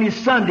or on any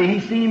Sunday.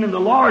 He seen him in the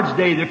Lord's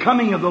day, the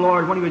coming of the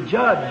Lord, when he would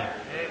judge.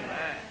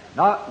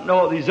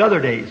 Not these other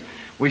days.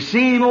 We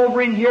see him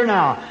over in here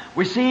now.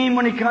 We see him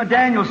when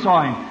Daniel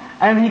saw him.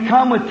 And he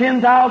come with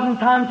 10,000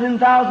 times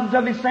 10,000s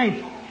of his saints.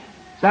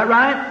 Is that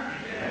right?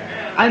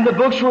 Yeah. And the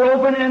books were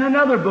open, and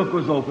another book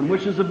was open,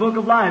 which is the book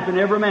of life in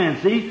every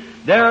man. See?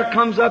 There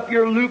comes up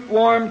your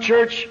lukewarm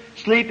church,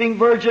 sleeping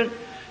virgin.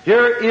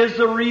 Here is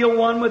the real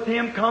one with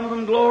him, come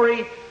from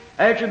glory,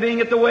 after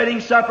being at the wedding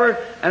supper.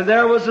 And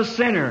there was a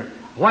sinner.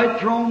 White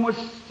throne was,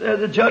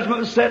 the judgment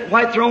was set,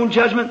 white throne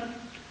judgment.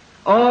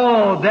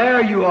 Oh,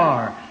 there you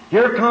are.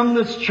 Here come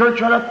this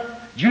church right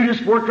up.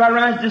 Judas worked right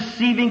around,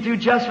 deceiving through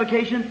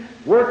justification,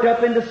 worked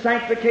up into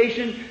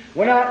sanctification,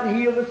 went out and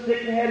healed the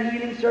sick and had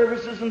healing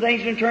services and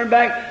things and turned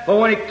back. But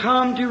when it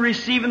come to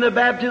receiving the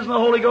baptism of the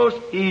Holy Ghost,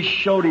 he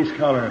showed his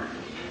color.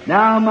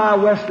 Now, my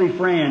Wesley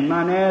friend,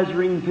 my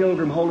Nazarene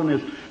pilgrim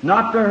holiness,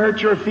 not to hurt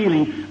your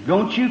feeling,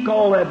 don't you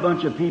call that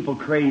bunch of people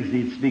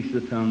crazy that speaks the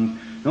tongues.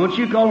 Don't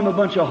you call them a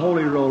bunch of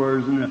holy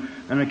rollers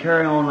and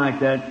carry on like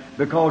that.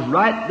 Because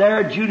right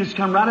there, Judas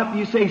come right up and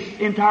you say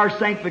entire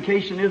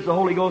sanctification is the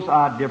Holy Ghost.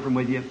 I'm different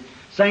with you.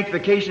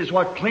 Sanctification is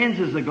what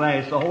cleanses the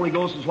glass. The Holy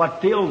Ghost is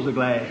what fills the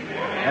glass.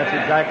 That's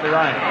exactly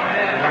right.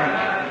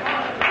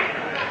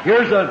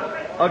 Here's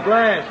a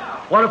glass.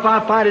 What if I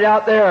find it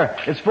out there?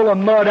 It's full of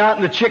mud out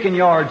in the chicken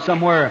yard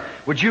somewhere.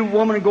 Would you,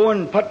 woman, go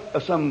and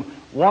put some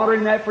water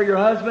in that for your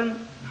husband?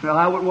 Well,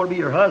 I wouldn't want to be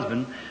your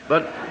husband.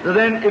 But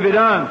then, if it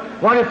done,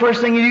 what the first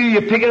thing you do?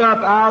 You pick it up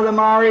out of the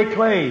miry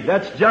clay.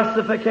 That's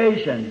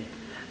justification.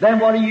 Then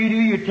what do?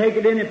 You take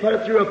it in and put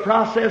it through a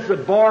process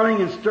of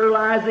boiling and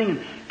sterilizing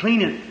and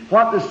clean it.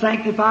 What does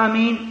sanctify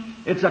mean?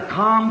 It's a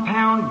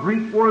compound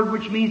Greek word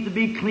which means to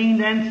be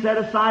cleaned and set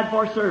aside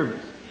for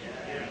service.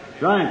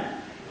 Right.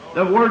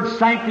 The word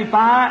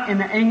sanctify in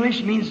the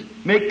English means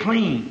make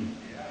clean.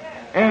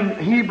 And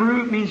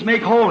Hebrew means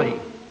make holy.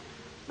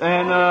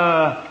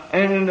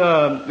 And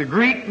the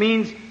Greek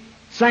means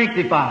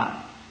sanctify.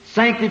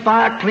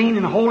 Sanctify, clean,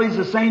 and holy is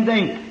the same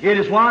thing. It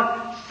is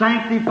what?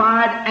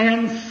 Sanctified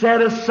and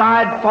set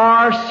aside for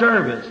our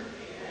service.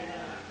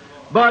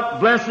 But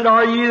blessed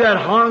are you that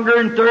hunger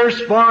and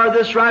thirst for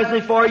this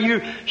righteousness, for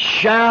you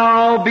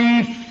shall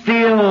be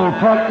filled,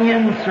 put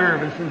in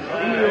service and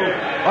sealed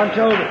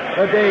until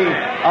the day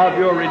of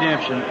your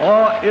redemption.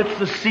 Oh, it's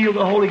the seal of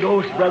the Holy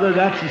Ghost, brother.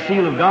 That's the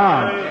seal of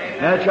God.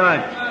 That's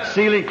right.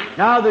 Sealing.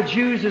 Now the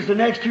Jews is the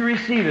next to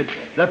receive it.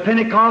 The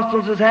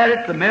Pentecostals has had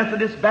it. The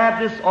Methodists,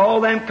 Baptists, all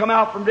of them come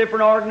out from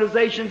different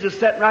organizations is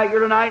sitting right here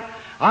tonight.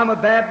 I'm a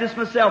Baptist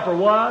myself, or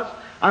was.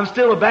 I'm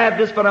still a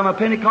Baptist, but I'm a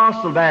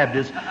Pentecostal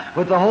Baptist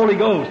with the Holy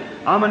Ghost.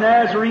 I'm a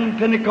Nazarene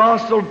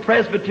Pentecostal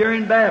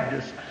Presbyterian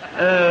Baptist. You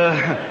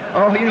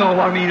know what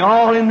I mean,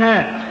 all in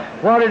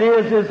that. What it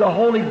is the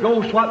Holy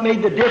Ghost, what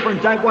made the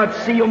difference. That's what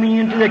sealed me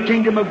into the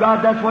kingdom of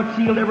God. That's what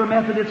sealed every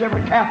Methodist,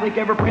 every Catholic,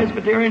 every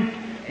Presbyterian.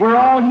 We're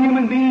all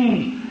human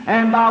beings.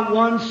 And by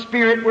one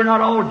Spirit, we're not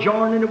all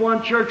joined into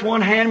one church,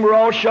 one hand, we're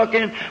all shook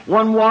in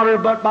one water,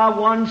 but by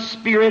one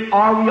Spirit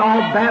are we all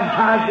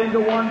baptized into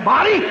one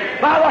body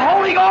by the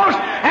Holy Ghost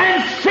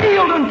and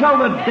sealed until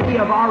the day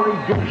of our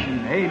redemption.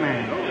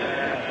 Amen.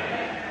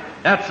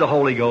 That's the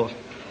Holy Ghost.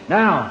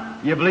 Now,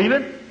 you believe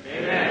it?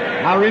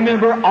 Amen. Now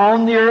remember,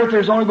 on the earth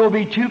there's only going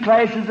to be two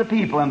classes of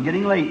people. I'm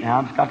getting late now.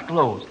 I've got to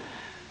close.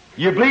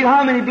 You believe,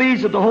 how many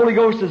believes that the Holy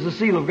Ghost is the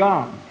seal of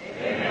God?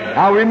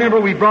 Now remember,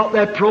 we brought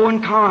that pro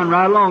and con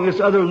right along, this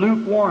other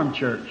lukewarm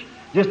church.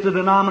 Just a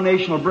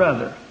denominational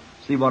brother.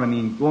 See what I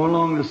mean? Going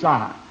along the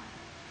side.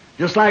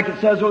 Just like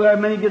it says over there,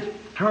 many gets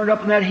turned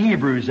up in that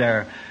Hebrews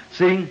there.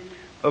 See,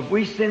 if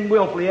we sin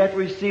willfully after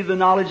we receive the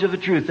knowledge of the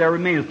truth, there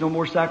remaineth no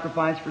more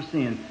sacrifice for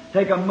sin.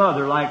 Take a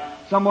mother, like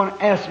someone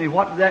asked me,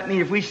 what does that mean?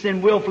 If we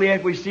sin willfully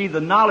after we receive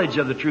the knowledge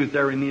of the truth,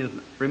 there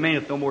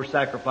remaineth no more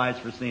sacrifice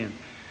for sin.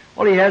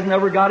 Well, he hasn't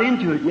ever got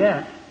into it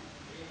yet.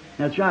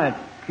 That's right.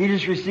 He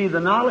just received the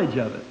knowledge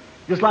of it.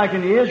 Just like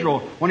in Israel,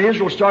 when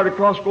Israel started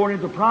going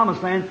into the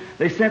Promised Land,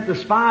 they sent the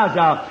spies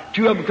out.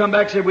 Two of them come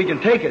back and said, we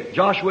can take it.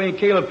 Joshua and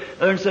Caleb.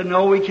 The other said,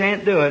 no, we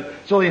can't do it.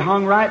 So they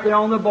hung right there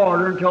on the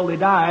border until they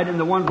died, and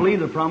the one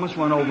believed the promise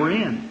went over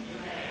in.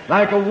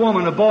 Like a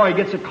woman, a boy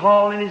gets a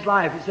call in his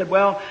life. He said,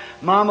 well,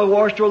 Mama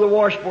washed over the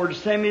washboard to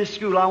send me to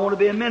school. I want to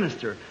be a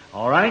minister.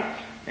 All right?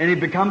 And he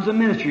becomes a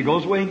minister. He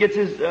goes away and gets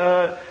his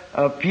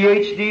a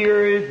PhD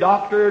or his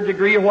doctorate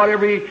degree or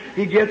whatever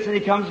he gets, and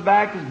he comes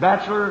back, his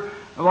Bachelor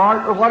of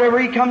Art or whatever,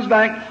 he comes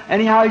back,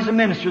 anyhow he's a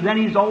minister. Then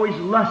he's always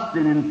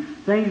lusting and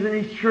things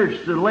in his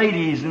church, the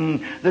ladies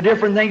and the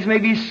different things.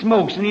 Maybe he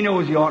smokes and he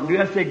knows he oughtn't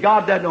to. I say,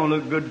 God, that don't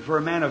look good for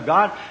a man of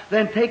God.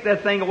 Then take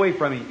that thing away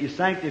from him. He's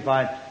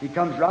sanctified. He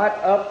comes right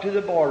up to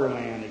the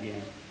borderland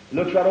again. He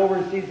looks right over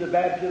and sees the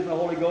baptism of the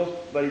Holy Ghost,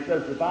 but he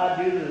says, if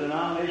I do, the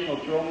denomination will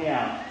throw me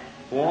out.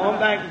 Go on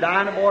back and die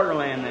in the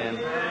borderland then,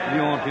 if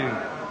you want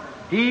to.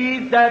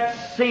 He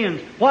that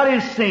sins. What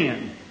is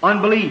sin?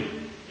 Unbelief.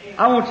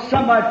 I want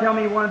somebody to tell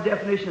me one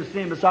definition of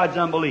sin besides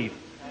unbelief.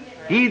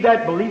 He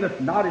that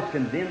believeth not is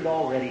condemned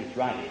already. It's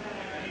right.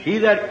 He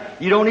that,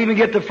 you don't even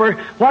get the first.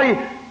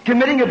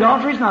 Committing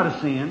adultery is not a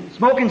sin.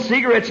 Smoking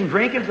cigarettes and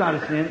drinking is not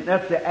a sin.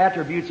 That's the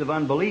attributes of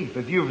unbelief.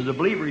 If you was a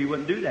believer, you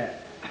wouldn't do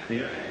that. See?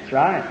 That's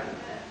right.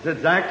 That's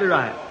exactly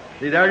right.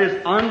 See, there it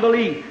is,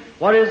 unbelief.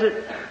 What is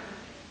it?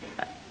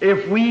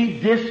 If we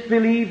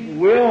disbelieve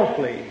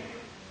willfully,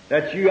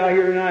 that's you out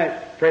here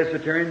tonight,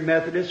 Presbyterian,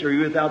 Methodist, or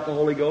you without the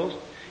Holy Ghost.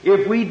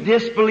 If we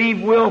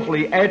disbelieve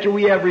willfully after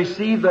we have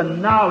received the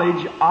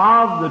knowledge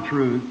of the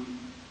truth,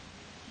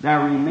 there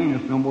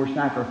remaineth no more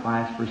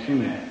sacrifice for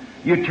sin.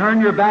 You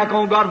turn your back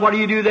on God, what do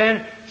you do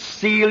then?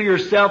 Seal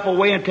yourself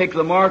away and take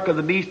the mark of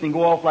the beast and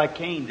go off like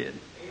Cain did.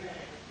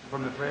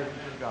 From the presence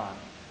of God.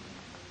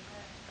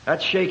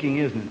 That's shaking,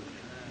 isn't it?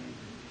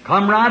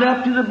 Come right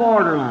up to the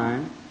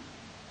borderline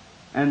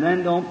and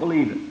then don't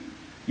believe it.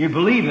 You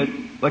believe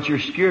it, but you're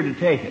scared to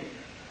take it.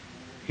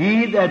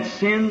 He that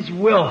sins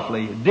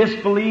willfully,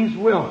 disbelieves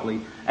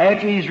willfully,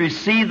 after he's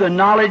received the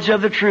knowledge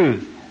of the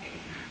truth.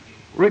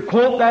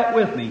 Quote that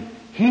with me.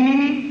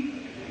 He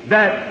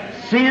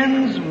that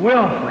sins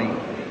willfully,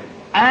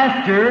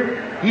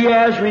 after he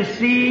has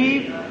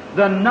received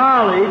the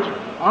knowledge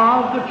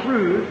of the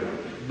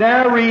truth,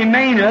 there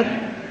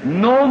remaineth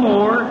no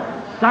more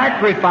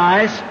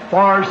sacrifice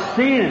for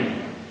sin.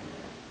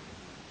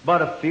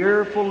 But a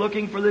fearful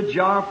looking for the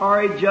jar of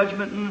fiery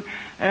judgment,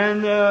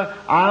 and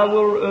I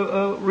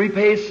will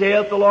repay,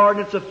 saith the Lord.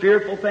 And it's a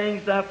fearful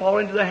thing that fall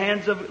into the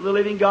hands of the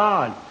living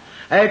God.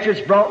 After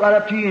it's brought right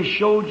up to you and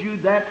showed you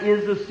that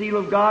is the seal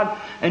of God,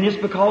 and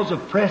just because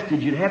of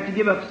prestige, you'd have to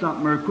give up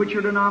something or quit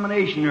your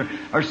denomination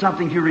or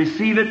something to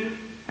receive it,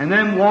 and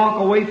then walk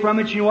away from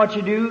it. You know what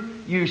you do?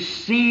 You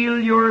seal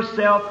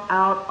yourself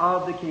out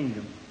of the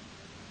kingdom.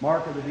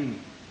 Mark of the beast.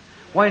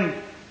 When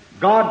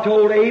God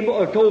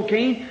told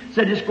Cain,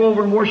 said, just go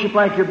over and worship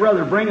like your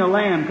brother. Bring a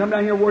lamb. Come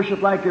down here and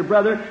worship like your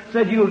brother.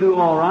 Said, you'll do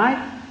all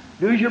right.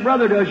 Do as your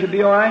brother does, you'll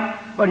be all right.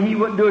 But he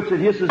wouldn't do it. Said,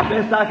 this is the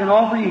best I can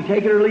offer you.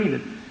 Take it or leave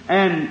it.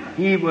 And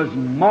he was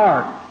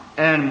marked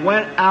and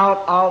went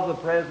out of the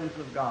presence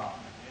of God.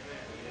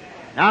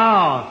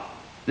 Now,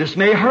 this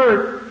may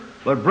hurt,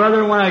 but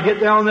brother, when I get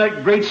there on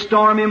that great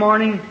stormy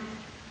morning,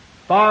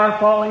 fire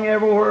falling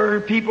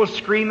everywhere, people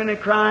screaming and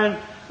crying,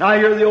 and I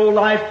hear the old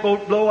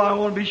lifeboat blow, I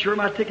want to be sure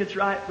my ticket's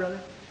right, brother.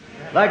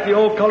 Like the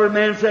old colored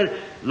man said,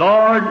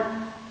 Lord,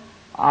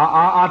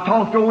 I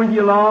talked over with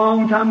you a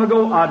long time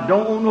ago. I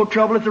don't want no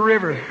trouble at the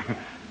river.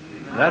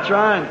 That's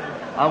right.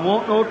 I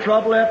want no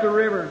trouble at the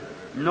river.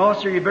 No,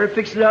 sir, you better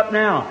fix it up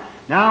now.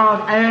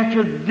 Now,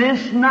 after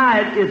this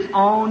night, it's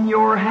on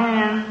your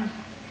hands.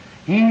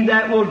 He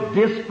that will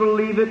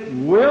disbelieve it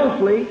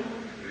willfully,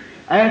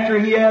 after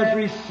he has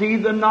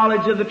received the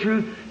knowledge of the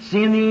truth,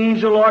 seeing the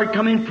angel of the Lord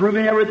coming,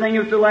 proving everything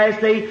at the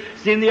last day,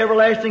 seeing the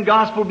everlasting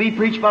gospel be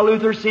preached by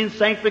Luther, seeing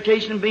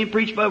sanctification being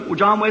preached by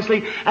John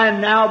Wesley, and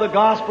now the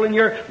gospel in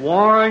here,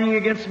 warning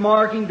against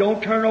marking,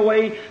 don't turn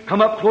away, come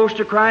up close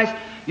to Christ.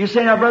 You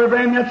say, now, Brother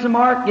Branham, that's the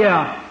mark?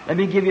 Yeah. Let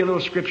me give you a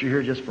little scripture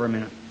here just for a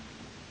minute.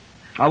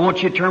 I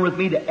want you to turn with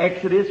me to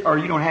Exodus, or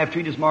you don't have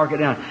to, just mark it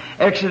down.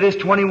 Exodus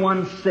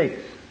 21:6.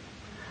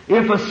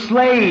 If a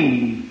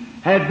slave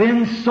had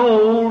been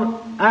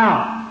sold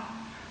out,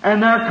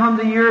 and there come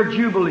the year of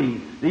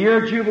Jubilee. The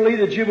year of Jubilee,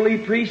 the Jubilee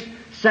priest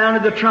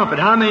sounded the trumpet.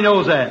 How many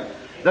knows that?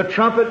 The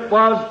trumpet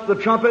was the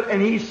trumpet,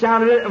 and he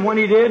sounded it, and when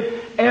he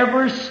did,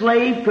 every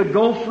slave could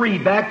go free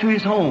back to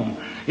his home.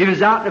 He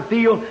was out in the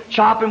field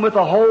chopping with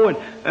a hoe,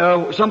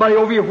 and somebody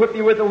over here whipped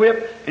you with a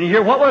whip, and you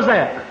hear, what was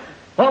that?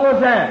 What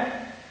was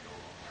that?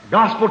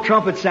 Gospel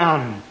trumpet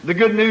sounding. The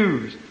good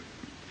news.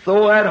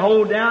 Throw that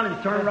hoe down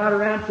and turn right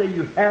around and say,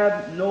 you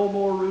have no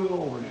more rule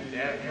over me.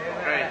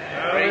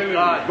 Praise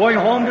God. Going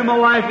home to my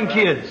wife and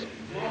kids.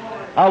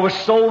 I was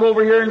sold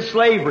over here in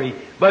slavery.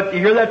 But you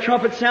hear that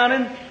trumpet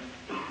sounding?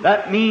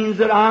 That means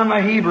that I'm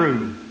a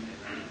Hebrew.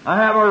 I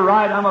have a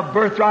right. I'm a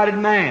birthrighted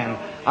man.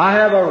 I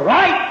have a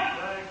right.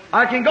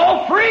 I can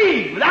go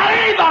free without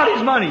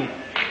anybody's money.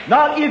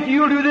 Not if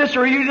you do this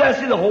or you do that.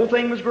 See, the whole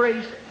thing was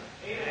grace.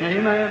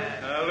 Amen.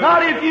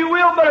 Not if you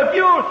will, but if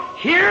you'll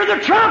hear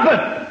the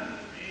trumpet.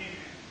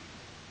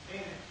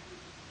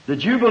 The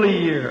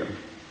Jubilee year.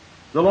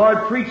 The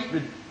Lord preached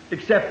the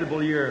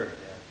acceptable year.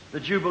 The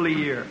Jubilee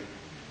year.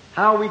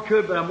 How we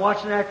could, but I'm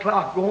watching that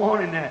clock go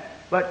on in that.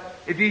 But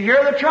if you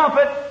hear the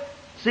trumpet,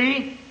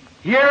 see,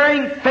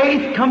 hearing,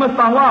 faith cometh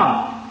by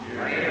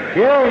what?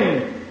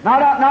 Hearing.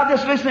 Not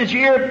just listening to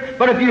your ear,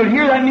 but if you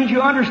hear, that means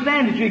you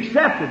understand it, you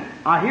accept it.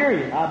 I hear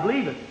you, I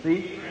believe it.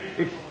 See?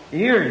 It's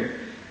hearing.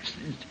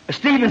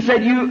 Stephen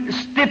said, you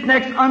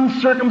stiff-necks,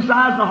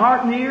 uncircumcised in the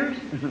heart and the ears.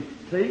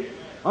 See?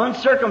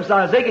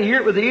 Uncircumcised. They could hear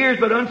it with the ears,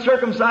 but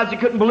uncircumcised, you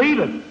couldn't believe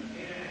it.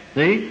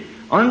 See?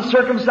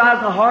 Uncircumcised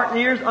in the heart and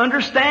the ears,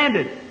 understand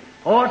it.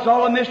 Oh, it's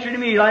all a mystery to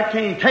me, like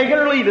Cain. Take it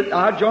or leave it.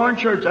 I join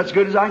church. That's as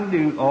good as I can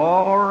do.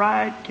 All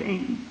right,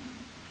 Cain.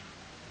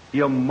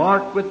 You'll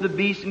mark with the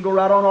beast and go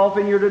right on off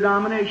in your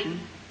denomination.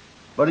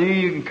 But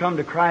you can come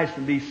to Christ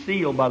and be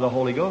sealed by the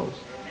Holy Ghost.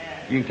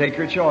 You can take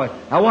your choice.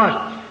 Now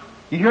what?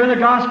 You hear the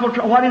gospel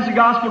what is the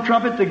gospel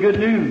trumpet? The good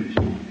news.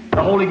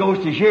 The Holy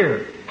Ghost is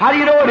here. How do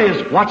you know it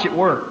is? Watch it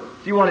work.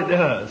 See what it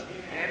does.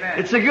 Amen.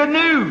 It's the good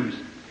news.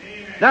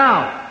 Amen.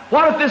 Now,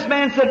 what if this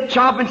man said,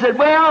 chop and said,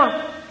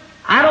 well,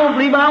 I don't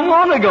believe I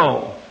want to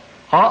go.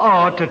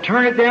 To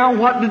turn it down,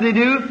 what did they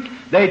do?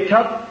 They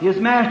took, his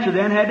master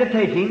then had to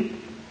take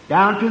him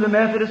down to the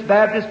Methodist,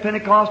 Baptist,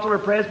 Pentecostal, or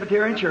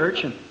Presbyterian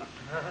church and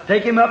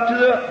take him up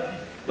to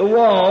the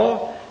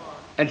wall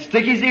and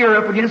stick his ear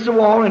up against the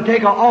wall and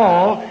take a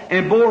awl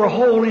and bore a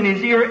hole in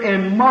his ear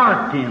and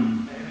marked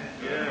him.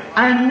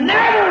 And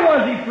never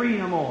was he free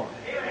no more.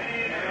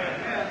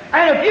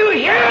 And if you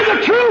hear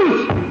the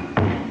truth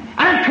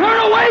and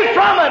turn away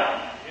from it,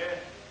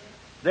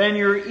 then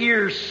your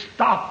ears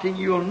stopped and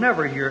you'll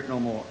never hear it no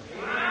more.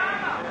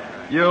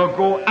 You'll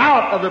go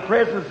out of the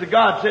presence of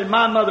God. Said,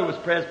 my mother was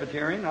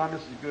Presbyterian. I'm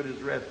just as good as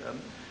the rest of them.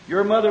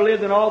 Your mother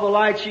lived in all the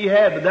light she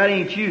had, but that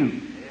ain't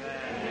you.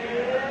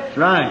 That's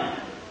right.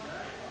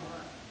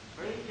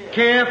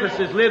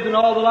 Caiaphas lived in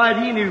all the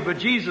light he knew, but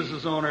Jesus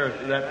was on earth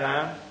at that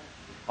time.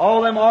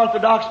 All them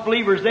Orthodox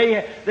believers, they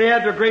had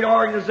their great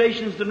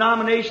organizations,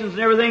 denominations,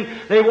 and everything.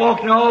 They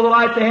walked in all the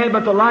light they had,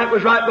 but the light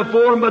was right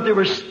before them, but they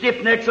were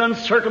stiff-necks,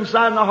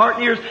 uncircumcised in the heart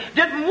and ears,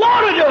 didn't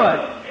want to do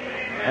it.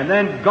 And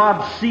then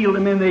God sealed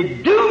them, and they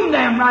doomed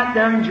them right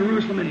there in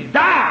Jerusalem and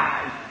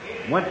died.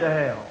 Went to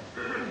hell.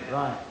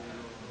 Right.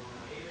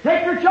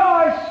 Take your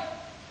choice.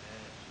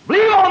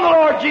 Believe on the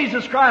Lord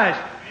Jesus Christ.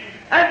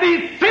 And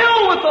be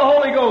filled with the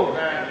Holy Ghost.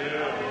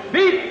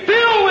 Be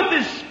filled with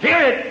the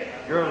Spirit.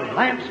 Your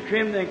lamps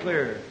trimmed and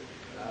clear.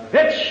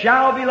 It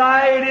shall be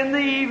light in the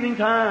evening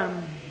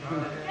time.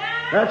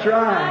 That's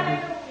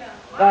right.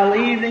 While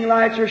the evening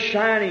lights are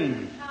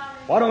shining.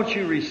 Why don't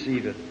you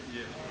receive it?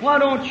 Why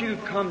don't you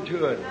come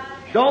to it?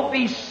 Don't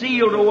be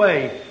sealed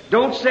away.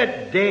 Don't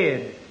sit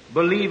dead.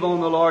 Believe on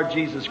the Lord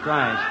Jesus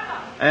Christ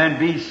and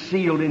be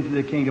sealed into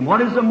the kingdom.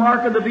 What is the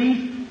mark of the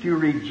beast? To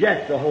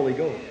reject the Holy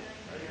Ghost.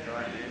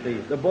 See,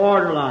 the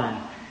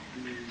borderline.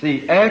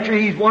 See, after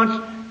he's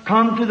once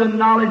come to the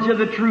knowledge of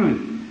the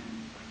truth,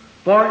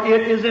 For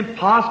it is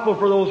impossible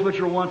for those which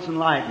are once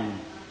enlightened.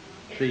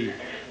 See,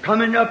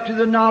 coming up to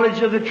the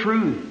knowledge of the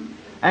truth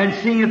and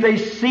seeing if they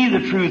see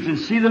the truth and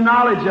see the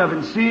knowledge of it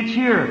and see it's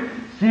here,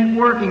 see it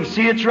working,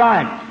 see it's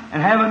right,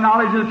 and have a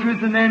knowledge of the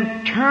truth and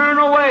then turn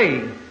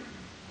away.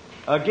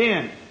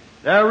 Again,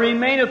 there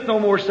remaineth no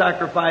more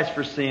sacrifice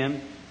for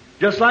sin.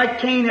 Just like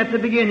Cain at the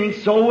beginning,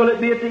 so will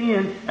it be at the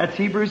end. That's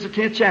Hebrews the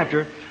 10th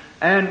chapter.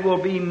 And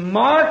will be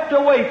marked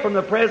away from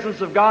the presence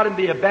of God and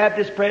be a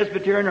Baptist,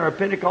 Presbyterian, or a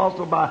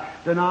Pentecostal by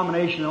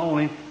denomination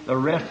only the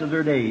rest of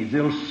their days.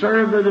 They'll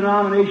serve their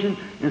denomination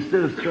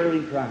instead of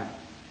serving Christ.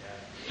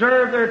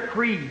 Serve their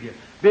creed.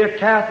 Be a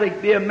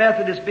Catholic, be a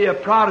Methodist, be a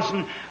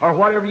Protestant, or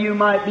whatever you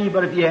might be.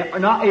 But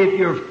if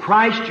you're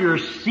Christ, you're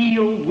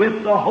sealed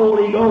with the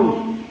Holy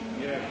Ghost.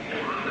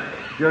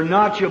 If you're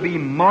not, you'll be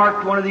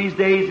marked one of these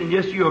days, and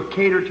just you'll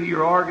cater to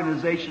your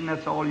organization.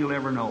 That's all you'll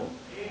ever know.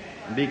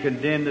 And be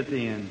condemned at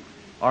the end.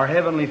 Our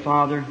Heavenly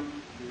Father,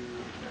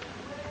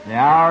 the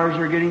hours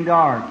are getting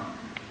dark.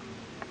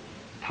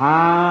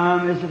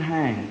 Time is at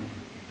hand.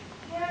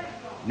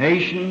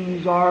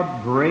 Nations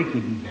are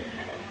breaking.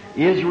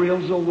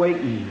 Israel's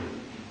awakening.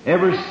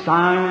 Every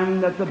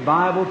sign that the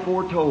Bible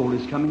foretold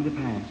is coming to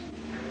pass.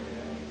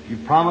 You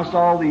promised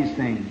all these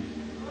things,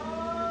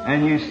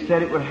 and you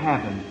said it would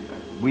happen.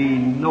 We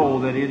know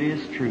that it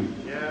is true.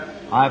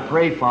 I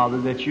pray, Father,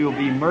 that you'll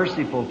be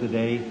merciful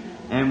today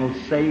and will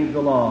save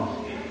the lost.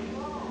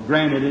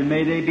 Granted, and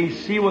may they be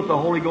sealed with the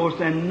Holy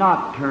Ghost and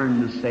not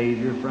turn the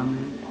Savior from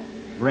them.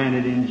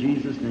 Granted in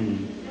Jesus'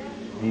 name.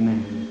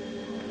 Amen.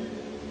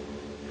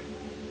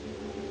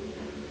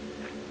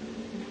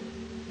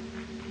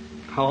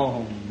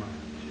 Oh,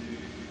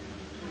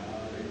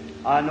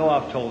 I know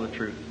I've told the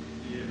truth.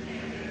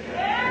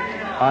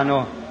 I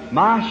know.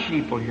 My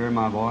sheep will hear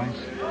my voice.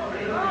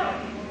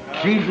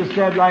 Jesus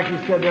said, like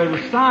He said, there's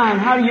a sign.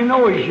 How do you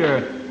know He's here?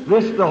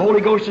 The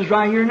Holy Ghost is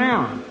right here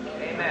now.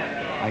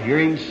 I hear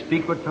Him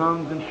speak with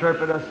tongues,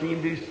 interpret. I see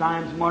Him do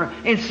signs and wonders.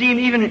 And see Him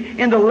even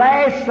in the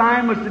last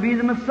sign was to be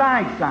the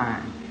Messiah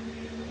sign.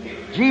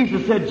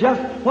 Jesus said,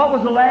 what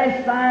was the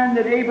last sign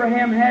that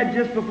Abraham had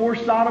just before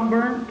Sodom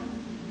burned?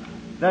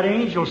 That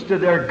angel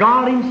stood there,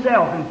 God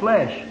Himself in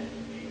flesh.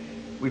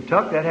 We've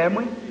took that,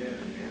 haven't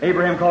we?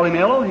 Abraham called Him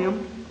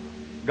Elohim.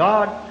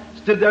 God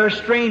stood there a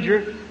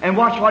stranger, and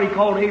watch what He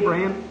called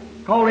Abraham.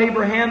 Called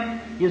Abraham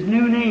his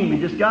new name. He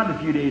just got it a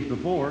few days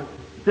before.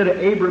 Instead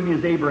of Abram, he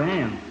is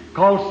Abraham.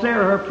 Called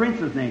Sarah her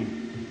prince's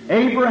name.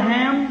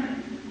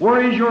 Abraham,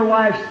 where is your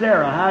wife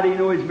Sarah? How do you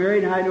know he's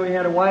married? How do you know he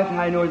had a wife?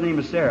 How do you know his name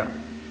is Sarah?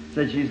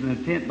 Said she's in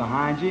the tent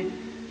behind you.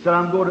 Said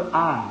I'm going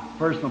to,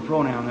 personal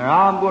pronoun there.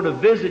 I'm going to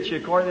visit you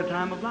according to the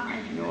time of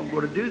life. You know, I'm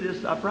going to do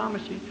this, I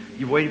promise you.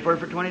 You've waited for it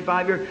for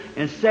 25 years.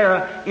 And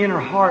Sarah, in her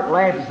heart,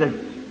 laughed and said,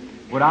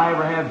 would I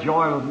ever have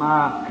joy with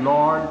my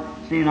Lord,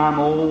 seeing I'm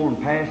old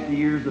and past the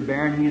years of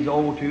bearing? He's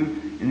old too.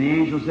 And the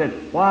angel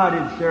said, why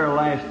did Sarah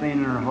laugh, saying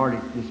in her heart,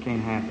 this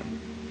can't happen?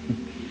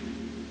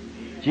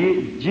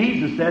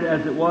 Jesus said,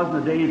 as it was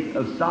in the days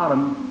of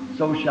Sodom,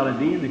 so shall it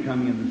be in the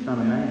coming of the Son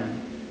of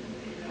Man.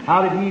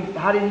 How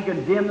did he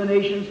condemn the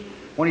nations?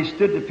 When he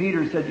stood to Peter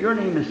and said, your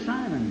name is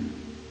Simon.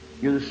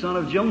 You're the son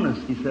of Jonas.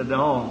 He said,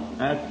 oh,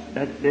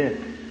 that's it.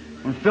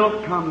 When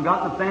Philip got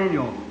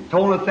Nathanael,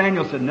 told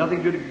Nathanael, said,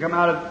 nothing good could come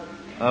out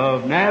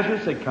of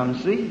Nazareth, said, come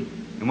see.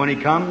 And when he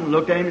come,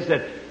 looked at him and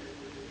said,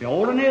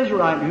 behold an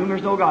Israelite in whom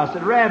there's no God. I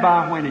said,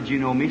 Rabbi, when did you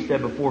know me? He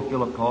said, before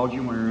Philip called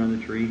you when you were under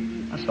the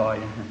tree. I saw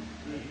you.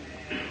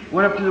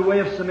 Went up to the way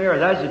of Samaria.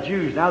 That's the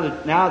Jews. Now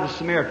the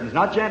Samaritans,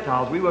 not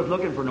Gentiles. We wasn't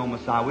looking for no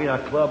Messiah. We had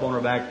a club on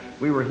our back.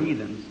 We were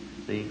heathens,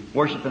 see,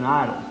 worshiping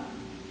idols.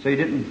 So he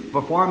didn't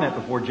perform that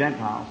before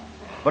Gentiles.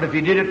 But if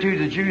he did it to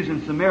the Jews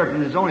and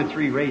Samaritans, there's only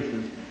three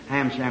races,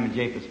 Ham, Shem, and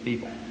Japheth's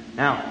people.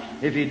 Now,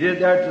 if he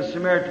did that to the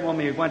Samaritan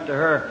woman, he went to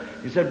her.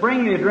 He said,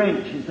 bring me a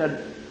drink. She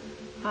said,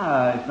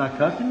 it's not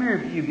customary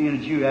for you being a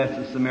Jew, asked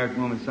the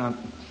Samaritan woman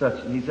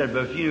such. And he said,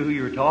 but if you knew who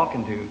you were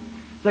talking to, he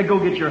said, go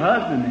get your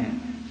husband then.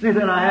 She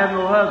said, I have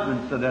no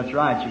husband. So that's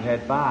right, you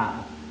had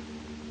 5.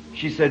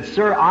 She said,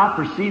 sir, I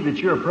perceive that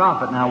you're a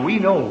prophet. Now we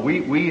know,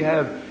 we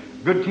have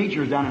good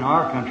teachers down in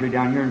our country,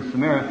 down here in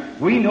Samaria.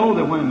 We know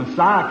that when the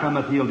Messiah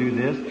cometh, He'll do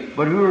this.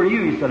 But who are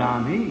you? He said,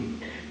 I'm He.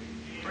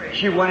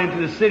 She went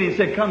into the city and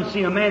said, come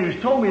see a man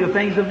who's told me the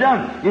things I've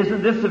done.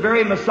 Isn't this the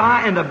very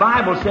Messiah? And the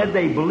Bible said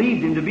they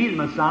believed Him to be the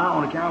Messiah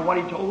on account of what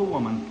He told the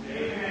woman.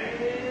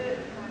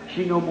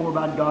 She know more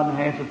about God than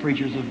half the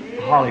preachers of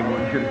Hollywood.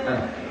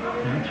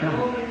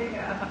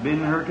 Been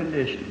in her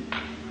condition.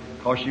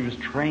 Because she was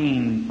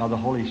trained by the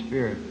Holy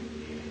Spirit.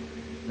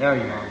 There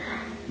you are.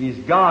 He's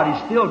God.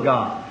 He's still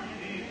God.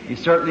 He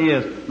certainly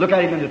is. Look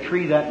at Him in the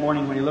tree that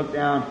morning when he looked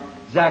down.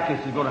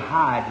 Zacchaeus is going to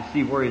hide to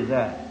see where he's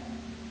at.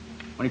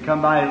 When he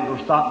come by,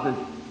 he'll stop and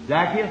says,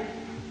 Zacchaeus,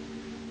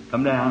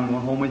 come down. I'm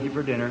going home with you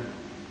for dinner.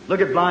 Look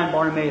at blind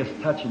Bartimaeus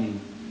touching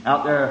him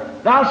out there.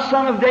 Thou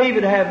son of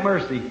David, have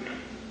mercy.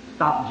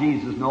 Stop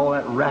Jesus and all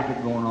that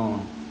racket going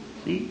on.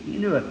 See, he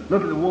knew it.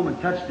 Look at the woman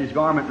touched his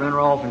garment, ran her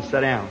off and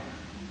sat down.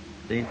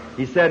 See,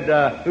 he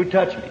said, who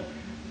touched me?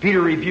 Peter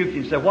rebuked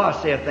him and said, why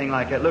say a thing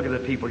like that? Look at the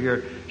people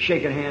here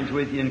shaking hands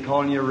with you and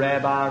calling you a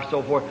rabbi or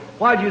so forth.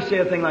 Why did you say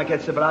a thing like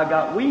that? He said, but I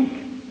got weak.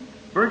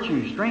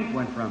 Virtue, strength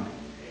went from me.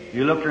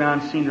 You looked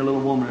around and seen the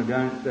little woman who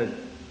done it and said,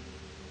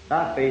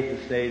 thy faith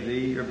has saved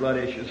thee, your blood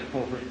issues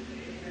over.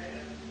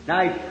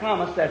 Now he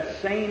promised that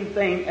same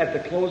thing at the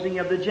closing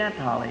of the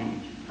Gentile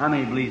age. How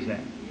many believes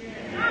that?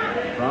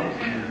 Yeah. Promise?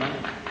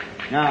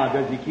 Now,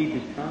 does he keep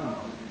his promise?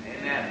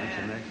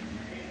 Amen.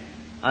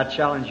 I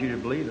challenge you to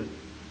believe it.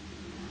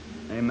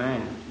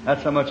 Amen.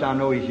 That's how much I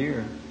know he's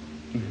here.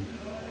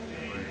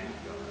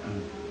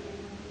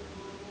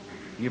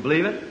 You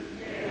believe it?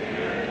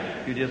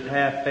 Yeah. You just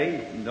have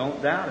faith and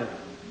don't doubt it.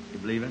 You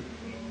believe it?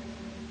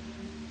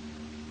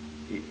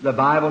 The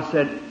Bible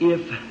said,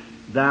 if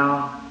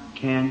thou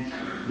canst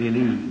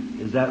believe.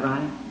 Is that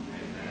right?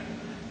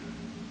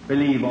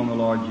 Believe on the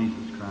Lord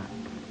Jesus Christ.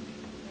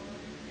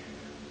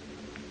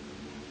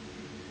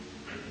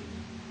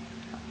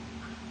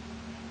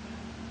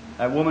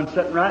 That woman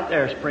sitting right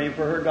there is praying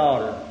for her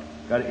daughter.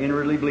 Got it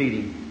inwardly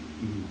bleeding.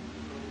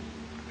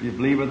 You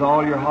believe with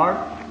all your heart?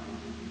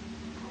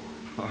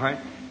 All right.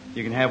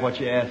 You can have what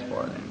you ask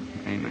for then.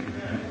 Amen.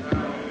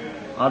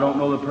 I don't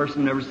know the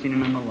person, never seen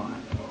him in my life.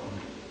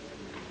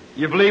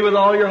 You believe with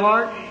all your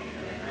heart?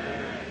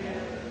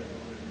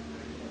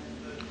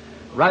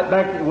 Right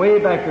back, way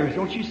back there.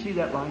 Don't you see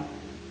that light?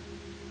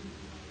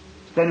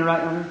 Standing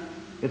right there?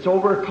 It's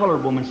over a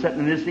colored woman sitting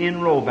in this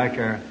end row back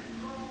there.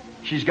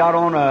 She's got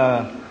on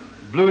a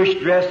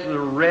bluish dress with a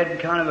red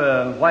kind of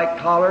a white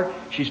collar.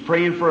 She's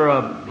praying for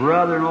a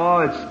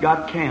brother-in-law that's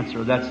got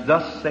cancer. That's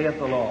thus saith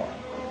the Lord.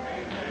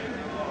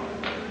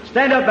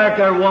 Stand up back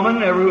there,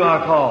 woman, ever who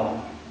I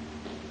call.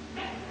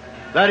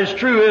 That is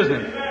true,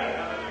 isn't it?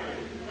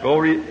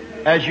 Go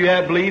as you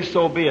have believed,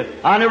 so be it.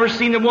 I never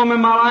seen a woman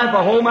in my life.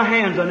 I hold my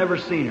hands. I never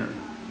seen her.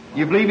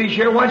 You believe he's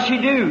here? What'd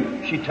she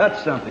do? She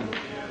touched something.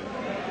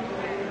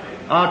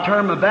 I'll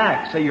turn my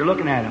back. Say you're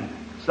looking at him.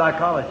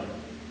 Psychology.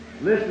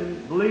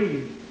 Listen,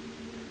 believe.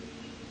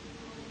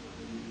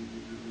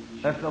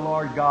 Let the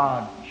Lord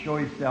God show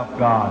Himself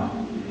God.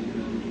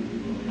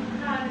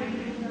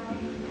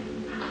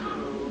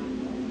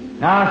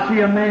 Now I see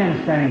a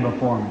man standing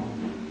before me.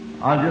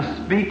 I'll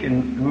just speak,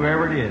 and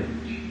whoever it is.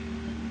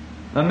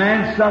 The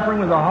man's suffering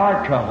with a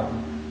heart trouble.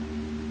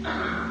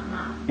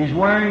 He's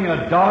wearing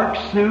a dark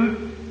suit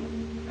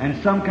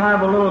and some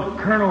kind of a little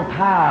Colonel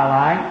tie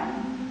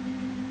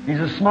like. He's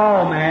a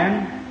small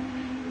man.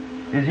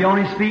 Is he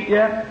on his feet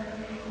yet?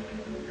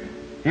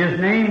 His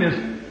name is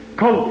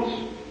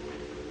Coates.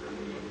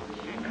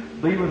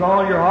 Believe with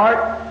all your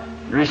heart,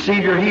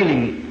 receive your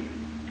healing.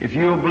 If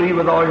you'll believe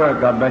with all your heart,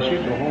 God bless you.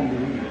 Go home to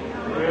you.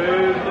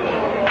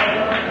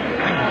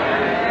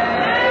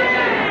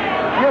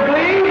 You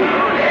believe?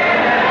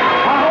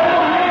 I hold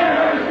my hand, I've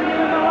never seen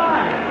in my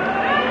life.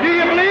 Do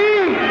you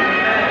believe?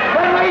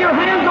 Then lay your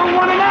hands on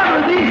one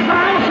another. These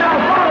signs shall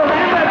follow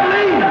them that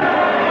believe.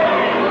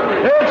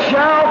 It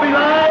shall be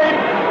light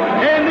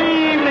in the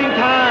evening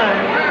time.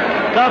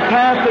 The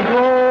path of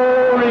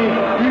glory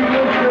you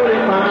will surely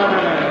find.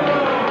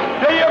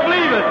 Do you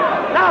believe it?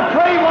 Now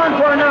pray one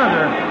for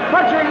another.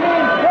 Put your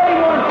hands, pray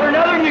one for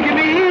another, and you can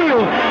be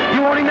healed.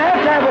 You won't even have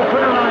to have a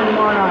prayer line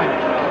tomorrow night.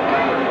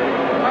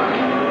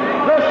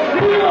 The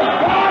seal of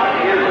God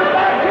is the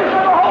baptism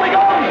of the Holy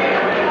Ghost.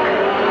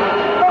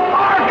 The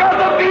mark of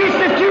the beast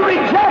that you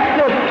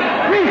rejected.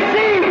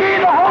 Receive ye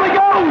the Holy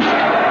Ghost.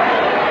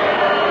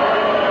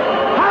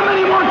 How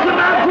many wants the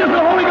baptism of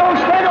the Holy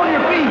Ghost? Stand on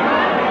your feet.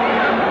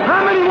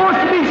 How many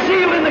wants to be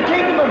sealed in the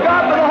kingdom of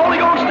God by the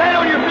Holy Ghost? Stand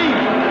on your feet.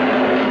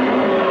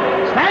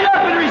 Stand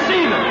up and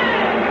receive it.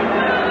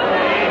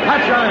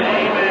 That's right.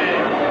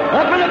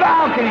 Up in the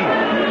balcony.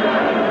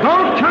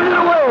 Don't turn it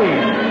away.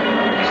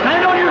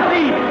 Stand on your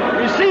feet.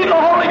 Receive the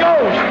Holy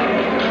Ghost.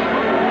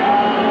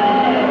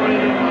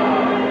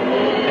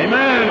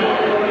 Amen.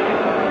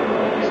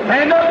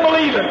 Stand up and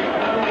believe it.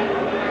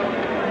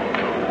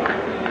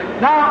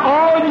 Now,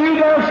 all you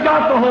that's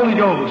got the Holy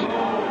Ghost,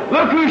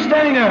 look who's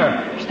standing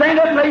there. Stand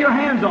up and lay your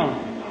hands on them.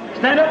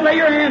 Stand up and lay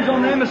your hands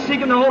on them as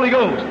seeking the Holy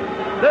Ghost.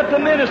 Let the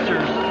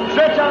ministers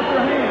stretch out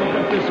their hands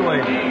up this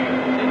way.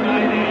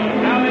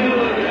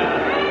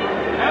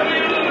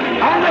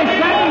 And they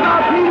sang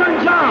about Peter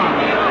and John.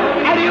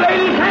 And he laid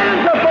his